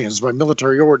on civilians by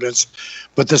military ordnance,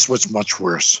 but this was much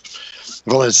worse.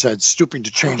 Velez said, stooping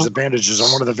to change the bandages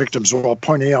on one of the victims while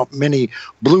pointing out many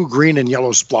blue, green, and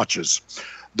yellow splotches.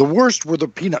 The worst were the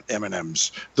peanut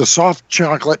M&Ms. The soft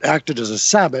chocolate acted as a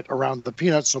sabot around the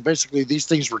peanuts, so basically these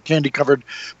things were candy-covered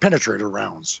penetrator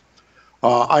rounds.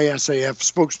 ISAF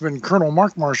spokesman Colonel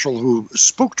Mark Marshall, who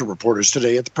spoke to reporters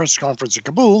today at the press conference in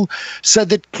Kabul, said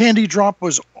that Candy Drop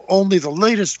was only the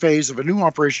latest phase of a new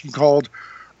operation called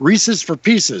Reese's for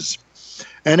Pieces,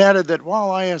 and added that while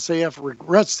ISAF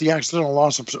regrets the accidental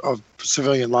loss of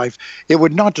civilian life, it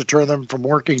would not deter them from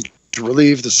working to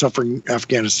relieve the suffering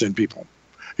Afghanistan people.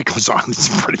 It goes on.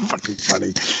 It's pretty fucking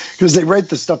funny because they write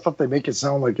the stuff up. They make it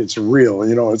sound like it's real.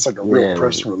 It's like a real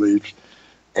press release.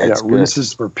 That's good.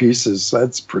 Reese's for Pieces.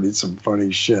 That's some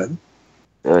funny shit.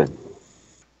 Good.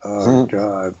 Oh,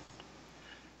 God.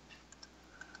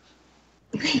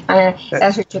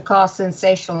 That's what you call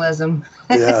sensationalism.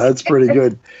 Yeah, that's pretty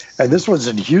good. And this one's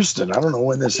in Houston. I don't know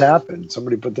when this happened.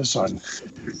 Somebody put this on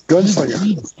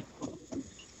Gunslinger.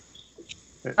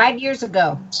 5 years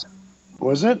ago.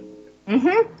 Was it?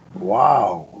 Mm-hmm.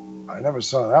 Wow. I never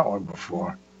saw that one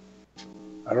before.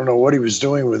 I don't know what he was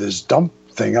doing with his dump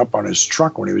thing up on his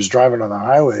truck when he was driving on the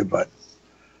highway, but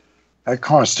that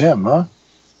cost him, huh?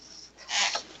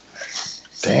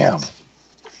 Damn.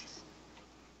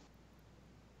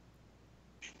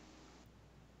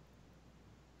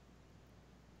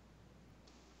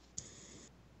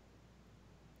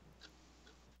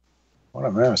 What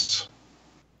a mess.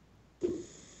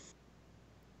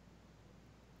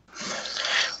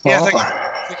 Yeah,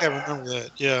 I think I remember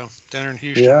that. Yeah, down in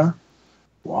Houston. Yeah?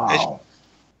 Wow.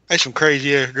 There's some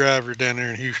crazy ass drivers down there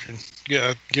in Houston.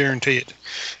 Yeah, I guarantee it.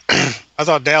 I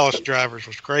thought Dallas drivers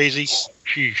was crazy.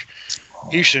 Sheesh.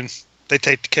 Houston, they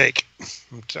take the cake.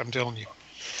 I'm telling you.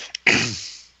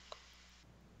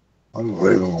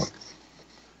 Unbelievable.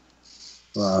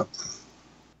 Well,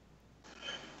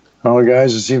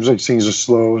 guys, it seems like things are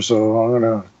slow, so I'm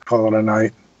gonna call it a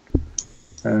night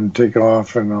and take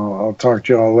off, and I'll talk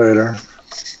to y'all later.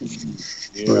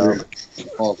 Yeah,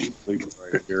 I'll sleep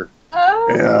right here.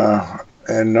 Yeah,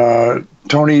 and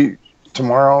Tony,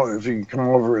 tomorrow, if you can come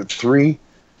over at 3,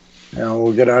 and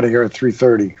we'll get out of here at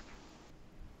 3:30.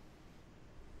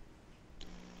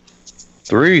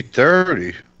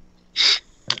 3:30.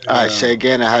 All right, say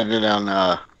again. I had it on.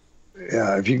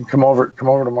 Yeah, if you can come over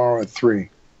tomorrow at 3.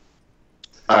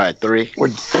 All right, 3. We're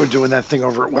doing that thing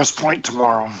over at West Point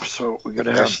tomorrow, so we got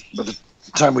to have by the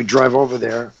time we drive over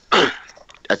there.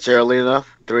 That's early enough.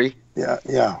 3.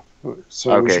 Yeah.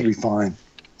 So we should be fine.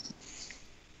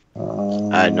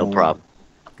 All right, no problem.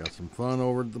 Got some fun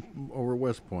over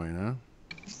West Point, huh?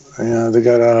 Yeah, they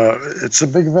got it's a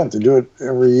big event. They do it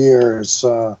every year. It's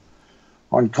on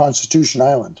Constitution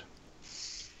Island.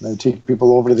 They take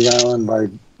people over to the island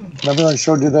remember I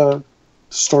showed you the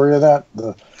story of that?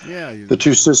 The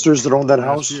 2 sisters that owned that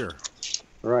house? Year.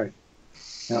 Right.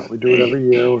 Yeah, we do it every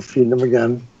year. We're feeding them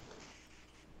again.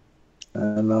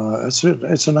 And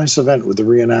it's a nice event with the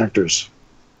reenactors.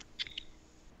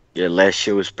 Yeah, last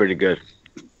year was pretty good.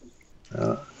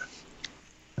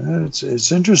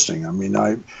 It's interesting. I mean,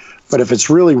 but if it's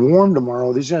really warm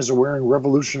tomorrow, these guys are wearing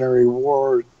Revolutionary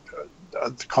War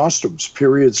costumes,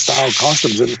 period style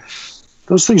costumes, and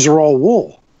those things are all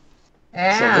wool.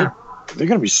 Yeah. So they're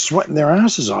going to be sweating their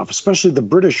asses off, especially the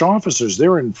British officers.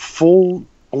 They're in full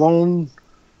blown,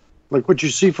 like what you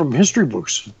see from history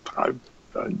books. I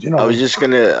was just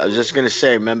gonna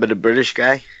say, remember the British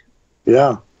guy?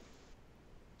 Yeah,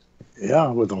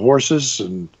 with the horses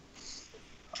and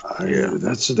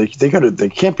they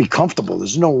can't be comfortable.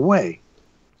 There's no way.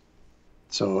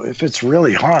 So if it's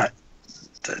really hot,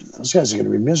 those guys are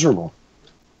going to be miserable.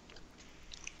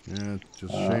 Yeah, it's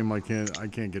just a shame I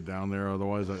can't get down there.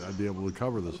 Otherwise, I'd be able to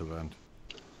cover this event.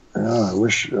 Yeah, I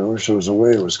wish there was a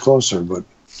way it was closer, but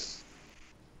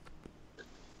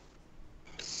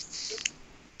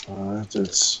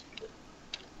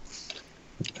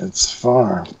it's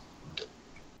far.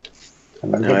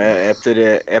 After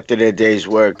their day's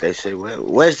work, they say,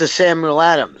 "Where's the Samuel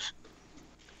Adams?"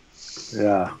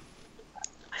 Yeah.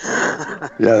 Yeah,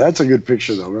 that's a good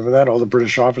picture, though. Remember that? All the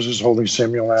British officers holding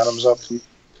Samuel Adams up?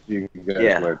 You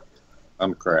guys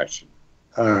I'm crashing.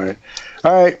 All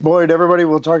right, Boyd, everybody,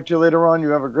 we'll talk to you later on. You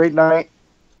have a great night.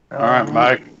 All right,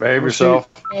 Mike, behave yourself.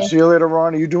 See you later,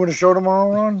 Ron. Are you doing a show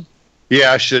tomorrow, Ron?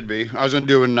 Yeah, I should be. I was going to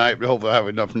do it tonight, but hopefully I have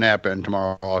enough nap in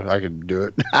tomorrow. I can do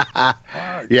it.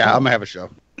 Yeah, I'm going to have a show.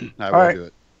 I will do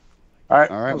it. All right,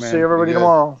 man. We'll see everybody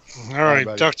tomorrow. All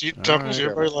right, talk to you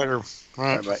everybody later. All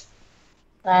right, bye.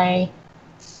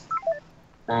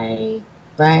 Bye.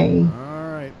 Bye.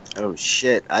 All right. Oh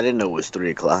shit! I didn't know it was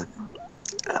 3 o'clock.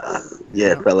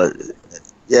 Yeah, fella.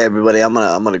 Yeah, everybody, I'm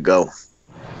gonna go.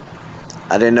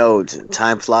 I didn't know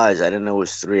time flies. I didn't know it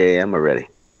was 3 a.m. already.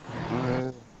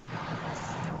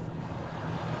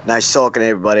 Nice talking to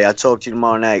everybody. I'll talk to you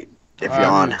tomorrow night if you're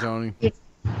on. Tony.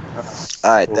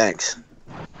 All right, thanks.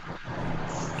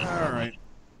 All right.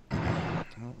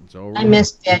 Well, it's over. I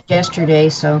missed that yesterday,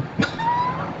 so.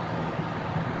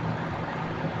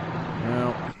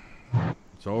 Well,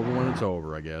 it's over when it's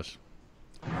over, I guess.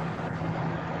 Well,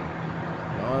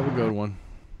 have a good one.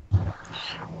 All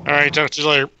right, talk to you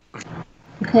later.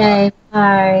 Okay,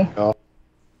 bye.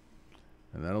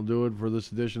 And that'll do it for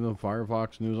this edition of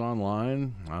Firefox News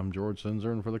Online. I'm George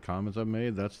Sinzer, and for the comments I've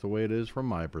made, that's the way it is from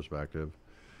my perspective.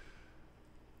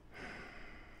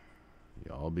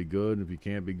 Y'all be good. If you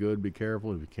can't be good, be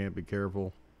careful. If you can't be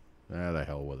careful, the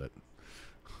hell with it.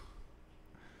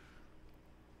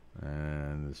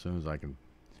 And as soon as I can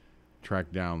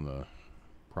track down the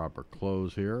proper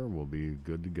close here, we'll be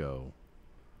good to go.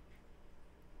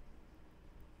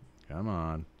 Come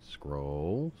on.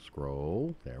 Scroll.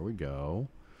 There we go.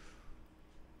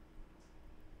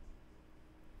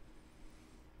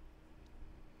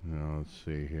 Now, let's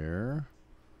see here.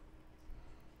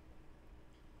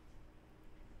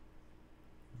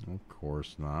 Of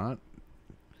course not.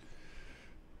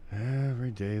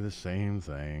 Every day the same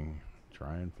thing.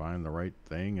 Try and find the right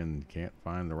thing and can't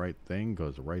find the right thing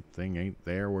because the right thing ain't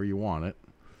there where you want it.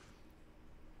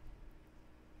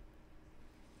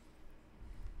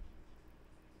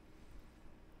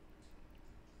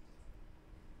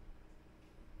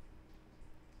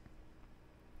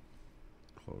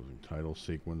 Closing title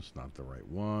sequence, not the right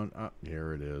one. Ah,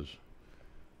 here it is.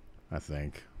 I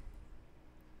think.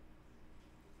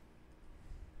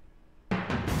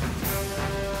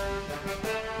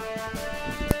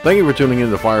 Thank you for tuning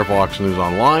in to Firefox News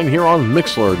Online here on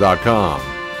Mixlr.com.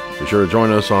 Be sure to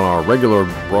join us on our regular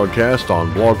broadcast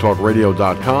on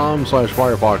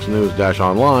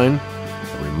blogtalkradio.com/FirefoxNews-Online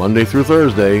every Monday through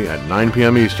Thursday at 9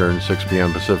 p.m. Eastern, 6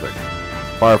 p.m. Pacific.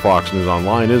 Firefox News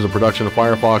Online is a production of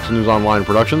Firefox News Online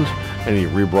Productions. Any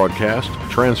rebroadcast,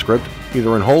 transcript,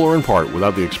 either in whole or in part,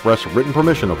 without the express written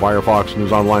permission of Firefox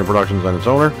News Online Productions and its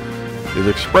owner, is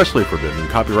expressly forbidden.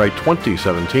 Copyright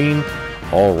 2017,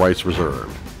 all rights reserved.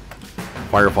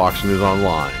 Firefox News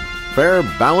Online. Fair,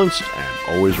 balanced,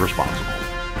 and always responsible.